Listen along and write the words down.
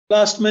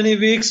Last many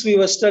weeks we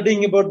were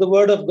studying about the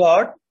word of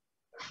God.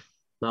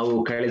 ನಾವು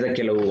ಕಳೆದ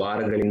ಕೆಲವು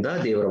ವಾರಗಳಿಂದ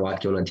ದೇವರ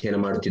ವಾಕ್ಯವನ್ನು ಅಧ್ಯಯನ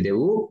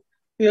ಮಾಡುತ್ತಿದ್ದೆವು.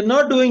 We are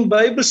not doing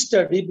Bible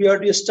study, we are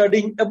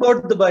studying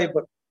about the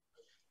Bible.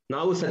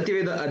 ನಾವು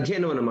ಸತ್ಯವೇದ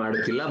ಅಧ್ಯಯನವನ್ನು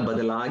ಮಾಡುತ್ತಿಲ್ಲ,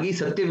 ಬದಲಾಗಿ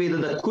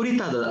ಸತ್ಯವೇದದ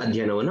ಕುರಿತಾದ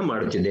ಅಧ್ಯಯನವನ್ನು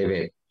ಮಾಡುತ್ತಿದ್ದೇವೆ.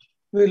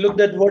 We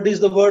looked at what is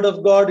the word of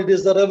God. It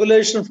is the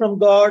revelation from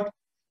God.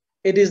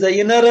 It is the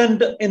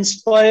inerrant,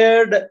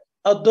 inspired,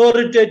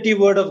 authoritative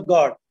word of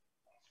God.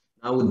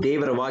 ನಾವು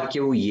ದೇವರ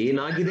ವಾಕ್ಯವು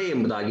ಏನಾಗಿದೆ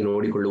ಎಂಬುದಾಗಿ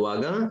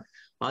ನೋಡಿಕೊಳ್ಳುವಾಗ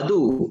ಅದು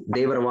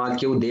ದೇವರ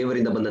ವಾಕ್ಯವು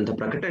ದೇವರಿಂದ ಬಂದಂತಹ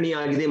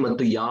ಪ್ರಕಟಣೆಯಾಗಿದೆ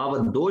ಮತ್ತು ಯಾವ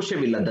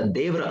ದೋಷವಿಲ್ಲದ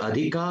ದೇವರ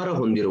ಅಧಿಕಾರ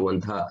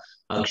ಹೊಂದಿರುವಂತಹ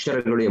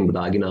ಅಕ್ಷರಗಳು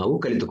ಎಂಬುದಾಗಿ ನಾವು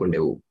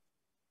ಕಲಿತುಕೊಂಡೆವು.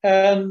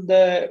 And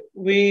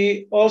we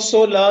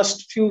also last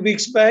few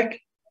weeks back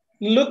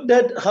looked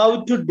at how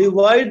to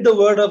divide the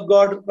word of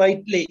God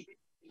rightly.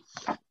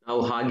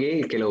 ನಾವು ಹಾಗೆ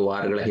ಕೆಲವು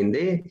ವಾರಗಳ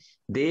ಹಿಂದೆ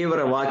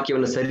ದೇವರ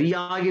ವಾಕ್ಯವನ್ನು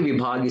ಸರಿಯಾಗಿ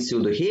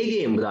ವಿಭಾಗಿಸುವುದು ಹೇಗೆ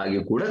ಎಂಬುದಾಗಿ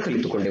ಕೂಡ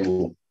ಕಲಿತುಕೊಂಡೆವು.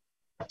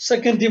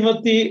 2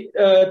 Timothy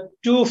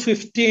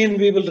 2:15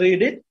 we will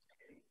read it.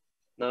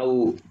 ನಾವು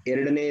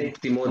 2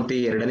 ತಿಮೋಥಿ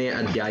 2ನೇ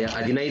ಅಧ್ಯಾಯ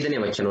 15ನೇ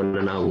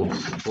ವಚನವನ್ನು ನಾವು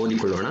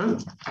ಓದಿಕೊಳ್ಳೋಣ.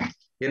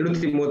 2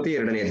 ತಿಮೋಥಿ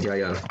 2ನೇ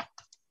ಅಧ್ಯಾಯ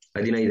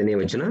 15ನೇ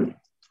ವಚನ.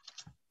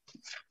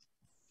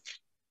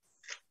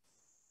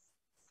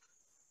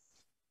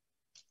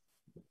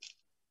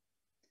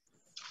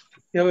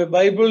 You have a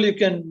Bible, you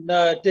can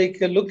take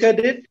a look at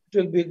it. It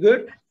will be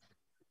good.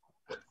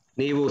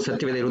 ನೀವು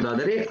ಸತ್ಯವೇದ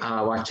ಇರುವುದಾದರೆ ಆ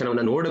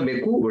ವಾಚನವನ್ನು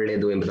ನೋಡಬೇಕು,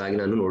 ಒಳ್ಳೆಯದು ಎಂಬುದಾಗಿ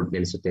ನಾನು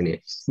ನೆನೆಸುತ್ತೇನೆ.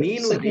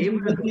 ನೀನು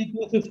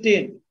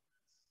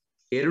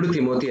 2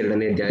 ತಿಮೋಥಿ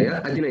 2ನೇ ಅಧ್ಯಾಯ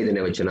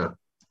 15ನೇ ವಚನ.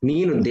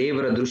 ನೀನು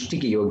ದೇವರ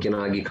ದೃಷ್ಟಿಗೆ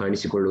ಯೋಗ್ಯನಾಗಿ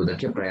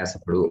ಕಾಣಿಸಿಕೊಳ್ಳುವುದಕ್ಕೆ ಪ್ರಯಾಸ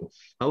ಪಡು.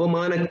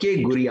 ಅವಮಾನಕ್ಕೆ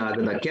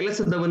ಗುರಿಯಾಗದ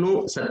ಕೆಲಸದವನು,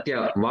 ಸತ್ಯ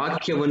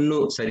ವಾಕ್ಯವನ್ನು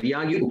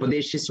ಸರಿಯಾಗಿ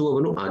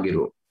ಉಪದೇಶಿಸುವವನು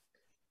ಆಗಿರು.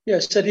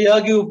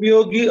 ಸರಿಯಾಗಿ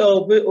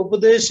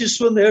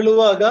ಉಪದೇಶಿಸು ಅಂತ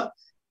ಹೇಳುವಾಗ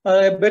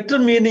better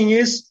meaning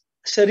is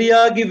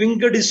ಸರಿಯಾಗಿ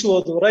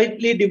ವಿಂಗಡಿಸುವುದು,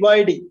 rightly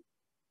dividing.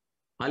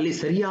 ಅಲ್ಲಿ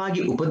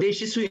ಸರಿಯಾಗಿ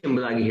ಉಪದೇಶಿಸು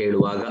ಎಂಬುದಾಗಿ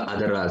ಹೇಳುವಾಗ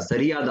ಅದರ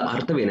ಸರಿಯಾದ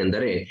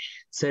ಅರ್ಥವೇನೆಂದರೆ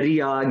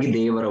ಸರಿಯಾಗಿ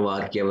ದೇವರ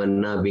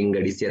ವಾಕ್ಯವನ್ನ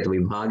ವಿಂಗಡಿಸಿ ಅಥವಾ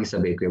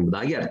ವಿಭಾಗಿಸಬೇಕು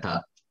ಎಂಬುದಾಗಿ ಅರ್ಥ.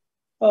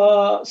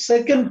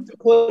 2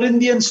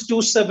 Corinthians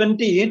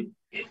 2:17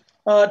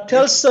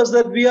 tells us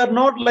that we are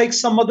not like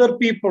some other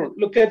people.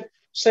 Look at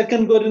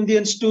 2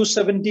 Corinthians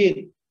 2:17.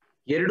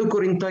 2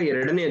 ಕೊರಿಂಥ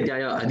 2ನೇ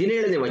ಅಧ್ಯಾಯ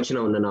 17ನೇ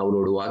ವಚನವನ್ನು ನಾವು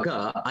ನೋಡುವಾಗ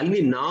ಅಲ್ಲಿ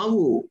ನಾವು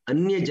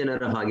ಅನ್ಯ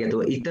ಜನರ ಹಾಗೆ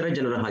ಅಥವಾ ಇತರ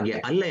ಜನರ ಹಾಗೆ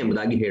ಅಲ್ಲ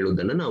ಎಂಬುದಾಗಿ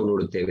ಹೇಳುವುದನ್ನು ನಾವು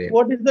ನೋಡುತ್ತೇವೆ.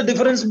 What is the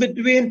difference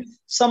between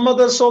some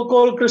other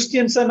so-called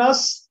Christians and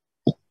us?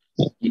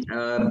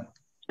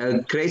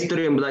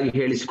 ಕ್ರೈಸ್ತರು ಎಂಬುದಾಗಿ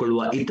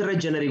ಹೇಳಿಸಿಕೊಳ್ಳುವ ಇತರ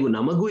ಜನರಿಗೂ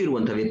ನಮಗೂ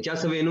ಇರುವಂತಹ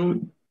ವ್ಯತ್ಯಾಸವೇನು?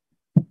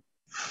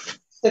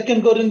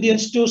 2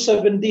 Corinthians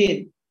 2:17.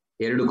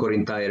 2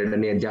 ಕೊರಿಂಥ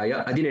 2ನೇ ಅಧ್ಯಾಯ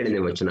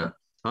 17ನೇ ವಚನ.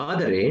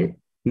 ಆದರೆ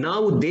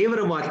ನಾವು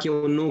ದೇವರ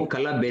ವಾಕ್ಯವನ್ನು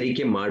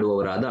ಕಲಬೆರಿಕೆ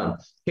ಮಾಡುವವರಾದ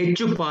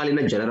ಹೆಚ್ಚು ಪಾಲಿನ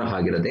ಜನರ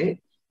ಹಾಗಿರದೆ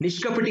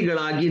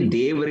ನಿಷ್ಕಪಟಿಗಳಾಗಿ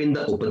ದೇವರಿಂದ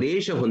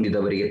ಉಪದೇಶ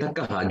ಹೊಂದಿದವರಿಗೆ ತಕ್ಕ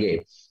ಹಾಗೆ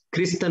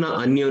ಕ್ರಿಸ್ತನ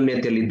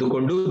ಅನ್ಯೋನ್ಯತೆಯಲ್ಲಿ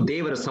ಇದ್ದುಕೊಂಡು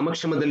ದೇವರ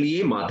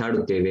ಸಮಕ್ಷಮದಲ್ಲಿಯೇ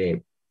ಮಾತಾಡುತ್ತೇವೆ.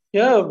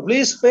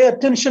 Please pay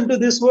attention to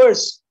this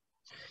verse.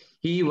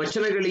 ಈ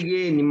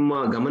ವಚನಗಳಿಗೆ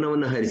ನಿಮ್ಮ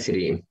ಗಮನವನ್ನು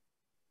ಹರಿಸಿರಿ.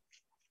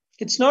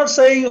 It's not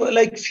saying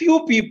like few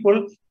people,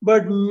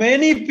 but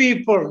many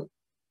people,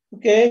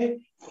 okay,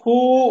 who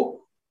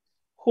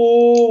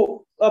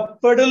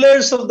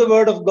peddlers of the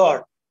word of God.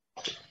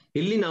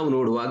 ಇಲ್ಲಿ ನಾವು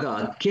ನೋಡುವಾಗ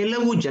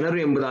ಕೆಲವು ಜನರು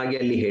ಎಂಬುದಾಗಿ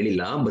ಅಲ್ಲಿ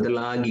ಹೇಳಿಲ್ಲ,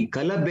 ಬದಲಾಗಿ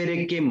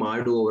ಕಲಬೆರಕೆ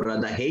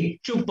ಮಾಡುವವರಾದ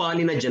ಹೆಚ್ಚು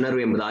ಪಾಲಿನ ಜನರು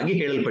ಎಂಬುದಾಗಿ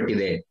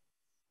ಹೇಳಲ್ಪಟ್ಟಿದೆ.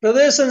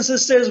 Brothers and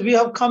sisters, we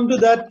have come to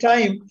that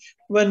time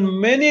when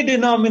many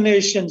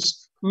denominations,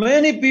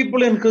 many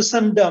people in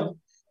Christendom,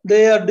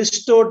 they are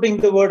distorting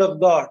the word of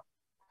God.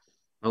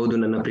 ಹೌದು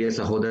ನನ್ನ ಪ್ರಿಯ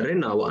ಸಹೋದರರೇ,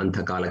 ನಾವು ಅಂಥ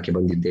ಕಾಲಕ್ಕೆ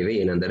ಬಂದಿದ್ದೇವೆ.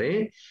 ಏನೆಂದರೆ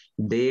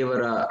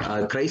ದೇವರ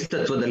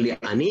ಕ್ರೈಸ್ತತ್ವದಲ್ಲಿ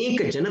ಅನೇಕ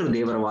ಜನರು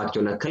ದೇವರ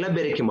ವಾಕ್ಯವನ್ನು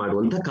ಕಲಬೆರಕೆ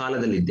ಮಾಡುವಂತ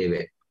ಕಾಲದಲ್ಲಿದ್ದೇವೆ.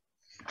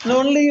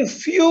 Only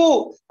few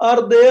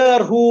are there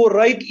who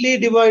rightly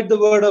divide the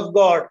word of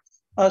God.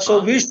 So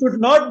we should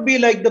not be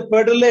like the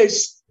peddlers,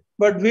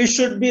 but we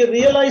should be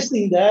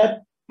realizing that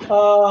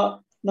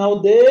ನಾವು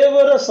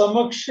ದೇವರ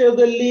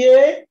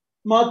ಸಮಕ್ಷದಲ್ಲಿಯೇ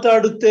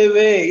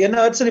ಮಾತಾಡುತ್ತೇವೆ.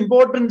 It's an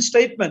important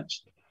statement.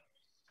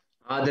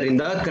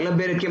 ಆದ್ದರಿಂದ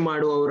ಕಲಬೆರಕೆ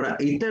ಮಾಡುವವರ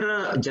ಇತರ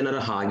ಜನರ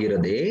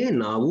ಹಾಗಿರದೆ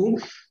ನಾವು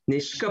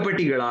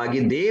ನಿಷ್ಕಪಟಿಗಳಾಗಿ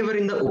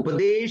ದೇವರಿಂದ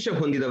ಉಪದೇಶ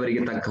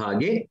ಹೊಂದಿದವರಿಗೆ ತಕ್ಕ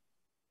ಹಾಗೆ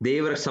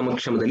ದೇವರ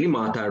ಸಮಕ್ಷಮದಲ್ಲಿ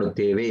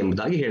ಮಾತಾಡುತ್ತೇವೆ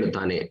ಎಂಬುದಾಗಿ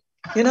ಹೇಳುತ್ತಾನೆ.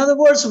 In other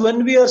words, when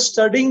we are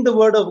studying the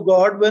word of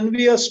God, when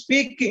we are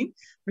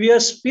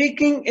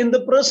speaking in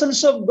the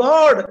presence of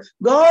God.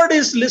 God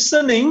is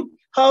listening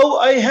how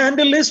I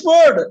handle his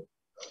word.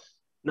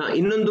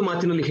 ಇನ್ನೊಂದು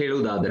ಮಾತಿನಲ್ಲಿ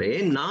ಹೇಳುವುದಾದರೆ,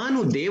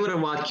 ನಾನು ದೇವರ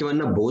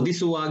ವಾಕ್ಯವನ್ನ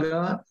ಬೋಧಿಸುವಾಗ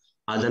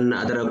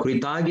ಅದರ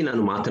ಕುರಿತಾಗಿ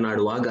ನಾನು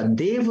ಮಾತನಾಡುವಾಗ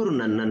ದೇವರು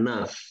ನನ್ನನ್ನ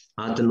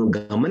ಆತನು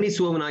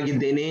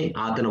ಗಮನಿಸುವವನಾಗಿದ್ದೇನೆ,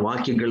 ಆತನ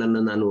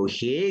ವಾಕ್ಯಗಳನ್ನು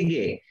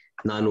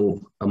ನಾನು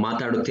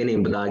ಮಾತಾಡುತ್ತೇನೆ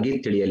ಎಂಬುದಾಗಿ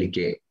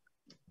ತಿಳಿಯಲಿಕ್ಕೆ.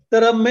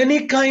 There are many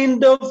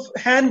kind of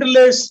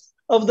handlers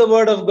of the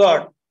word of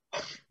God.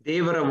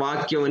 ದೇವರ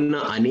ವಾಕ್ಯವನ್ನ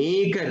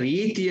ಅನೇಕ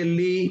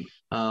ರೀತಿಯಲ್ಲಿ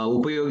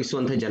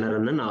ಉಪಯೋಗಿಸುವಂತಹ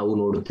ಜನರನ್ನ ನಾವು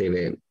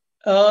ನೋಡುತ್ತೇವೆ.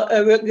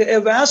 A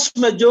vast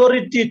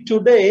majority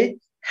today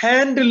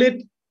handle it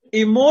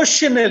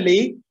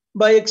emotionally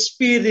by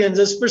experience,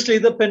 especially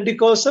the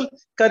Pentecostal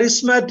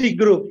charismatic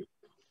group.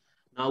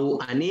 ನಾವು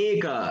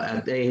ಅನೇಕ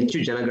ಹೆಚ್ಚು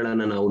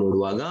ಜನಗಳನ್ನ ನಾವು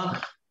ನೋಡುವಾಗ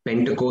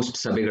ಪೆಂಟಕೋಸ್ಟ್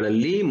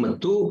ಸಭೆಗಳಲ್ಲಿ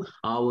ಮತ್ತು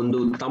ಆ ಒಂದು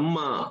ತಮ್ಮ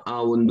ಆ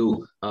ಒಂದು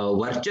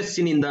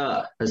ವರ್ಚಸ್ಸಿನಿಂದ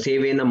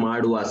ಸೇವೆಯನ್ನ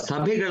ಮಾಡುವ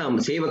ಸಭೆಗಳ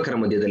ಸೇವಕರ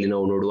ಮಧ್ಯದಲ್ಲಿ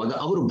ನಾವು ನೋಡುವಾಗ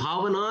ಅವರು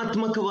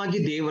ಭಾವನಾತ್ಮಕವಾಗಿ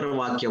ದೇವರ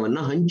ವಾಕ್ಯವನ್ನ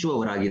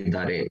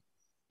ಹಂಚುವವರಾಗಿದ್ದಾರೆ.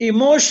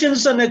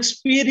 Emotions and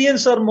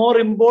experience are more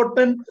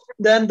important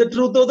than the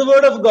truth of the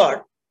word of God.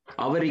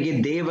 ಅವರಿಗೆ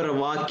ದೇವರ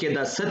ವಾಕ್ಯದ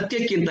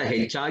ಸತ್ಯಕ್ಕಿಂತ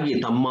ಹೆಚ್ಚಾಗಿ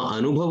ತಮ್ಮ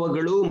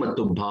ಅನುಭವಗಳು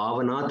ಮತ್ತು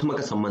ಭಾವನಾತ್ಮಕ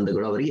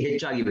ಸಂಬಂಧಗಳು ಅವರಿಗೆ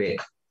ಹೆಚ್ಚಾಗಿವೆ.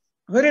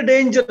 Very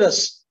dangerous.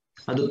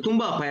 ಅದು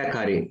ತುಂಬಾ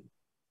ಅಪಾಯಕಾರಿ.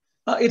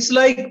 It's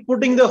like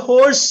putting the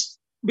horse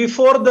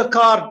before the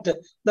cart.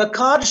 The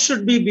cart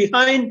should be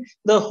behind,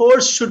 the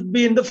horse should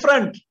be in the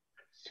front.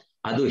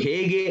 ಅದು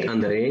ಹೇಗೆ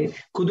ಅಂದರೆ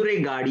ಕುದುರೆ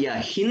ಗಾಡಿಯ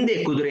ಹಿಂದೆ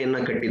ಕುದುರೆಯನ್ನ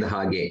ಕಟ್ಟಿದ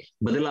ಹಾಗೆ,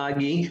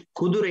 ಬದಲಾಗಿ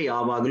ಕುದುರೆ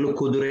ಯಾವಾಗಲೂ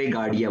ಕುದುರೆ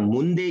ಗಾಡಿಯ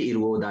ಮುಂದೆ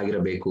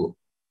ಇರುವುದಾಗಿರಬೇಕು.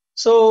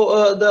 So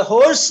the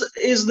horse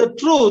is the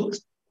truth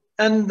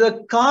and the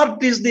cart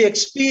is the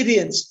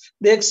experience.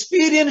 The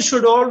experience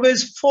should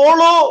always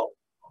follow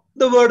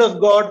the word of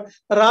God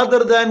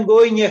rather than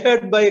going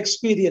ahead by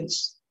experience.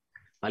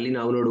 ಅಲ್ಲಿ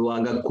ನಾವು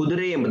ನೋಡುವಾಗ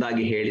ಕುದುರೆ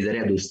ಎಂಬುದಾಗಿ ಹೇಳಿದರೆ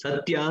ಅದು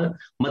ಸತ್ಯ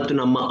ಮತ್ತು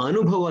ನಮ್ಮ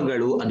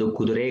ಅನುಭವಗಳು ಅದು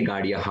ಕುದುರೆ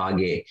ಗಾಡಿಯ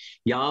ಹಾಗೆ.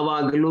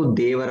 ಯಾವಾಗಲೂ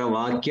ದೇವರ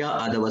ವಾಕ್ಯ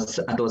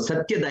ಅಥವಾ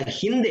ಸತ್ಯದ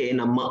ಹಿಂದೆ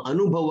ನಮ್ಮ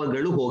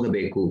ಅನುಭವಗಳು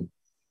ಹೋಗಬೇಕು.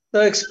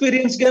 The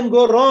experience can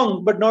go wrong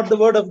but not the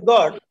word of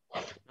God.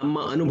 ನಮ್ಮ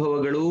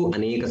ಅನುಭವಗಳು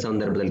ಅನೇಕ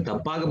ಸಂದರ್ಭದಲ್ಲಿ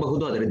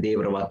ತಪ್ಪಾಗಬಹುದು, ಆದರೆ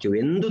ದೇವರ ವಾಕ್ಯವು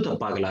ಎಂದೂ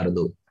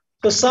ತಪ್ಪಾಗಲಾರದು.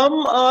 So some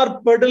are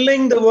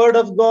peddling the word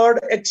of God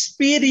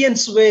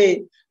experience way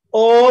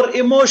or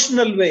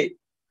emotional way.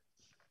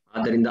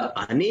 ಆದ್ದರಿಂದ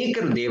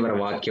ಅನೇಕರು ದೇವರ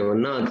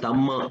ವಾಕ್ಯವನ್ನ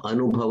ತಮ್ಮ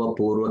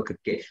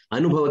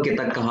ಅನುಭವಕ್ಕೆ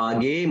ತಕ್ಕ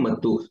ಹಾಗೆ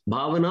ಮತ್ತು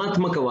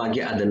ಭಾವನಾತ್ಮಕವಾಗಿ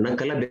ಅದನ್ನ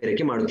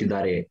ಕಲಬೆರಕೆ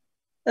ಮಾಡುತ್ತಿದ್ದಾರೆ.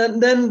 And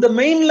then the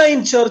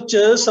mainline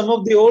churches, some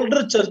of the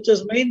older churches,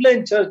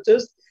 mainline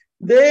churches,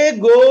 they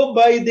go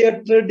by their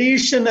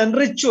tradition and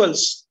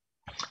rituals.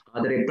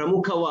 ಆದರೆ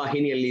ಪ್ರಮುಖ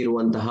ವಾಹಿನಿಯಲ್ಲಿ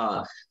ಇರುವಂತಹ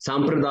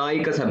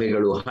ಸಾಂಪ್ರದಾಯಿಕ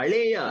ಸಭೆಗಳು,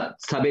 ಹಳೆಯ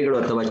ಸಭೆಗಳು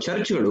ಅಥವಾ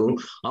ಚರ್ಚ್ಗಳು,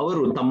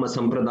 ಅವರು ತಮ್ಮ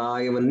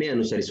ಸಂಪ್ರದಾಯವನ್ನೇ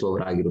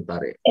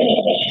ಅನುಸರಿಸುವವರಾಗಿರುತ್ತಾರೆ.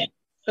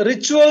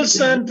 Rituals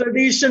and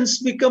traditions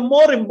become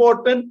more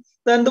important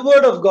than the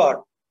word of God.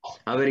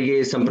 ಅವರಿಗೆ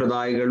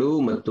ಸಂಪ್ರದಾಯಗಳು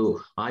ಮತ್ತು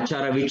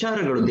ಆಚಾರ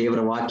ವಿಚಾರಗಳು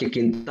ದೇವರ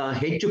ವಾಕ್ಯಕ್ಕಿಂತ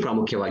ಹೆಚ್ಚು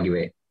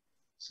ಪ್ರಾಮುಖ್ಯವಾಗಿವೆ.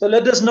 So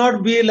let us not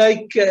be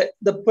like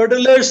the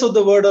peddlers of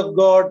the word of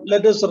God.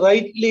 Let us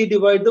rightly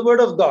divide the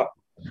word of God.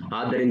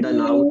 ಆದ್ದರಿಂದ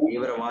ನಾವು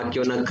ದೇವರ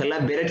ವಾಕ್ಯವನ್ನ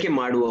ಕಲಬೆರಕೆ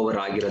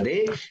ಮಾಡುವವರಾಗಿರದೆ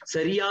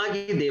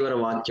ಸರಿಯಾಗಿ ದೇವರ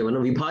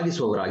ವಾಕ್ಯವನ್ನು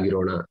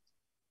ವಿಭಾಗಿಸುವವರಾಗಿರೋಣ.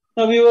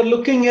 Now we were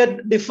looking at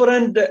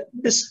different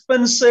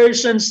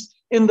dispensations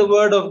in the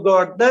word of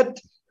God. That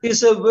is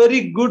a very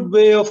good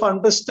way of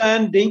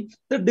understanding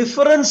the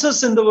differences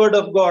in the word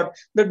of God,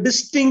 the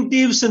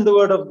distinctives in the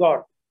word of God.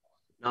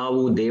 ನಾವು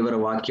ದೇವರ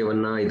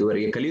ವಾಕ್ಯವನ್ನ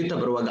ಇದುವರೆಗೆ ಕಲಿಯುತ್ತಾ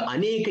ಬರುವಾಗ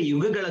ಅನೇಕ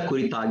ಯುಗಗಳ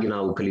ಕುರಿತಾಗಿ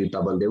ನಾವು ಕಲಿಯುತ್ತಾ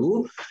ಬಂದೆವು.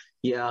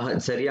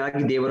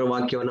 ಸರಿಯಾಗಿ ದೇವರ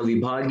ವಾಕ್ಯವನ್ನು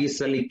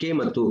ವಿಭಾಗಿಸಲಿಕ್ಕೆ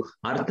ಮತ್ತು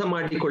ಅರ್ಥ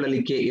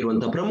ಮಾಡಿಕೊಳ್ಳಲಿಕ್ಕೆ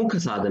ಇರುವಂತಹ ಪ್ರಮುಖ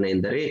ಸಾಧನ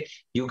ಎಂದರೆ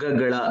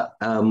ಯುಗಗಳ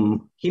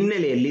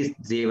ಹಿನ್ನೆಲೆಯಲ್ಲಿ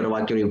ದೇವರ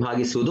ವಾಕ್ಯವನ್ನು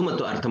ವಿಭಾಗಿಸುವುದು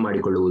ಮತ್ತು ಅರ್ಥ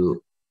ಮಾಡಿಕೊಳ್ಳುವುದು.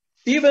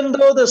 Even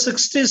though the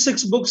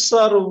 66 books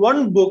are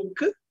one book,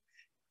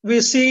 we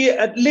see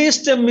at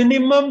least a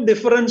minimum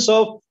difference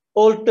of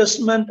Old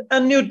Testament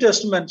and New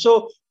Testament. So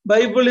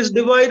Bible is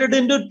divided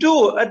into two.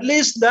 At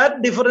least that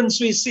difference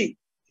we see.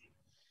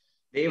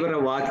 ದೇವರ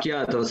ವಾಕ್ಯ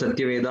ಅಥವಾ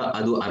ಸತ್ಯವೇದ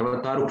ಅದು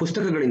 66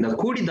 ಪುಸ್ತಕಗಳಿಂದ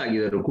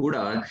ಕೂಡಿದ್ದಾಗಿದ್ದರೂ ಕೂಡ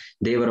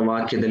ದೇವರ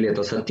ವಾಕ್ಯದಲ್ಲಿ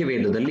ಅಥವಾ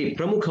ಸತ್ಯವೇದದಲ್ಲಿ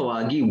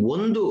ಪ್ರಮುಖವಾಗಿ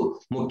ಒಂದು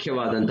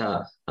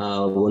ಮುಖ್ಯವಾದಂತಹ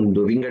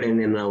ಒಂದು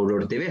ವಿಂಗಡಣೆಯನ್ನು ನಾವು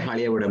ನೋಡ್ತೇವೆ,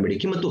 ಹಳೆಯ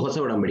ಒಡಂಬಡಿಕೆ ಮತ್ತು ಹೊಸ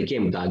ಒಡಂಬಡಿಕೆ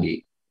ಎಂಬುದಾಗಿ.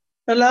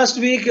 Last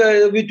week,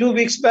 2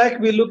 weeks back,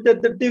 we looked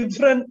at the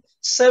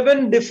 7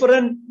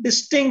 different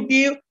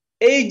distinctive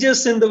ages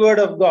in the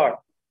word of God.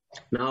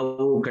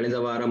 ನಾವು ಕಳೆದ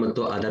ವಾರ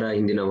ಮತ್ತು ಅದರ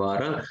ಹಿಂದಿನ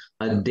ವಾರ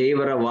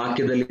ದೇವರ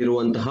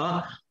ವಾಕ್ಯದಲ್ಲಿರುವಂತಹ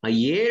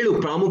 7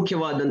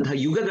 ಪ್ರಾಮುಖ್ಯವಾದಂತಹ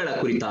ಯುಗಗಳ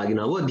ಕುರಿತಾಗಿ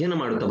ನಾವು ಅಧ್ಯಯನ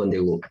ಮಾಡುತ್ತಾ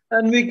ಬಂದೆವು.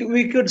 And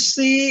we could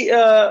see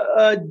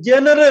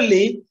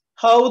generally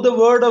how the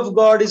word of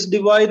God is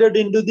divided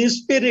into these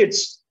periods.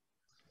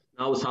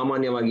 ನಾವು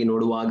ಸಾಮಾನ್ಯವಾಗಿ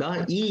ನೋಡುವಾಗ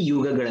ಈ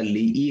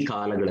ಯುಗಗಳಲ್ಲಿ, ಈ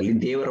ಕಾಲಗಳಲ್ಲಿ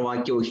ದೇವರ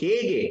ವಾಕ್ಯವು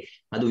ಹೇಗೆ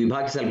ಅದು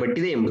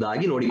ವಿಭಾಗಿಸಲ್ಪಟ್ಟಿದೆ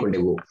ಎಂಬುದಾಗಿ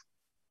ನೋಡಿಕೊಂಡೆವು.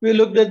 We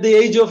looked at the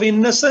age of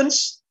innocence.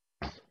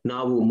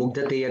 ನಾವು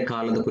ಮುಗ್ಧತೆಯ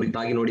ಕಾಲದ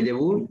ಕುರಿತಾಗಿ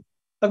ನೋಡಿದೆವು.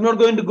 I'm not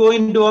going to go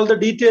into all the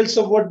details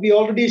of what we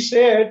already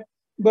shared,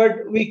 but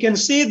we can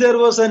see there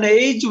was an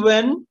age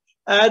when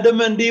Adam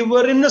and Eve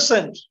were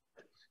innocent.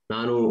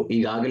 ನಾನು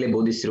ಈಗಾಗಲೇ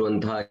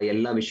ಬೋಧಿಸಿರುವಂತಹ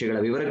ಎಲ್ಲ ವಿಷಯಗಳ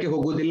ವಿವರಕ್ಕೆ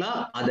ಹೋಗುವುದಿಲ್ಲ,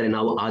 ಆದರೆ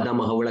ನಾವು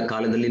ಆದಾಮ ಹವ್ವಳ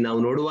ಕಾಲದಲ್ಲಿ ನಾವು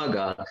ನೋಡುವಾಗ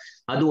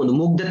ಅದು ಒಂದು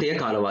ಮುಗ್ಧತೆಯ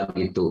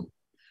ಕಾಲವಾಗಿತ್ತು.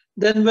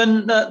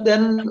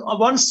 Then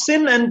once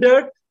sin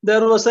entered,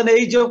 there was an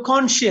age of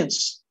conscience.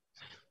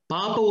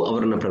 ಪಾಪವು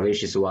ಅವರನ್ನು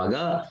ಪ್ರವೇಶಿಸುವಾಗ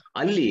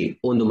ಅಲ್ಲಿ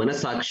ಒಂದು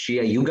ಮನಸಾಕ್ಷಿಯ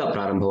ಯುಗ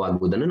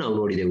ಪ್ರಾರಂಭವಾಗುವುದನ್ನು ನಾವು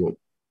ನೋಡಿದೆವು.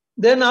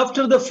 Then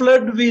after the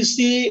flood, we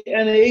see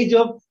an age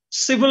of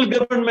civil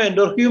government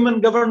or human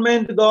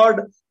government God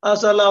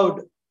has allowed.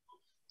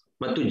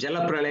 ಮತ್ತು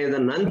ಜಲಪ್ರಳಯದ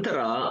ನಂತರ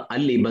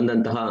ಅಲ್ಲಿ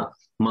ಬಂದಂತಹ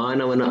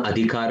ಮಾನವನ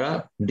ಅಧಿಕಾರ,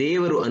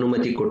 ದೇವರು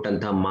ಅನುಮತಿ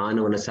ಕೊಟ್ಟಂತಹ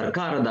ಮಾನವನ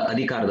ಸರ್ಕಾರದ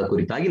ಅಧಿಕಾರದ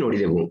ಕುರಿತಾಗಿ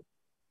ನೋಡಿದೆವು.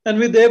 And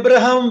with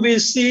Abraham, we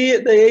see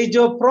the age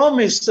of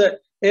promise,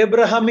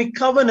 Abrahamic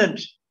covenant.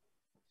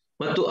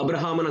 ಮತ್ತು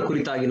ಅಬ್ರಹಾಮನ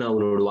ಕುರಿತಾಗಿ ನಾವು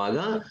ನೋಡುವಾಗ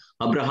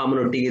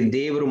ಅಬ್ರಹಾಮನೊಟ್ಟಿಗೆ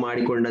ದೇವರು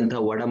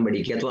ಮಾಡಿಕೊಂಡಂತಹ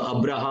ಒಡಂಬಡಿಕೆ ಅಥವಾ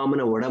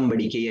ಅಬ್ರಹಾಮನ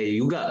ಒಡಂಬಡಿಕೆಯ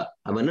ಯುಗ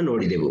ಅವನ್ನ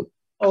ನೋಡಿದೆವು.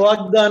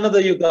 ವಾಗ್ದಾನದ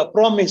ಯುಗ,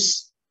 ಪ್ರಾಮಿಸ್,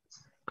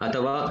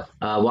 ಅಥವಾ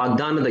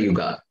ವಾಗ್ದಾನದ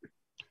ಯುಗ.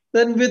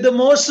 Then with the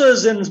Moses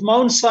in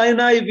Mount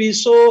Sinai we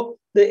saw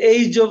the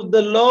age of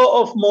the law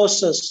of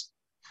Moses,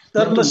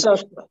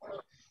 ಧರ್ಮಶಾಸ್ತ್ರ.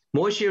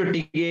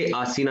 ಮೋಶೆಯೊಟ್ಟಿಗೆ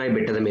ಆ ಸೀನಾಯಿ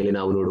ಬೆಟ್ಟದ ಮೇಲೆ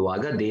ನಾವು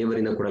ನೋಡುವಾಗ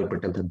ದೇವರಿಂದ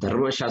ಕೊಡಲ್ಪಟ್ಟಂತಹ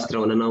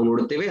ಧರ್ಮಶಾಸ್ತ್ರವನ್ನು ನಾವು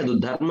ನೋಡುತ್ತೇವೆ. ಅದು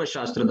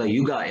ಧರ್ಮಶಾಸ್ತ್ರದ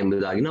ಯುಗ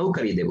ಎಂಬುದಾಗಿ ನಾವು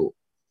ಕರೆಯುವೆವು.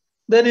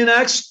 Then in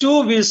Acts 2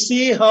 we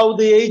see how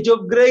the age of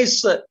grace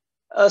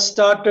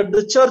started,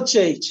 the church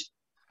age.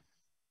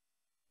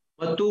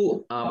 ಮತ್ತು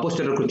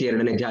ಅಪೊಸ್ತಲರ ಕೃತಿ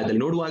 2ನೇ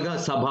ಅಧ್ಯಾಯದಲ್ಲಿ ನೋಡುವಾಗ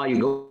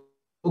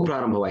ಸಭಾಯುಗವು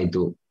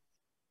ಪ್ರಾರಂಭವಾಯಿತು.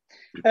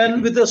 And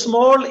with a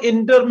small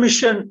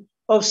intermission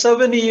of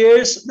 7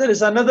 years there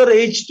is another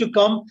age to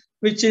come,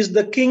 which is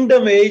the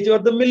kingdom age or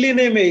the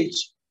millennium age.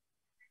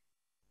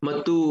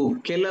 ಮತ್ತು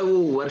ಕೆಲವು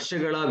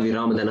ವರ್ಷಗಳ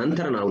ವಿರಾಮದ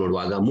ನಂತರ ನಾವು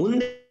ನೋಡುವಾಗ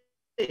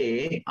ಮುಂದೆ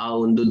ಆ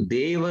ಒಂದು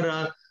ದೇವರ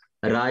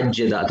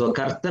ರಾಜ್ಯದ ಅಥವಾ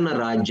ಕರ್ತನ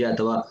ರಾಜ್ಯ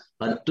ಅಥವಾ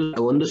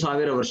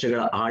 1,000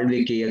 ವರ್ಷಗಳ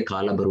ಆಳ್ವಿಕೆಯ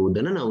ಕಾಲ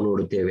ಬರುವುದನ್ನು ನಾವು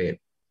ನೋಡುತ್ತೇವೆ.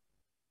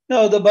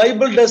 Now the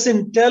Bible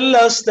doesn't tell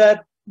us that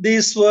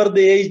these were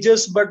the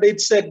ages, but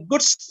it's a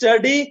good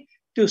study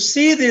to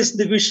see these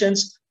divisions,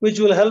 which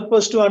will help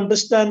us to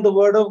understand the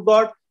word of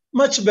God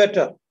much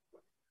better.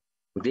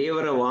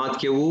 ದೇವರ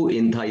ವಾಕ್ಯವು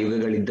ಇಂಥ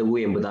ಯುಗಗಳಿದ್ದವು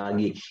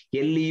ಎಂಬುದಾಗಿ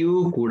ಎಲ್ಲಿಯೂ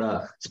ಕೂಡ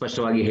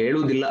ಸ್ಪಷ್ಟವಾಗಿ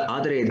ಹೇಳುವುದಿಲ್ಲ.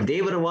 ಆದರೆ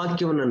ದೇವರ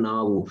ವಾಕ್ಯವನ್ನು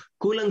ನಾವು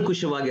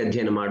ಕೂಲಂಕುಷವಾಗಿ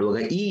ಅಧ್ಯಯನ ಮಾಡುವಾಗ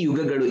ಈ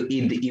ಯುಗಗಳು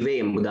ಇವೆ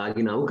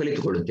ಎಂಬುದಾಗಿ ನಾವು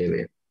ಕಲಿತುಕೊಳ್ಳುತ್ತೇವೆ.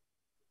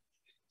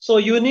 So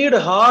you need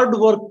hard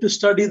work to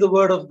study the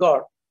word of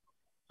God.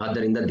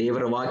 ಆದ್ದರಿಂದ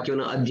ದೇವರ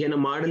ವಾಕ್ಯವನ್ನು ಅಧ್ಯಯನ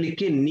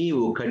ಮಾಡಲಿಕ್ಕೆ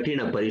ನೀವು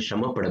ಕಠಿಣ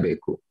ಪರಿಶ್ರಮ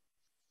ಪಡಬೇಕು.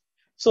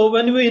 So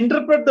when we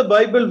interpret the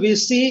Bible, we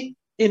see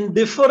in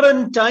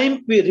different time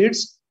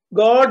periods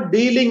God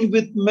dealing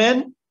with men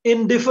in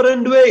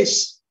different ways.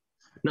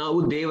 ನಾವು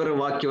ದೇವರ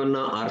ವಾಕ್ಯವನ್ನ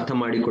ಅರ್ಥ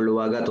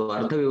ಮಾಡಿಕೊಳ್ಳುವಾಗ ಅಥವಾ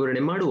ಅರ್ಥ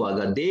ವಿವರಣೆ ಮಾಡುವಾಗ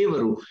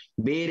ದೇವರು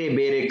ಬೇರೆ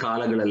ಬೇರೆ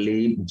ಕಾಲಗಳಲ್ಲಿ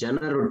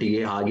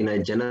ಆಗಿನ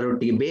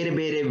ಜನರೊಟ್ಟಿಗೆ ಬೇರೆ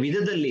ಬೇರೆ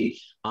ವಿಧದಲ್ಲಿ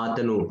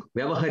ಆತನು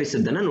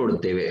ವ್ಯವಹರಿಸಿದ್ದನ್ನ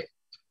ನೋಡುತ್ತೇವೆ.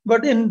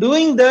 But in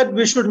doing that,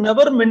 we should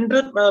never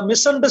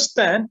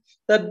misunderstand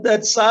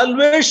that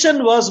salvation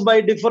was by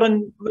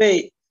different way.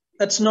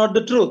 That's not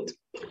the truth.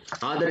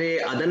 ಆದರೆ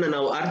ಅದನ್ನ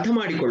ನಾವು ಅರ್ಥ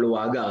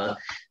ಮಾಡಿಕೊಳ್ಳುವಾಗ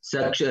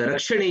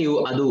ರಕ್ಷಣೆಯು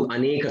ಅದು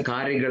ಅನೇಕ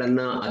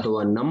ಕಾರ್ಯಗಳನ್ನ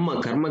ಅಥವಾ ನಮ್ಮ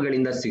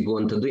ಕರ್ಮಗಳಿಂದ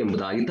ಸಿಗುವಂತದ್ದು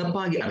ಎಂಬುದಾಗಿ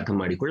ತಪ್ಪಾಗಿ ಅರ್ಥ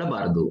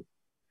ಮಾಡಿಕೊಳ್ಳಬಾರದು.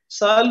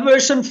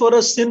 Salvation for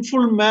a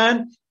sinful man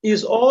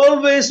is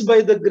always by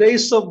the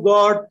grace of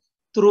God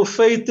through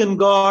faith in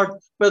God,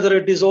 whether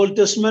it is Old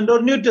Testament or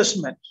New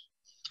Testament.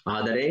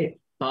 ಆದರೆ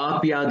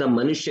ಪಾಪಿಯಾದ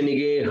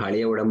ಮನುಷ್ಯನಿಗೆ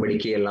ಹಳೆಯ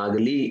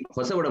ಒಡಂಬಡಿಕೆಯಲ್ಲಾಗಲಿ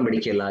ಹೊಸ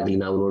ಒಡಂಬಡಿಕೆಯಲ್ಲಾಗಲಿ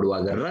ನಾವು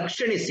ನೋಡುವಾಗ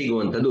ರಕ್ಷಣೆ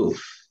ಸಿಗುವಂತದ್ದು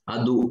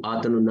ಅದು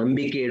ಆತನು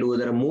ನಂಬಿಕೆ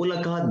ಇಡುವುದರ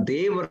ಮೂಲಕ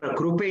ದೇವರ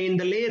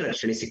ಕೃಪೆಯಿಂದಲೇ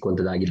ರಕ್ಷಣೆ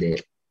ಸಿಕ್ಕುವಂತದ್ದಾಗಿದೆ.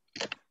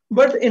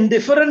 But in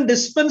different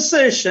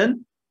dispensation,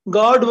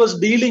 God was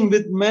dealing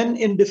with men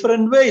in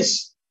different ways.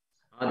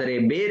 ಆದರೆ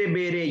ಬೇರೆ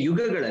ಬೇರೆ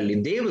ಯುಗಗಳಲ್ಲಿ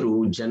ದೇವರು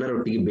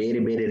ಜನರೊಟ್ಟಿಗೆ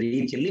ಬೇರೆ ಬೇರೆ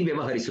ರೀತಿಯಲ್ಲಿ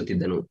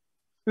ವ್ಯವಹರಿಸುತ್ತಿದ್ದನು.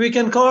 We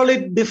can call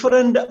it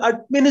different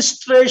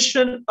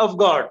administration of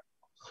God.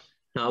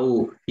 ನಾವು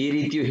ಈ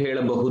ರೀತಿಯೂ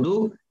ಹೇಳಬಹುದು,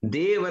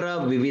 ದೇವರ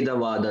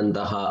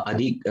ವಿವಿಧವಾದಂತಹ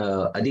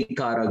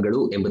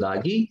ಅಧಿಕಾರಗಳು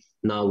ಎಂಬುದಾಗಿ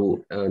ನಾವು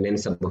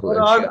ನೆನೆಸಬಹುದು.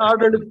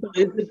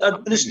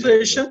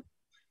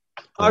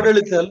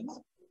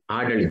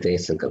 ಆಡಳಿತ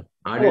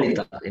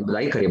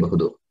ಎಂಬುದಾಗಿ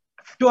ಕರೆಯಬಹುದು.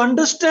 To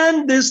understand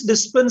this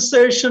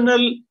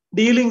dispensational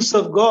dealings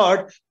of God,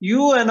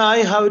 you and I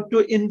have to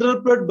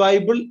interpret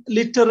Bible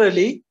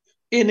literally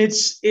in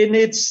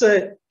its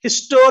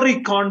historic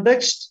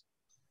context.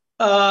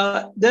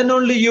 Then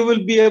only you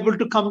will be able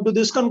to come to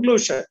this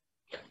conclusion.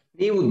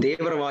 ನೀವು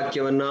ದೇವರ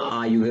ವಾಕ್ಯವನ್ನ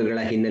ಆ ಯುಗಗಳ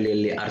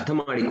ಹಿನ್ನೆಲೆಯಲ್ಲಿ ಅರ್ಥ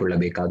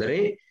ಮಾಡಿಕೊಳ್ಳಬೇಕಾದರೆ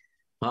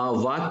ಆ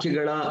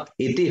ವಾಕ್ಯಗಳ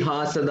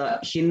ಇತಿಹಾಸದ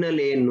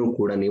ಹಿನ್ನೆಲೆಯನ್ನು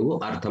ಕೂಡ ನೀವು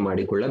ಅರ್ಥ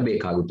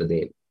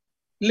ಮಾಡಿಕೊಳ್ಳಬೇಕಾಗುತ್ತದೆ.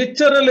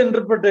 ಲಿಟರಲ್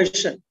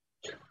ಇಂಟರ್ಪ್ರಿಟೇಷನ್,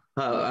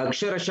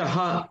 ಅಕ್ಷರಶಃ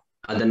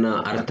ಅದನ್ನ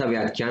ಅರ್ಥ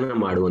ವ್ಯಾಖ್ಯಾನ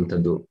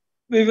ಮಾಡುವಂತದ್ದು.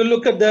 We will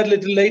look at that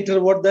little later,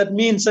 what that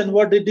means and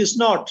what it is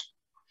not.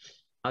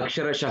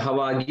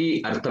 ಅಕ್ಷರಶಃವಾಗಿ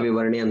ಅರ್ಥ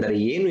ವಿವರಣೆ ಅಂದರೆ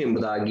ಏನು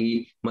ಎಂಬುದಾಗಿ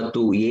ಮತ್ತು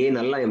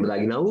ಏನಲ್ಲ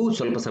ಎಂಬುದಾಗಿ ನಾವು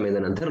ಸ್ವಲ್ಪ ಸಮಯದ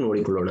ನಂತರ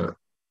ನೋಡಿಕೊಳ್ಳೋಣ.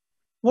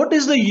 What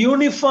is the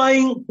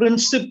unifying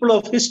principle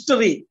of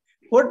history?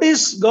 What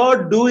is God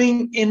doing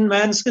in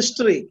man's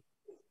history?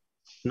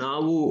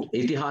 ನಾವು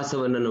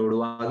ಇತಿಹಾಸವನ್ನು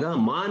ನೋಡುವಾಗ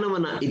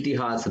ಮಾನವನ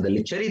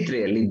ಇತಿಹಾಸದಲ್ಲಿ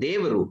ಚರಿತ್ರೆಯಲ್ಲಿ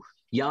ದೇವರು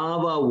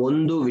ಯಾವ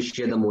ಒಂದು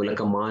ವಿಷಯದ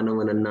ಮೂಲಕ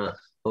ಮಾನವನನ್ನ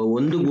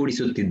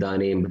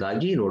ಒಂದುಗೂಡಿಸುತ್ತಿದ್ದಾನೆ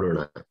ಎಂಬುದಾಗಿ ನೋಡೋಣ.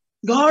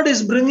 God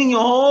is bringing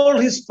all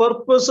his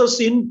purposes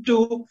into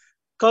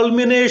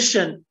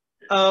culmination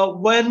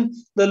when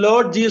the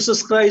Lord Jesus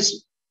Christ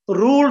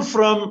ruled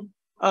from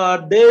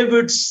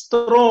David's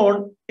throne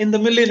in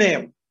the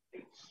millennium.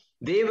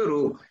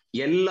 ದೇವರು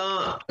ಎಲ್ಲಾ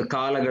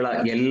ಕಾಲಗಳ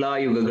ಎಲ್ಲಾ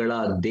ಯುಗಗಳ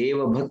ದೇವ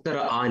ಭಕ್ತರ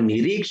ಆ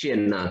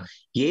ನಿರೀಕ್ಷೆಯನ್ನ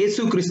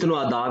ಯೇಸು ಕ್ರಿಸ್ತನು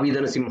ಆ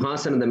ದಾವೀದನ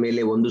ಸಿಂಹಾಸನದ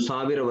ಮೇಲೆ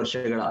 1,000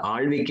 ವರ್ಷಗಳ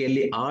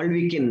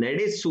ಆಳ್ವಿಕೆ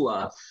ನಡೆಸುವ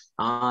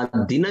ಆ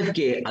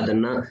ದಿನಕ್ಕೆ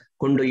ಅದನ್ನ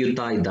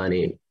ಕೊಂಡೊಯ್ಯುತ್ತಾ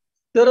ಇದ್ದಾನೆ.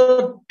 There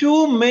are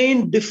two main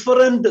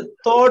different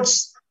thoughts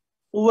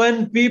when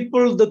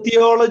the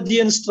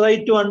theologians try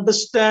to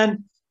understand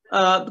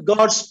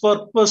God's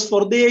purpose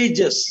for the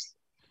ages.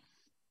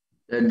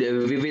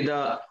 ವಿವಿಧ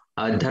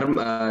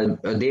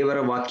ದೇವರ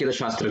ವಾಕ್ಯದ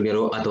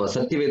ಶಾಸ್ತ್ರಜ್ಞರು ಅಥವಾ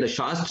ಸತ್ಯವೇದ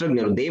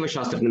ಶಾಸ್ತ್ರಜ್ಞರು,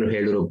 ದೇವಶಾಸ್ತ್ರಜ್ಞರು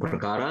ಹೇಳಿರೋ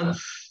ಪ್ರಕಾರ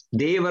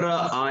ದೇವರ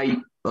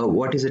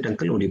what is it,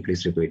 uncle? Would you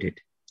please repeat it?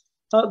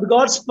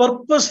 God's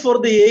purpose for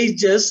the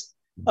ages,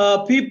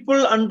 people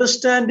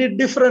understand it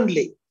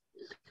differently.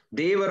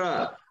 ದೇವರ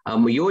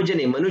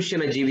ಯೋಜನೆ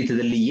ಮನುಷ್ಯನ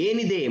ಜೀವಿತದಲ್ಲಿ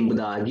ಏನಿದೆ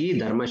ಎಂಬುದಾಗಿ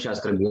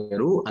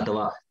ಧರ್ಮಶಾಸ್ತ್ರಜ್ಞರು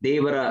ಅಥವಾ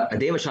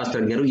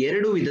ದೇವಶಾಸ್ತ್ರಜ್ಞರು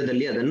ಎರಡು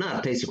ವಿಧದಲ್ಲಿ ಅದನ್ನ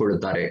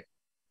ಅರ್ಥೈಸಿಕೊಳ್ಳುತ್ತಾರೆ.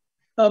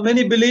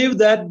 Many believe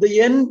that the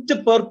end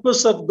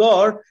purpose of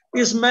God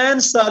is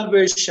man's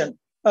salvation,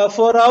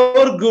 for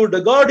our good.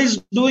 God is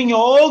doing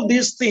all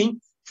these things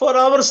for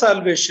our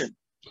salvation.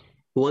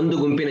 ಒಂದು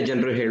ಗುಂಪಿನ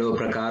ಜನರು ಹೇಳುವ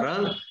ಪ್ರಕಾರ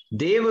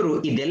ದೇವರು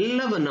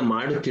ಇದೆಲ್ಲವನ್ನ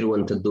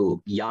ಮಾಡುತ್ತಿರುವಂತದ್ದು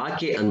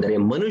ಯಾಕೆ ಅಂದರೆ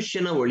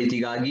ಮನುಷ್ಯನ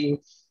ಒಳಿತಿಗಾಗಿ,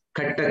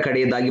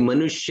 ಕಡೆಯದಾಗಿ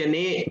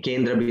ಮನುಷ್ಯನೇ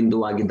ಕೇಂದ್ರ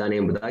ಬಿಂದುವಾಗಿದ್ದಾನೆ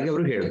ಎಂಬುದಾಗಿ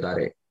ಅವರು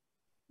ಹೇಳುತ್ತಾರೆ.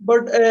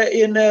 But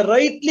in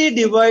rightly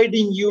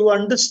dividing, you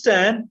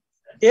understand,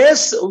 yes,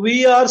 we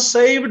are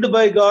saved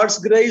by God's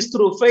grace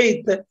through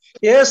faith.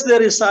 Yes,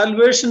 there is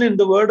salvation in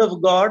the word of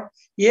God.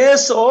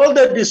 Yes, all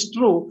that is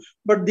true.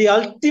 But the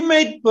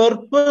ultimate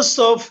purpose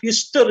of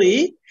history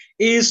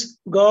is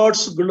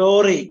God's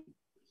glory.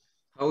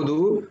 ಹೌದು,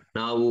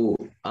 ನಾವು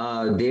ಆ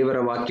ದೇವರ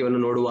ವಾಕ್ಯವನ್ನು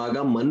ನೋಡುವಾಗ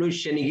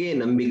ಮನುಷ್ಯನಿಗೆ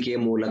ನಂಬಿಕೆಯ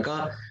ಮೂಲಕ,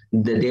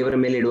 ದೇವರ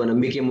ಮೇಲೆ ಇಡುವ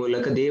ನಂಬಿಕೆ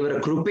ಮೂಲಕ ದೇವರ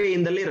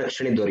ಕೃಪೆಯಿಂದಲೇ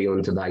ರಕ್ಷಣೆ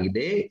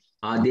ದೊರೆಯುವಂತದ್ದಾಗಿದೆ.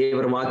 ಆ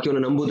ದೇವರ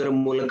ವಾಕ್ಯವನ್ನು ನಂಬುವುದರ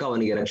ಮೂಲಕ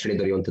ಅವನಿಗೆ ರಕ್ಷಣೆ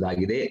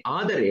ದೊರೆಯುವಂತದ್ದಾಗಿದೆ.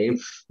 ಆದರೆ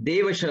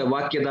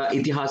ವಾಕ್ಯದ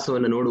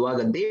ಇತಿಹಾಸವನ್ನು ನೋಡುವಾಗ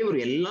ದೇವರು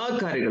ಎಲ್ಲಾ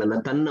ಕಾರ್ಯಗಳನ್ನ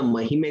ತನ್ನ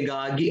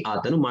ಮಹಿಮೆಗಾಗಿ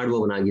ಆತನು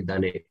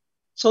ಮಾಡುವವನಾಗಿದ್ದಾನೆ.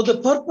 So the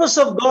purpose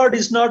of God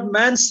is not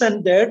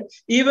man-centered,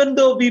 even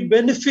though we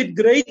benefit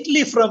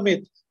greatly from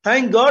it.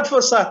 Thank God for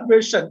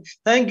salvation.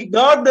 Thank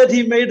God that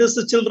He made us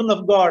the children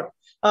of God.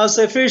 As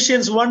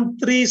Ephesians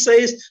 1:3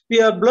 says, we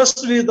are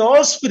blessed with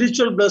all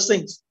spiritual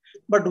blessings.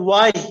 But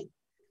why?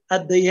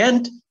 At the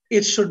end,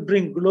 it should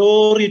bring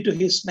glory to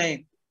His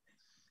name.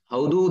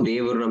 ಹೌದು,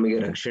 ದೇವರು ನಮಗೆ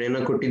ರಕ್ಷಣೆಯನ್ನ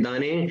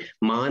ಕೊಟ್ಟಿದ್ದಾನೆ.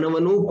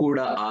 ಮಾನವನೂ ಕೂಡ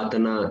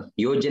ಆತನ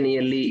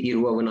ಯೋಜನೆಯಲ್ಲಿ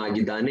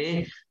ಇರುವವನಾಗಿದ್ದಾನೆ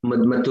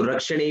ಮತ್ತು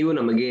ರಕ್ಷಣೆಯು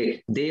ನಮಗೆ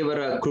ದೇವರ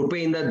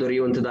ಕೃಪೆಯಿಂದ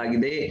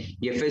ದೊರೆಯುವಂತದ್ದಾಗಿದೆ.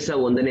 ಎಫೆಸ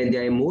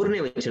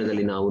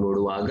 1:3 ನಾವು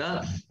ನೋಡುವಾಗ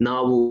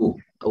ನಾವು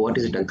ವಾಟ್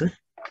ಇಸ್ ಇಟ್ ಅಂಕಲ್?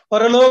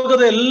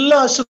 ಪರಲೋಕದ ಎಲ್ಲ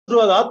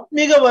ಆಶೀರ್ವಾದ,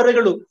 ಆತ್ಮೀಕ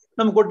ವರಗಳು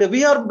ನಮಗೆ ಕೊಟ್ಟೆ.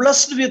 We are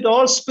blessed with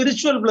all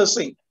spiritual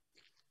blessing.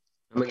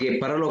 ನಮಗೆ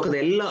ಪರಲೋಕದ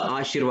ಎಲ್ಲ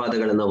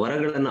ಆಶೀರ್ವಾದಗಳನ್ನ,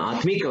 ವರಗಳನ್ನ,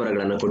 ಆತ್ಮೀಕ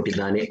ವರಗಳನ್ನ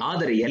ಕೊಟ್ಟಿದ್ದಾನೆ.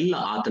 ಆದರೆ ಎಲ್ಲ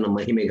ಆತನ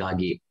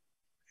ಮಹಿಮೆಗಾಗಿ.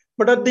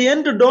 But at the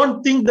end, don't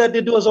think that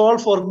it was all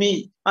for me.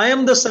 I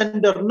am the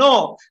sender. No,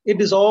 it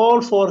is all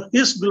for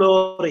His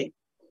glory.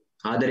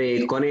 ಆದರೆ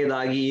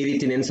ಕೊನೆಯದಾಗಿ ಈ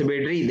ರೀತಿ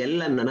ನೆನೆಸಬೇಡ್ರಿ,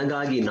 ಇದೆಲ್ಲ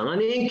ನನಗಾಗಿ,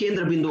 ನಾನೇ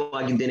ಕೇಂದ್ರ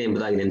ಬಿಂದುವಾಗಿದ್ದೇನೆ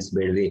ಎಂಬುದಾಗಿ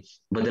ನೆನೆಸಬೇಡ್ರಿ.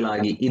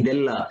 ಬದಲಾಗಿ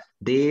ಇದೆಲ್ಲ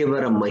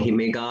ದೇವರ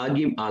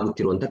ಮಹಿಮೆಗಾಗಿ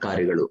ಆಗುತ್ತಿರುವಂತ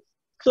ಕಾರ್ಯಗಳು.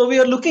 So we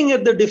are looking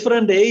at the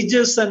different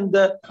ages and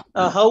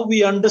how we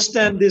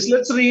understand this.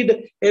 Let's read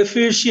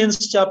Ephesians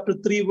chapter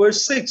 3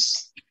 verse 6.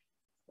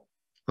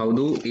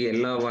 ಹೌದು, ಈ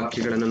ಎಲ್ಲಾ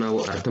ವಾಕ್ಯಗಳನ್ನು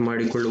ನಾವು ಅರ್ಥ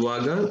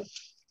ಮಾಡಿಕೊಳ್ಳುವಾಗ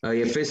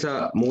ಎಫೆಸ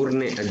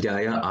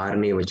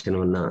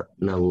 3:6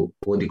 ನಾವು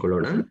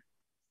ಓದಿಕೊಳ್ಳೋಣ.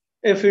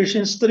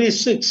 Ephesians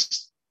 3:6.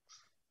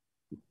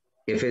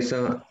 ಎಫೆಸ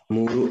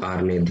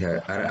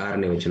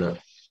 3:6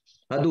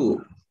 ಅದು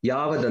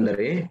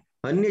ಯಾವುದೆಂದರೆ,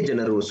 ಅನ್ಯ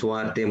ಜನರು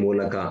ಸ್ವಾರ್ಥ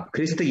ಮೂಲಕ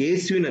ಕ್ರಿಸ್ತ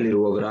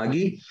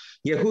ಯೇಸುವಿನಲ್ಲಿರುವವರಾಗಿ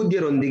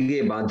ಯಹೂದ್ಯರೊಂದಿಗೆ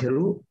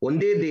ಬಾಧ್ಯರು,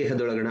 ಒಂದೇ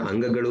ದೇಹದೊಳಗಣ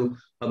ಅಂಗಗಳು,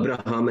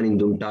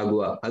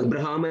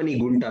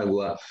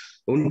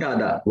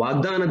 ಉಂಟಾದ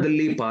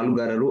ವಾಗ್ದಾನದಲ್ಲಿ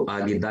ಪಾಲುಗಾರರು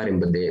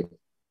ಆಗಿದ್ದಾರೆಂಬುದೇ.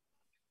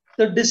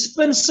 The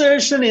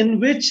dispensation in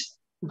which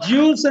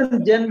Jews and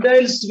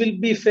Gentiles will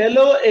be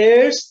fellow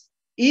heirs,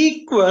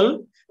 equal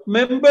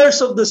members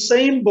of the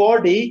same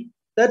body.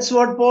 That's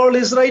what Paul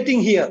is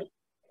writing here.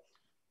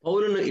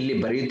 ಪೌಲನು ಇಲ್ಲಿ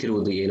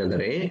ಬರೆಯುತ್ತಿರುವುದು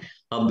ಏನೆಂದರೆ,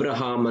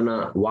 ಅಬ್ರಹಾಮನ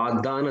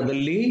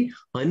ವಾಗ್ದಾನದಲ್ಲಿ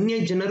ಅನ್ಯ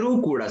ಜನರೂ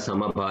ಕೂಡ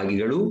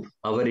ಸಮಭಾಗಿಗಳು,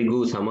 ಅವರಿಗೂ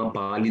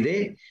ಸಮಪಾಲಿದೆ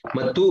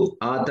ಮತ್ತು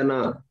ಆತನ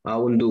ಆ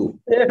ಒಂದು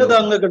ದೇಹದ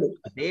ಅಂಗಗಳು,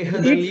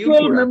 ದೇಹದಲ್ಲಿಯೂ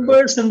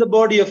members in the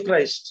body of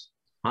Christ.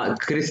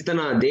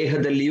 ಕ್ರಿಸ್ತನ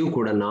ದೇಹದಲ್ಲಿಯೂ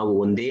ಕೂಡ ನಾವು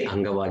ಒಂದೇ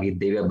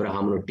ಅಂಗವಾಗಿದ್ದೇವೆ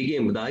ಅಬ್ರಹಾಮನೊಟ್ಟಿಗೆ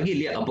ಎಂಬುದಾಗಿ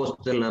ಇಲ್ಲಿ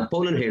ಅಪೊಸ್ತಲನ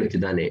ಪೌಲನು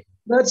ಹೇಳುತ್ತಿದ್ದಾನೆ.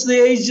 That's the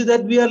age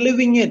that we are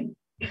living in.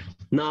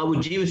 ನಾವು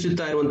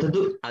ಜೀವಿಸುತ್ತಾ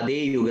ಇರುವಂತದ್ದು ಅದೇ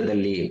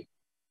ಯುಗದಲ್ಲಿ.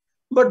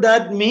 But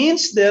that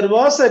means there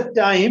was a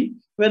time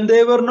when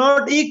they were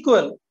not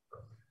equal.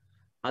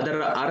 ಅದರ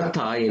ಅರ್ಥ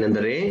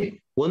ಏನೆಂದರೆ,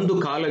 ಒಂದು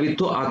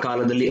ಕಾಲವಿತ್ತು, ಆ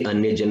ಕಾಲದಲ್ಲಿ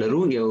ಅನ್ಯ ಜನರು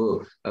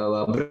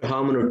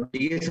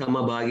ಅಬ್ರಹಾಮನೊಟ್ಟಿಗೆ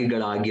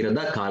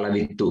ಸಮಭಾಗಿಗಳಾಗಿರದ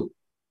ಕಾಲವಿತ್ತು.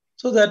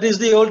 So that is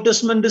the Old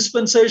Testament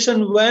dispensation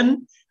when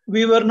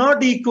we were not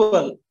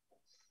equal.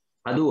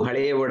 ಅದು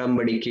ಹಳೆಯ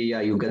ಒಡಂಬಡಿಕೆಯ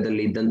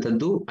ಯುಗದಲ್ಲಿ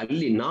ಇದ್ದಂಥದ್ದು,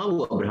 ಅಲ್ಲಿ ನಾವು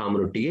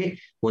ಅಬ್ರಹಾಮನೊಟ್ಟಿಗೆ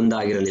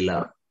ಒಂದಾಗಿರಲಿಲ್ಲ.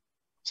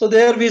 So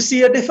there we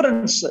see a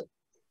difference.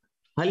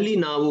 ಅಲ್ಲಿ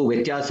ನಾವು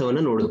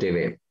ವ್ಯತ್ಯಾಸವನ್ನು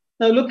ನೋಡುತ್ತೇವೆ.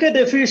 Now look at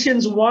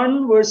Ephesians 1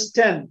 verse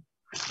 10.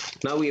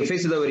 ನಾವು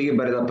ಎಫೆಸದವರಿಗೆ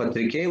ಬರೆದ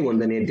ಪತ್ರಿಕೆ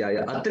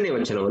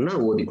 1:10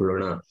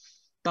 ಓದಿಕೊಳ್ಳೋಣ.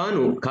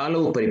 ತಾನು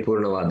ಕಾಲವು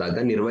ಪರಿಪೂರ್ಣವಾದಾಗ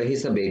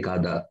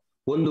ನಿರ್ವಹಿಸಬೇಕಾದ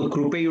ಒಂದು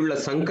ಕೃಪೆಯುಳ್ಳ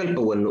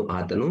ಸಂಕಲ್ಪವನ್ನು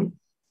ಆತನು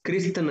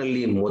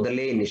ಕ್ರಿಸ್ತನಲ್ಲಿ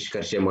ಮೊದಲೇ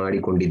ನಿಷ್ಕರ್ಷೆ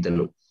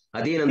ಮಾಡಿಕೊಂಡಿದ್ದನು.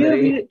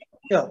 ಅದೇನೆಂದರೆ,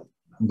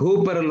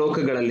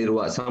 ಭೂಪರಲೋಕಗಳಲ್ಲಿರುವ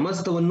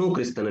ಸಮಸ್ತವನ್ನು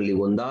ಕ್ರಿಸ್ತನಲ್ಲಿ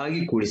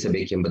ಒಂದಾಗಿ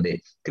ಕೂಡಿಸಬೇಕೆಂಬುದೇ.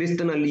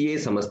 ಕ್ರಿಸ್ತನಲ್ಲಿಯೇ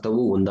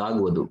ಸಮಸ್ತವು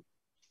ಒಂದಾಗುವುದು.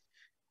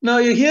 Now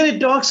here it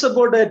talks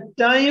about a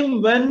time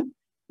when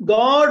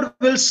God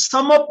will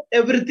sum up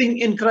everything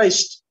in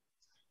Christ.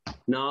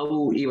 ನಾವು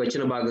ಈ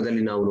ವಚನ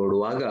ಭಾಗದಲ್ಲಿ ನಾವು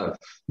ನೋಡುವಾಗ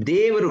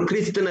ದೇವರು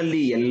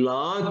ಕ್ರಿಸ್ತನಲ್ಲಿ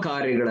ಎಲ್ಲಾ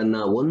ಕಾರ್ಯಗಳನ್ನ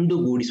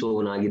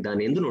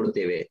ಒಂದುಗೂಡಿಸುವವನಾಗಿದ್ದಾನೆ ಎಂದು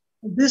ನೋಡುತ್ತೇವೆ.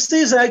 This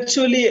is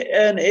actually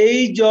an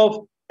age of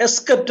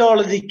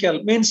eschatological,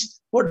 means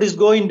what is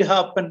going to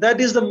happen. That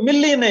is the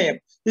millennium.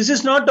 This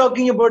is not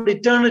talking about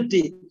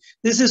eternity.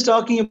 This is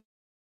talking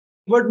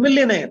about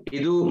millennium.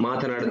 ಇದು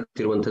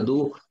ಮಾತನಾಡುತ್ತಿರುವಂತದ್ದು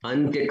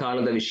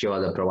ಅಂತ್ಯಕಾಲದ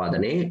ವಿಷಯವಾದ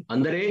ಪ್ರವಾದನೆ.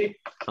 ಅಂದರೆ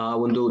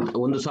ಒಂದು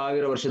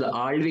 1000 ವರ್ಷದ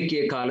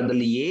ಆಳ್ವಿಕೆಯ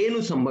ಕಾಲದಲ್ಲಿ ಏನು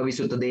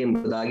ಸಂಭವಿಸುತ್ತದೆ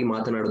ಎಂಬುದಾಗಿ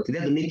ಮಾತನಾಡುತ್ತಿದೆ.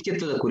 ಅದು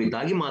ನಿತ್ಯತ್ವದ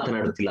ಕುರಿತಾಗಿ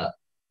ಮಾತನಾಡುತ್ತಿಲ್ಲ.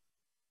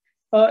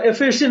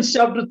 Ephesians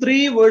chapter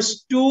 3 verse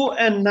 2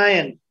 and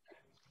 9.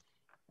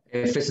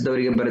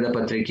 ಎಫೆಸದವರಿಗೆ ಬರೆದ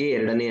ಪತ್ರಿಕೆ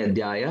 2ನೇ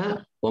ಅಧ್ಯಾಯ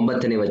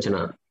 9ನೇ ವಚನ.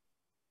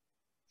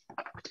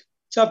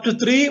 Chapter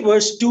 3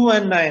 verse 2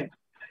 and 9.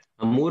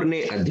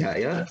 3ನೇ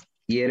ಅಧ್ಯಾಯ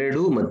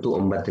 2 ಮತ್ತು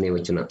 9ನೇ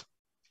ವಚನ.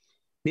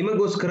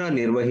 ನಿಮಗೋಸ್ಕರ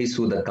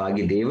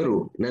ನಿರ್ವಹಿಸುವುದಕ್ಕಾಗಿ ದೇವರು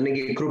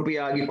ನನಗೆ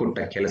ಕೃಪೆಯಾಗಿ ಕೊಟ್ಟ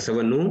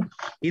ಕೆಲಸವನ್ನು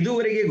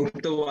ಇದುವರೆಗೆ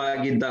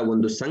ಗುಪ್ತವಾಗಿದ್ದ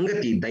ಒಂದು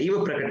ಸಂಗತಿ ದೈವ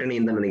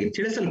ಪ್ರಕಟಣೆಯಿಂದ ನನಗೆ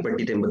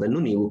ತಿಳಿಸಲ್ಪಟ್ಟಿತೆಂಬುದನ್ನು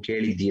ನೀವು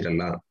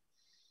ಕೇಳಿದ್ದೀರಲ್ಲ.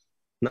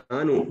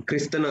 ನಾನು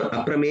ಕ್ರಿಸ್ತನ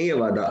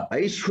ಅಪ್ರಮೇಯವಾದ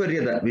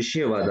ಐಶ್ವರ್ಯದ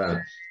ವಿಷಯವಾದ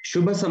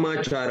ಶುಭ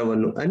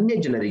ಸಮಾಚಾರವನ್ನು ಅನ್ಯ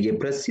ಜನರಿಗೆ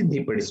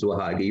ಪ್ರಸಿದ್ಧಿಪಡಿಸುವ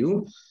ಹಾಗೆಯೂ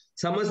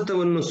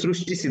ಸಮಸ್ತವನ್ನು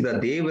ಸೃಷ್ಟಿಸಿದ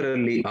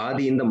ದೇವರಲ್ಲಿ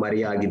ಆದಿಯಿಂದ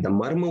ಮರೆಯಾಗಿದ್ದ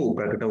ಮರ್ಮವು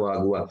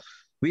ಪ್ರಕಟವಾಗುವ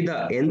ವಿಧ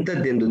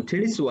ಎಂಥದ್ದೆಂದು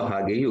ತಿಳಿಸುವ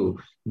ಹಾಗೆಯೂ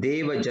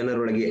ದೇವ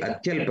ಜನರೊಳಗೆ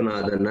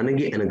ಅತ್ಯಲ್ಪನಾದ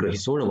ನನಗೆ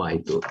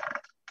ಅನುಗ್ರಹಿಸೋಣವಾಯಿತು.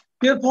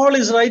 Here Paul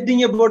is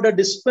writing about a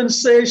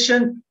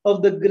dispensation of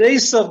the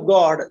grace of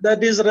God, that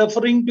is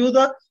referring to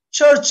the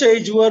church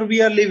age where we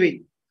are living.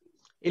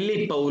 ಇಲ್ಲಿ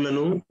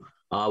ಪೌಲನು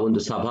ಆ ಒಂದು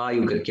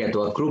ಸಭಾಯುಗಕ್ಕೆ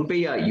ಅಥವಾ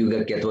ಕೃಪೆಯ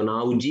ಯುಗಕ್ಕೆ ಅಥವಾ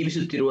ನಾವು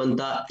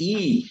ಜೀವಿಸುತ್ತಿರುವಂತಹ ಈ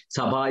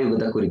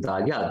ಸಭಾಯುಗದ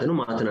ಕುರಿತಾಗಿ ಆತನು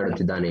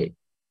ಮಾತನಾಡುತ್ತಿದ್ದಾನೆ.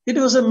 It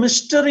was a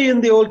mystery in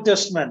the Old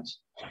Testament.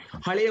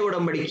 ಹಳೆಯ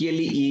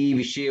ಒಡಂಬಡಿಕೆಯಲ್ಲಿ ಈ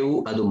ವಿಷಯವು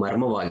ಅದು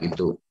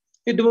ಮರ್ಮವಾಗಿತ್ತು.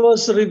 It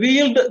was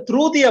revealed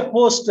through the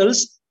apostles,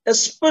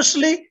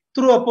 especially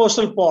through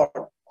Apostle Paul.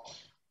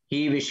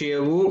 ಈ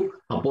ವಿಷಯವು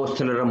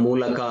ಅಪೋಸ್ತಲರ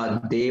ಮೂಲಕ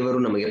ದೇವರು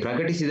ನಮಗೆ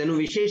ಪ್ರಕಟಿಸಿದನು.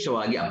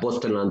 ವಿಶೇಷವಾಗಿ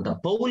ಅಪೋಸ್ತಲನಾದಂತ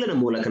ಪೌಲನ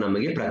ಮೂಲಕ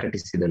ನಮಗೆ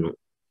ಪ್ರಕಟಿಸಿದನು.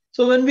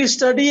 So when we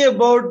study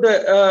about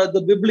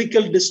the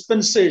biblical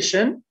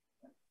dispensation,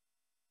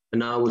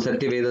 ನಾವು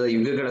ಸತ್ಯವೇದದ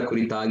ಯುಗಗಳ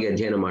ಕುರಿತಾಗಿ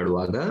ಅಧ್ಯಯನ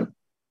ಮಾಡುವಾಗ,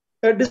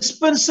 a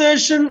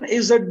dispensation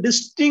is a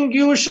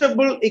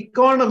distinguishable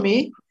economy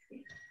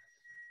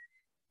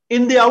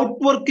in the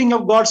outworking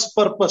of God's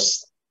purpose.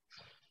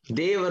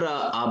 ದೇವರ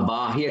ಆ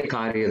ಬಾಹ್ಯ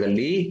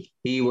ಕಾರ್ಯದಲ್ಲಿ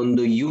ಈ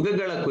ಒಂದು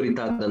ಯುಗಗಳ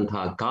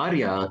ಕುರಿತಾದಂತಹ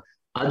ಕಾರ್ಯ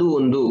ಅದು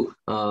ಒಂದು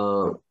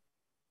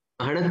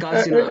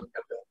ಹಣಕಾಸಿನ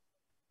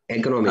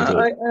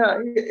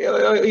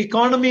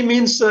economy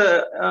means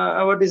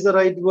what is the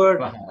right word?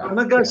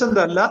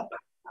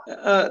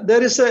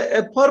 There is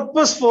a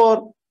purpose for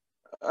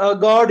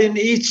God in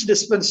each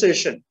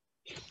dispensation.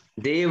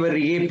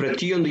 ದೇವರಿಗೆ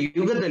ಪ್ರತಿಯೊಂದು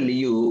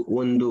ಯುಗದಲ್ಲಿಯೂ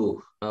ಒಂದು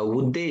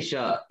ಉದ್ದೇಶ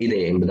ಇದೆ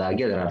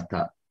ಎಂಬುದಾಗಿ ಅದರ ಅರ್ಥ.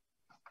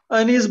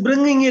 And he is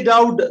bringing it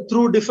out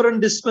through different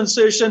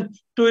dispensation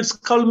to its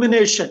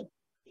culmination.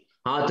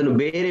 ಆತನು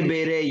ಬೇರೆ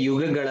ಬೇರೆ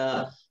ಯುಗಗಳ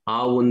ಆ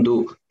ಒಂದು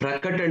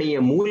ಪ್ರಕಟಣೆಯ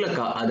ಮೂಲಕ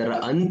ಅದರ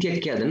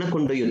ಅಂತ್ಯಕ್ಕೆ ಅದನ್ನು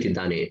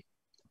ಕೊಂಡೊಯ್ಯುತ್ತಿದ್ದಾನೆ.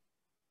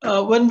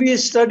 When we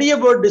study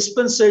about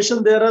dispensation,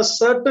 there are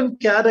certain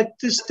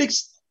characteristics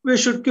we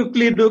should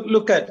quickly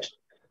look at.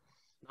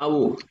 ನಾವು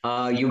ಆ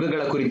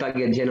ಯುಗಗಳ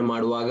ಕುರಿತಾಗಿ ಅಧ್ಯಯನ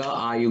ಮಾಡುವಾಗ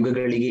ಆ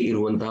ಯುಗಗಳಿಗೆ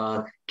ಇರುವಂತಹ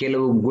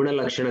ಕೆಲವು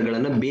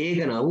ಗುಣಲಕ್ಷಣಗಳನ್ನ ಬೇಗ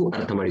ನಾವು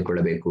ಅರ್ಥ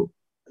ಮಾಡಿಕೊಳ್ಳಬೇಕು.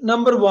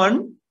 Number 1,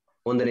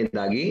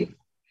 ಒಂದನೇದಾಗಿ,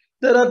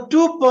 there are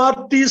two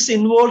parties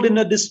involved in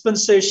a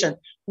dispensation.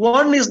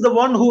 One is the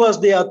one who has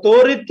the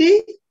authority,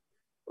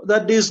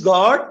 that is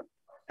God,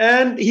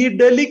 and he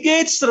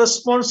delegates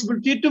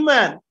responsibility to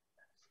man.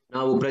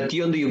 ನಾವು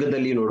ಪ್ರತಿಯೊಂದು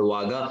ಯುಗದಲ್ಲಿ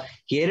ನೋಡುವಾಗ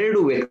ಎರಡು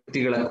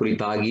ವ್ಯಕ್ತಿಗಳ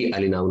ಕುರಿತಾಗಿ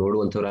ಅಲ್ಲಿ ನಾವು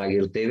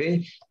ನೋಡುವಂತವರಾಗಿರುತ್ತೇವೆ.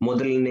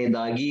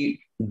 ಮೊದಲನೇದಾಗಿ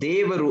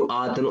ದೇವರು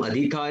ಆತನು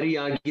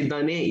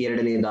ಅಧಿಕಾರಿಯಾಗಿದ್ದಾನೆ.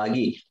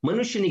 ಎರಡನೇದಾಗಿ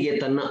ಮನುಷ್ಯನಿಗೆ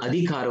ತನ್ನ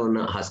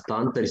ಅಧಿಕಾರವನ್ನ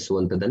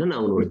ಹಸ್ತಾಂತರಿಸುವಂತದನ್ನ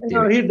ನಾವು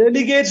ನೋಡುತ್ತೇವೆ. He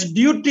delegates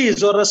duties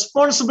or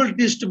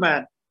responsibilities to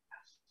man.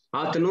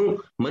 ಆತನು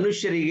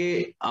ಮನುಷ್ಯರಿಗೆ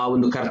ಆ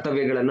ಒಂದು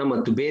ಕರ್ತವ್ಯಗಳನ್ನ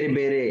ಮತ್ತು ಬೇರೆ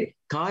ಬೇರೆ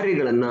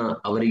ಕಾರ್ಯಗಳನ್ನ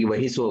ಅವರಿಗೆ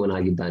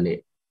ವಹಿಸುವವನಾಗಿದ್ದಾನೆ.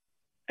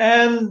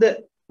 And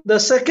the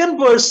second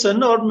person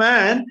or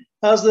man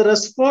has the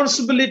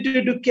responsibility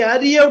to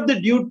carry out the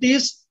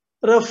duties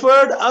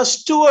referred as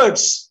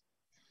stewards.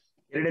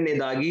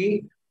 ಎರಡನೇದಾಗಿ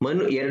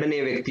ಎರಡನೇ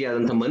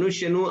ವ್ಯಕ್ತಿಯಾದಂತಹ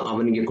ಮನುಷ್ಯನು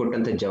ಅವನಿಗೆ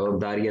ಕೊಟ್ಟಂತ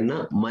ಜವಾಬ್ದಾರಿಯನ್ನ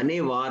ಮನೆ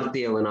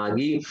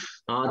ವಾರ್ತೆಯವನಾಗಿ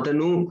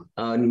ಆತನು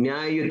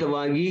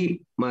ನ್ಯಾಯಯುತವಾಗಿ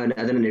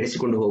ಅದನ್ನು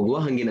ನಡೆಸಿಕೊಂಡು ಹೋಗುವ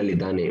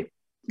ಹಂಗಿನಲ್ಲಿದ್ದಾನೆ.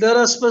 There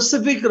are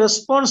specific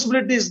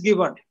responsibilities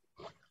given.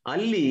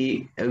 ಅಲ್ಲಿ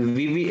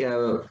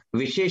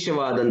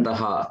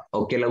ವಿಶೇಷವಾದಂತಹ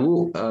ಕೆಲವು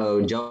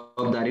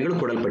ಜವಾಬ್ದಾರಿಗಳು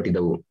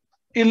ಕೊಡಲ್ಪಟ್ಟಿದ್ದವು.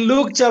 In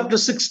Luke chapter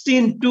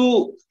 16:2,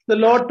 the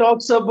Lord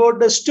talks about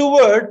the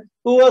steward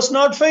who was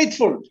not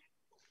faithful.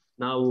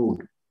 ನಾವು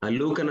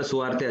ಲೂಕನ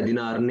ಸುವಾರ್ತೆ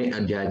 16ನೇ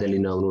ಅಧ್ಯಾಯದಲ್ಲಿ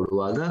ನಾವು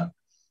ನೋಡುವಾಗ,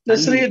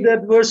 let's read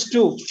that verse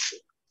 2.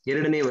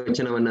 ಎರಡನೇ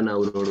ವಚನವನ್ನ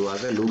ನಾವು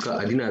ನೋಡುವಾಗ ಲೂಕ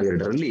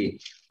 16:2ರಲ್ಲಿ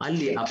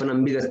ಅಲ್ಲಿ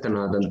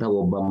ಅಪನಂಬಿಗಸ್ತನಾದಂತಹ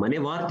ಒಬ್ಬ ಮನೆ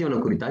ವಾರ್ತೆಯವನ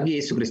ಕುರಿತಾಗಿ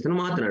ಯೇಸು ಕ್ರಿಸ್ತನು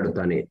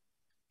ಮಾತನಾಡುತ್ತಾನೆ.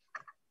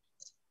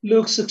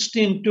 Luke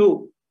 16:2.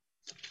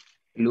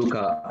 ಲೂಕ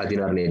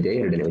 16ನೇ ಅಧ್ಯಾಯ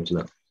 2ನೇ ವಚನ.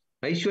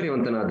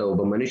 ಐಶ್ವರ್ಯವಂತನಾದ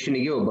ಒಬ್ಬ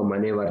ಮನುಷ್ಯನಿಗೆ ಒಬ್ಬ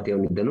ಮನೆ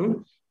ವಾರ್ತೆಯವನಿದ್ದನು.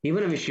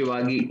 ಇವನ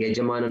ವಿಷಯವಾಗಿ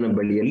ಯಜಮಾನನ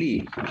ಬಳಿಯಲ್ಲಿ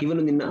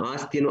ಇವನು ನಿನ್ನ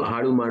ಆಸ್ತಿಯನ್ನು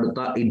ಹಾಳು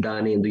ಮಾಡುತ್ತಾ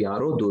ಇದ್ದಾನೆ ಎಂದು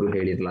ಯಾರೋ ದೂರು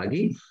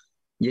ಹೇಳಿರಲಾಗಿ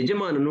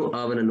ಯಜಮಾನನು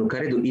ಅವನನ್ನು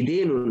ಕರೆದು,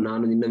 ಇದೇನು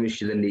ನಾನು ನಿನ್ನ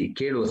ವಿಷಯದಲ್ಲಿ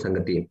ಕೇಳುವ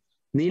ಸಂಗತಿ?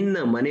 ನಿನ್ನ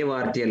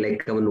ಮನೆವಾರ್ತೆಯ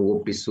ಲೆಕ್ಕವನ್ನು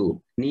ಒಪ್ಪಿಸು,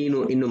 ನೀನು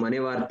ಇನ್ನು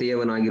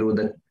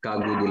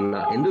ಮನೆವಾರ್ತೆಯವನಾಗಿರುವುದಕ್ಕಾಗುವುದಿಲ್ಲ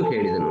ಎಂದು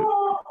ಹೇಳಿದನು.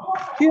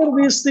 Here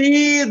we see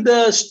the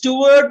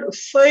steward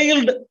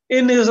failed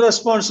in his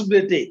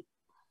responsibility.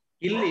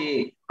 ಇಲ್ಲಿ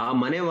ಆ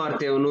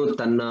ಮನೆವಾರ್ತೆಯವನು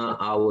ತನ್ನ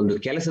ಆ ಒಂದು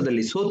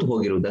ಕೆಲಸದಲ್ಲಿ ಸೋತು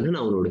ಹೋಗಿರುವುದನ್ನು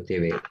ನಾವು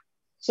ನೋಡುತ್ತೇವೆ.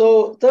 So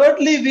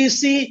thirdly, we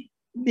see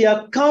the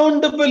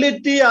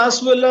accountability as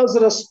well as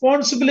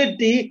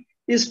responsibility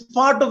is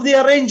part of the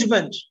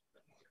arrangement.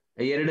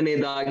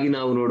 ಎರಡನೇದಾಗಿ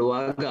ನಾವು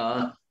ನೋಡುವಾಗ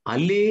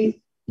ಅಲ್ಲಿ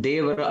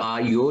ದೇವರ ಆ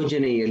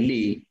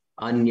ಯೋಜನೆಯಲ್ಲಿ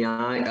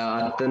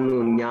ಆತನು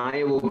ನ್ಯಾಯ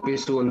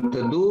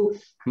ಒಪ್ಪಿಸುವಂಥದ್ದು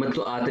ಮತ್ತು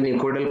ಆತನಿಗೆ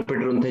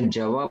ಕೊಡಲ್ಪಟ್ಟಿರುವಂತಹ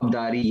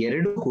ಜವಾಬ್ದಾರಿ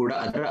ಎರಡೂ ಕೂಡ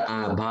ಅದರ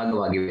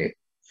ಭಾಗವಾಗಿವೆ.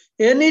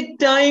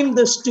 Anytime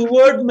the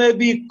steward may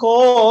be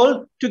called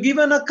to give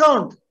an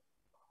account.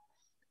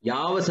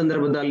 ಯಾವ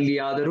ಸಂದರ್ಭದಲ್ಲಿ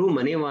ಆದರೂ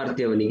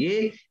ಮನೆವಾರ್ತೆಯವನಿಗೆ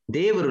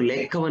ದೇವರು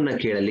ಲೆಕ್ಕವನ್ನ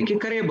ಕೇಳಲಿಕ್ಕೆ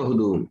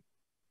ಕರೆಯಬಹುದು.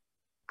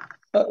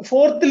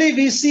 Fourthly,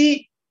 we see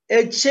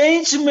a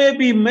change may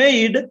be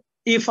made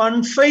if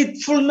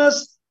unfaithfulness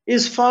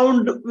is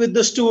found with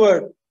the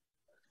steward.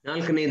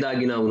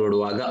 ನಾಲ್ಕನೇದಾಗಿ ನಾವು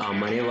ನೋಡುವಾಗ ಆ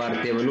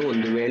ಮನೆವಾರ್ತೆಯವನು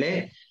ಒಂದು ವೇಳೆ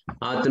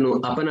ಆತನು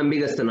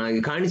ಅಪನಂಬಿಗಸ್ತನಾಗಿ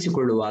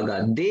ಕಾಣಿಸಿಕೊಳ್ಳುವಾಗ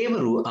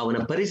ದೇವರು ಅವನ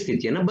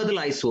ಪರಿಸ್ಥಿತಿಯನ್ನು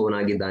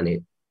ಬದಲಾಯಿಸುವವನಾಗಿದ್ದಾನೆ.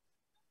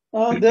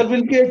 There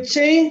will be a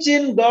change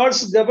in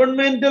God's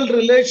governmental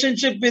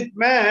relationship with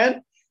man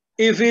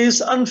if he is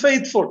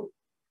unfaithful.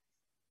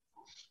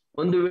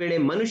 ಒಂದು ವೇಳೆ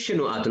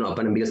ಮನುಷ್ಯನು ಆತನು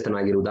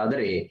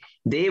ಅಪನಂಬಿಗಸ್ತನಾಗಿರುವುದಾದರೆ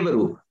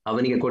ದೇವರು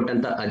ಅವನಿಗೆ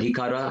ಕೊಟ್ಟಂತ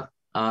ಅಧಿಕಾರ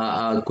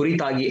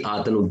ಕುರಿತಾಗಿ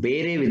ಆತನು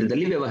ಬೇರೆ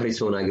ವಿಧದಲ್ಲಿ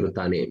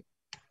ವ್ಯವಹರಿಸುವವನಾಗಿರುತ್ತಾನೆ.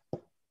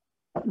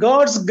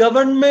 God's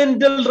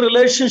governmental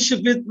relationship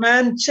with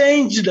man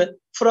changed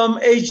from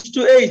age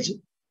to age.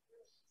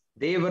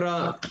 ದೇವರ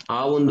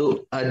ಆ ಒಂದು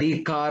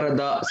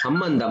ಅಧಿಕಾರದ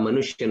ಸಂಬಂಧ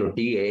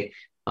ಮನುಷ್ಯನೊಟ್ಟಿಗೆ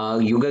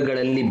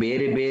ಯುಗಗಳಲ್ಲಿ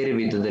ಬೇರೆ ಬೇರೆ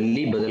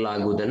ವಿಧದಲ್ಲಿ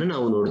ಬದಲಾಗುವುದನ್ನು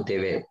ನಾವು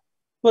ನೋಡುತ್ತೇವೆ.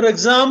 For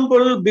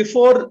example,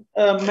 before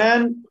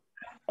man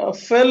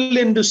fell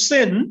into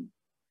sin,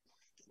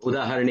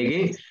 ಉದಾಹರಣೆಗೆ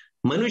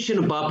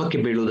ಮನುಷ್ಯನು ಪಾಪಕ್ಕೆ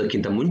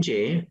ಬೀಳುವುದಕ್ಕಿಂತ ಮುಂಚೆ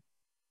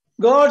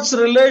God's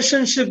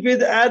relationship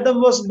with Adam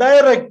was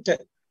direct.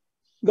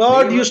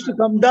 God used to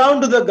come down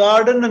to the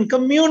garden and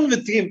commune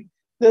with him.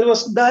 There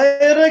was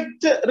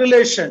direct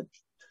relation.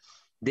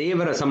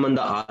 ದೇವರ ಸಂಬಂಧ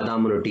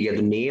ಆದಾಮನೊಟ್ಟಿಗೆ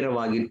ಅದು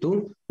ನೇರವಾಗಿತ್ತು.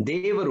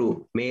 ದೇವರು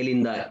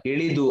ಮೇಲಿಂದ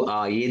ಇಳಿದು ಆ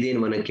ಏದೇನ್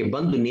ವನಕ್ಕೆ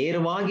ಬಂದು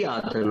ನೇರವಾಗಿ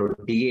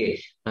ಆತನೊಟ್ಟಿಗೆ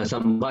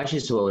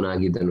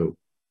ಸಂಭಾಷಿಸುವವನಾಗಿದ್ದನು.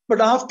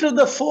 But after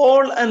the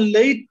fall and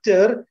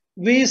later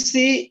we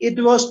see it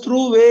was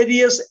through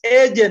various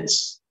agents.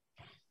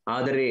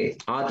 ಆದರೆ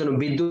ಆತನು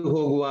ಬಿದ್ದು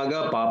ಹೋಗುವಾಗ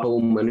ಪಾಪವು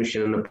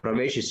ಮನುಷ್ಯನನ್ನು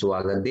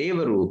ಪ್ರವೇಶಿಸುವಾಗ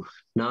ದೇವರು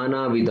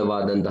ನಾನಾ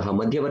ವಿಧವಾದಂತಹ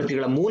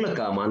ಮಧ್ಯವರ್ತಿಗಳ ಮೂಲಕ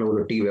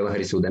ಮಾನವನೊಟ್ಟಿಗೆ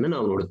ವ್ಯವಹರಿಸುವುದನ್ನು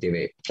ನಾವು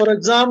ನೋಡುತ್ತೇವೆ. For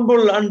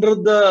example, under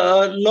the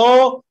law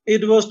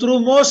it was through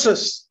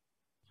Moses.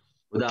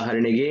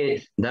 ಉದಾಹರಣೆಗೆ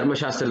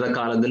ಧರ್ಮಶಾಸ್ತ್ರದ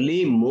ಕಾಲದಲ್ಲಿ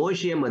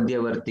ಮೋಶೆಯ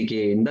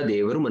ಮಧ್ಯವರ್ತಿಕೆಯಿಂದ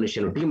ದೇವರು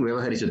ಮನುಷ್ಯನೊಟ್ಟಿಗೆ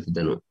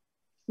ವ್ಯವಹರಿಸುತ್ತಿದ್ದನು.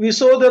 We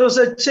saw there was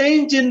a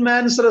change in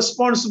man's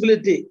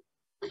responsibility.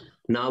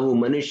 ನಾವು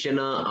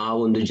ಮನುಷ್ಯನ ಆ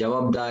ಒಂದು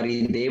ಜವಾಬ್ದಾರಿ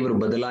ದೇವರು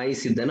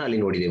ಬದಲಾಯಿಸಿದ್ದನ್ನು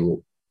ಅಲ್ಲಿ ನೋಡಿದೆವು.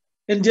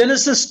 In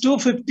Genesis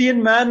 2:15,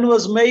 man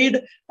was made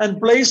and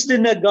placed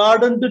in a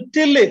garden to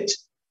till it.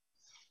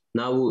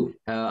 ನಾವು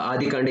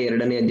ಆದಿಕಾಂಡ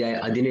 2ನೇ ಅಧ್ಯಾಯ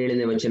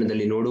 17ನೇ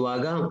ವಚನದಲ್ಲಿ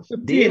ನೋಡುವಾಗ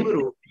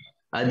ದೇವರು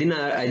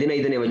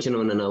 15ನೇ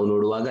ವಚನವನ್ನು ನಾವು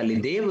ನೋಡುವಾಗ ಅಲ್ಲಿ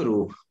ದೇವರು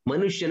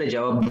ಮನುಷ್ಯನ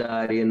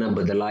ಜವಾಬ್ದಾರಿಯನ್ನ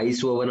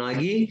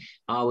ಬದಲಾಯಿಸುವವನಾಗಿ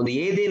ಆ ಒಂದು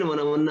ಏದೇನು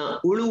ವನವನ್ನ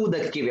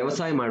ಉಳುವುದಕ್ಕೆ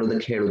ವ್ಯವಸಾಯ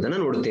ಮಾಡುವುದಕ್ಕೆ ಹೇಳುವುದನ್ನ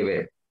ನೋಡುತ್ತೇವೆ.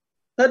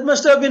 That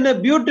must have been a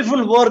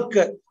beautiful work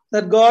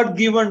that God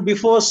given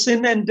before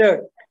sin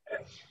entered.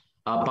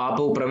 ಆ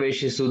ಪಾಪವು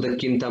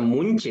ಪ್ರವೇಶಿಸುವುದಕ್ಕಿಂತ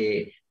ಮುಂಚೆ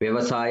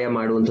ವ್ಯವಸಾಯ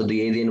ಮಾಡುವಂಥದ್ದು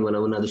ಏದೇನು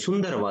ವನವನ್ನು ಅದು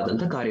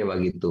ಸುಂದರವಾದಂತ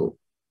ಕಾರ್ಯವಾಗಿತ್ತು.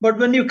 But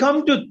when you come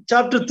to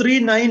chapter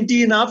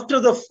 3:19, after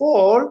the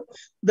fall,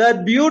 that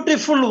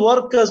beautiful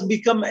work has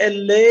become a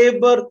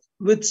labor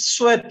with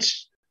sweat.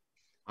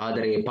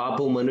 ಆದರೆ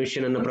ಪಾಪವು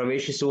ಮನುಷ್ಯನನ್ನು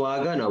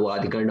ಪ್ರವೇಶಿಸುವಾಗ ನಾವು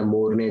ಆದಿಕಾಂಡ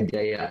 3ನೇ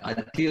ಅಧ್ಯಾಯ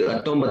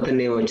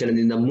 19ನೇ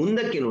ವಚನದಿಂದ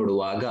ಮುಂದಕ್ಕೆ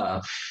ನೋಡುವಾಗ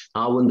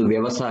ಆ ಒಂದು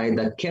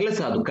ವ್ಯವಸಾಯದ ಕೆಲಸ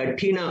ಅದು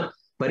ಕಠಿಣ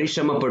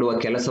ಪರಿಶ್ರಮ ಪಡುವ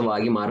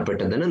ಕೆಲಸವಾಗಿ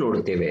ಮಾರ್ಪಟ್ಟದನ್ನು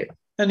ನೋಡುತ್ತೇವೆ.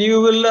 And you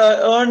will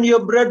earn your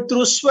bread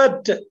through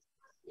sweat.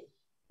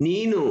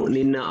 ನೀನು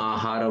ನಿನ್ನ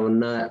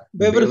ಆಹಾರವನ್ನ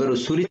ಬೆವರು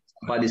ಸುರಿಸಿ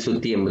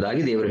ಸಂಪಾದಿಸುತ್ತಿ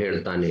ಎಂಬುದಾಗಿ ದೇವರು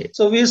ಹೇಳುತ್ತಾನೆ.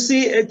 So we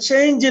see a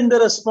change in the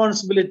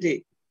responsibility.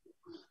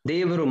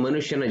 ದೇವರು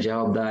ಮನುಷ್ಯನ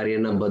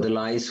ಜವಾಬ್ದಾರಿಯನ್ನ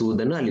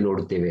ಬದಲಾಯಿಸುವುದನ್ನು ಅಲ್ಲಿ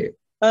ನೋಡುತ್ತೇವೆ.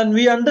 And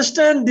we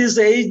understand these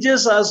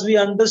ages as we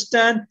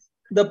understand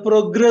the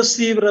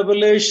progressive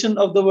revelation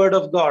of the word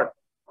of God.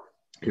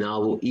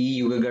 ನಾವು ಈ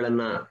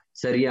ಯುಗಗಳನ್ನ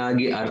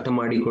ಸರಿಯಾಗಿ ಅರ್ಥ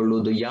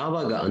ಮಾಡಿಕೊಳ್ಳುವುದು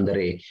ಯಾವಾಗ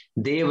ಅಂದರೆ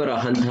ದೇವರ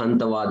ಹಂತ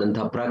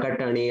ಹಂತವಾದಂತಹ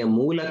ಪ್ರಕಟಣೆಯ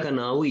ಮೂಲಕ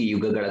ನಾವು ಈ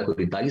ಯುಗಗಳ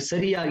ಕುರಿತಾಗಿ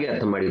ಸರಿಯಾಗಿ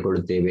ಅರ್ಥ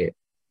ಮಾಡಿಕೊಳ್ಳುತ್ತೇವೆ.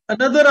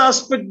 Another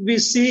aspect we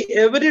see,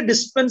 every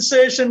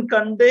dispensation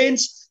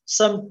contains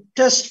some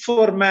test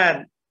for man.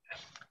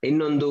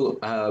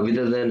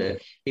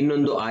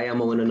 ಇನ್ನೊಂದು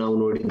ಆಯಾಮವನ್ನು ನಾವು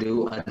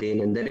ನೋಡಿದೆವು.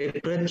 ಅದೇನೆಂದರೆ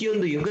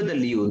ಪ್ರತಿಯೊಂದು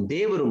ಯುಗದಲ್ಲಿಯೂ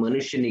ದೇವರು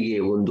ಮನುಷ್ಯನಿಗೆ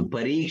ಒಂದು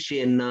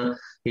ಪರೀಕ್ಷೆಯನ್ನ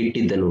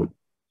ಇಟ್ಟಿದ್ದನು.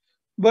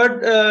 But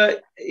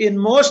in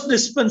most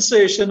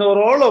dispensation or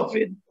all of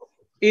it,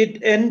 it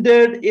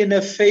ended in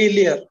a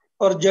failure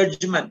or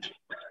judgment.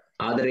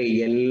 ಆದರೆ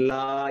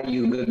ಎಲ್ಲಾ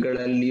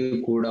ಯುಗಗಳಲ್ಲಿಯೂ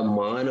ಕೂಡ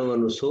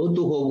ಮಾನವನು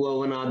ಸೋತು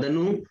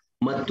ಹೋಗುವವನಾದನು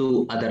ಮತ್ತು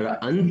ಅದರ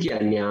ಅಂತ್ಯ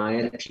ನ್ಯಾಯ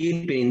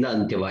ತೀರ್ಪಿನಿಂದ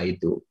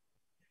ಅಂತ್ಯವಾಯಿತು.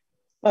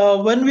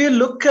 When we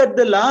look at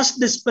the last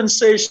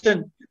dispensation,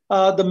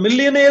 the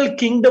millennial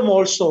kingdom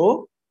also,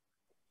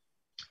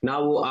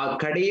 ನಾವು ಆ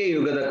ಕಡೆಯ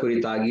ಯುಗದ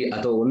ಕುರಿತಾಗಿ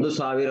ಅಥವಾ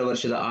 1000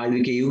 ವರ್ಷದ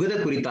ಆಳ್ವಿಕೆ ಯುಗದ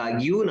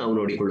ಕುರಿತಾಗಿಯೂ ನಾವು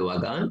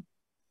ನೋಡಿಕೊಳ್ಳುವಾಗ,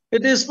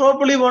 it is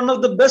probably one of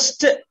the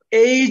best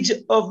age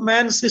of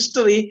man's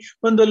history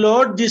when the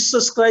Lord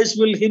Jesus Christ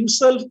will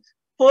himself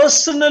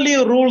personally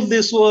rule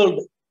this world.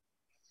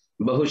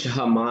 ಬಹುಶಃ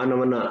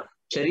ಮಾನವನ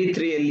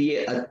ಚರಿತ್ರೆಯಲ್ಲಿಯೇ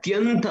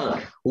ಅತ್ಯಂತ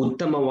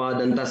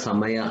ಉತ್ತಮವಾದಂತ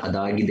ಸಮಯ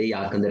ಅದಾಗಿದೆ.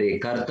 ಯಾಕಂದರೆ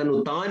ಕರ್ತನು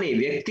ತಾನೇ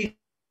ವ್ಯಕ್ತಿ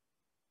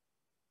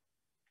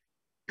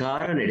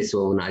ಕಾರ್ಯ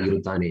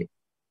ನಡೆಸುವವನಾಗಿರುತ್ತಾನೆ.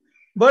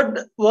 But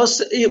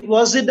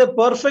was it a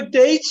perfect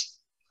age?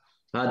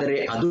 ಆದರೆ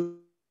ಅದು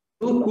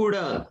ಕೂಡ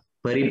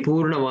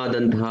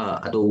ಪರಿಪೂರ್ಣವಾದಂತಹ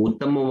ಅಥವಾ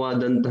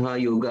ಉತ್ತಮವಾದಂತಹ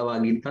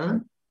ಯುಗವಾಗಿತ್ತ?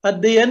 At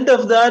the end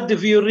of that,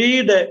 if you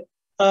read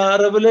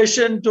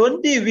Revelation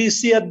 20, we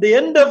see at the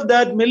end of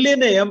that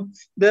millennium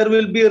there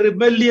will be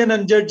rebellion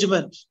and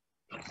judgment.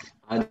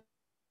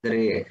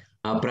 ಆದರೆ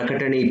ಆ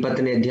ಪ್ರಕಟಣೆ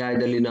 20ನೇ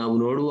ಅಧ್ಯಾಯದಲ್ಲಿ ನಾವು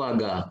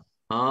ನೋಡುವಾಗ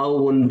ಆ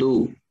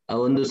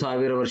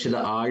 1000 ವರ್ಷದ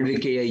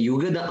ಆಳ್ವಿಕೆಯ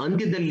ಯುಗದ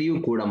ಅಂತ್ಯದಲ್ಲಿಯೂ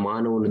ಕೂಡ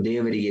ಮಾನವನು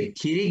ದೇವರಿಗೆ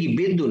ತಿರುಗಿ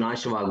ಬಿದ್ದು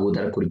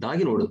ನಾಶವಾಗುವುದರ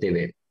ಕುರಿತಾಗಿ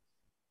ನೋಡುತ್ತೇವೆ.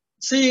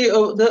 See,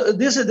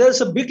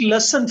 there's a big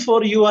lesson for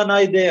you and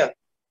I there.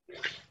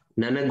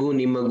 ನನಗೂ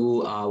ನಿಮಗೂ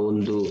ಆ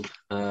ಒಂದು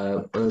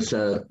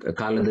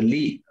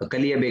ಕಾಲದಲ್ಲಿ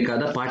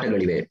ಕಲಿಯಬೇಕಾದ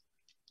ಪಾಠಗಳಿವೆ.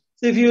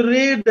 If you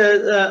read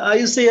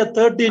Isaiah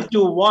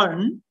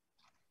 32:1,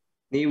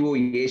 ನೀವು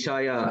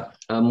ಯೆಶಾಯ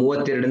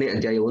 32ನೇ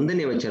ಅಧ್ಯಾಯ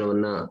 1ನೇ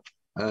ವಚನವನ್ನ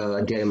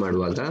ಅಧ್ಯಯನ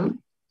ಮಾಡುವಾಗ,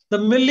 the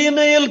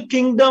millennial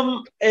kingdom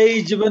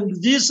age, when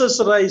Jesus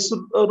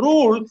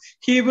rule,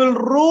 he will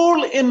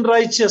rule in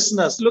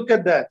righteousness. Look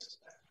at that.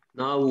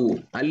 ನಾವು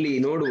ಅಲ್ಲಿ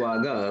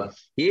ನೋಡುವಾಗ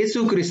ಯೇಸು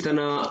ಕ್ರಿಸ್ತನ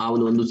ಆ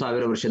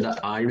 1000 ವರ್ಷದ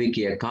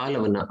ಆಳ್ವಿಕೆಯ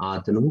ಕಾಲವನ್ನ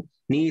ಆತನು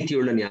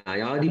ನೀತಿಯುಳ್ಳ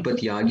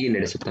ನ್ಯಾಯಾಧಿಪತಿಯಾಗಿ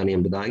ನಡೆಸುತ್ತಾನೆ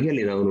ಎಂಬುದಾಗಿ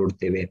ಅಲ್ಲಿ ನಾವು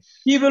ನೋಡುತ್ತೇವೆ.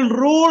 He will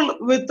rule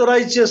with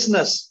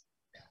righteousness.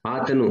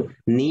 ಆತನು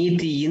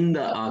ನೀತಿಯಿಂದ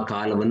ಆ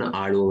ಕಾಲವನ್ನ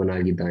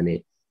ಆಳುವವನಾಗಿದ್ದಾನೆ.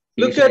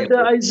 Look at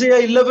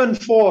Isaiah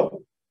 11:4.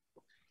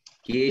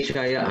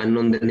 ಯೆಶಾಯ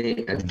 11ನೇ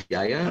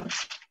ಅಧ್ಯಾಯ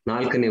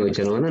 4ನೇ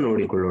ವಚನವನ್ನ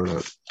ನೋಡಿಕೊಳ್ಳೋಣ.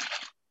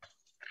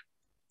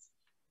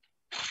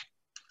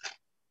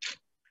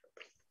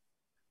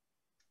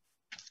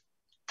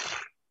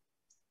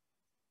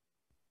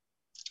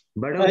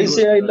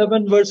 Isaiah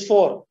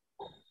 11:4.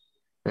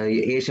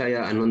 ಯೆಶಾಯ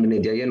 11ನೇ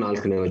ಅಧ್ಯಾಯ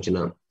 4ನೇ ವಚನ.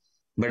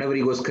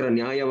 ಬಡವರಿಗೋಸ್ಕರ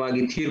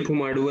ನ್ಯಾಯವಾಗಿ ತೀರ್ಪು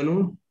ಮಾಡುವನು,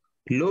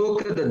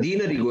 ಲೋಕದ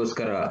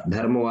ದೀನರಿಗೋಸ್ಕರ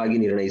ಧರ್ಮವಾಗಿ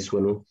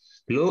ನಿರ್ಣಯಿಸುವನು,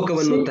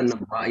 ಲೋಕವನ್ನು ತನ್ನ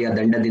ಬಾಯ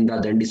ದಂಡದಿಂದ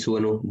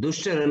ದಂಡಿಸುವನು,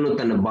 ದುಷ್ಟರನ್ನು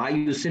ತನ್ನ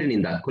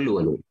ಬಾಯುಸಿರಿನಿಂದ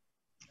ಕೊಲ್ಲುವನು.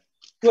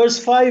 Verse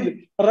 5,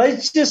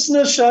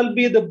 righteousness shall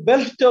be the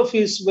belt of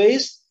his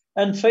waist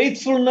and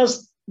faithfulness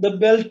the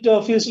belt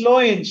of his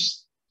loins.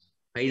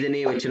 5ನೇ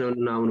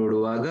ವಚನವನ್ನು ನಾವು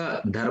ನೋಡುವಾಗ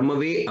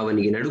ಧರ್ಮವೇ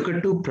ಅವನಿಗೆ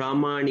ನಡುಕಟ್ಟು,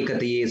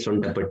 ಪ್ರಾಮಾಣಿಕತೆಯೇ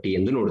ಸೊಂಟಪಟ್ಟಿ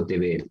ಎಂದು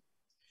ನೋಡುತ್ತೇವೆ.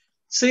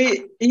 See,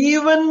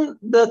 even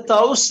the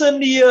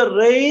 1000-year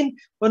reign,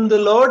 when the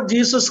Lord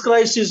Jesus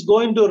Christ is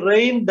going to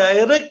reign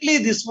directly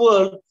this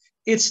world,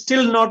 it's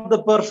still not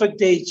the perfect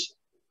age.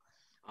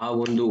 ಆ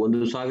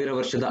 1000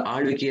 ವರ್ಷದ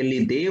ಆಳ್ವಿಕೆಯಲ್ಲಿ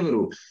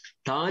ದೇವರು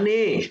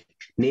ತಾನೇ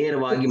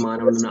ನೇರವಾಗಿ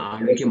ಮಾನವನನ್ನ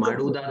ಆಳ್ವಿಕೆ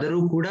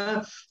ಮಾಡುವುದಾದರೂ ಕೂಡ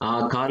ಆ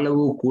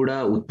ಕಾಲವೂ ಕೂಡ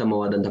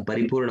ಉತ್ತಮವಾದಂತಹ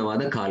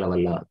ಪರಿಪೂರ್ಣವಾದ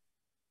ಕಾಲವಲ್ಲ.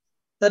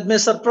 That may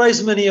surprise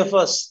many of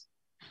us.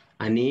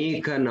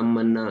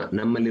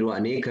 ನಮ್ಮಲ್ಲಿರುವ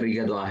ಅನೇಕರಿಗೆ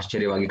ಅದು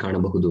ಆಶ್ಚರ್ಯವಾಗಿ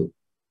ಕಾಣಬಹುದು.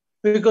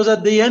 Because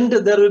at the end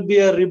there will be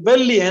a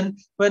rebellion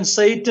when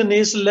Satan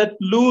is let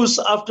loose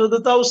after the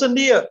 1000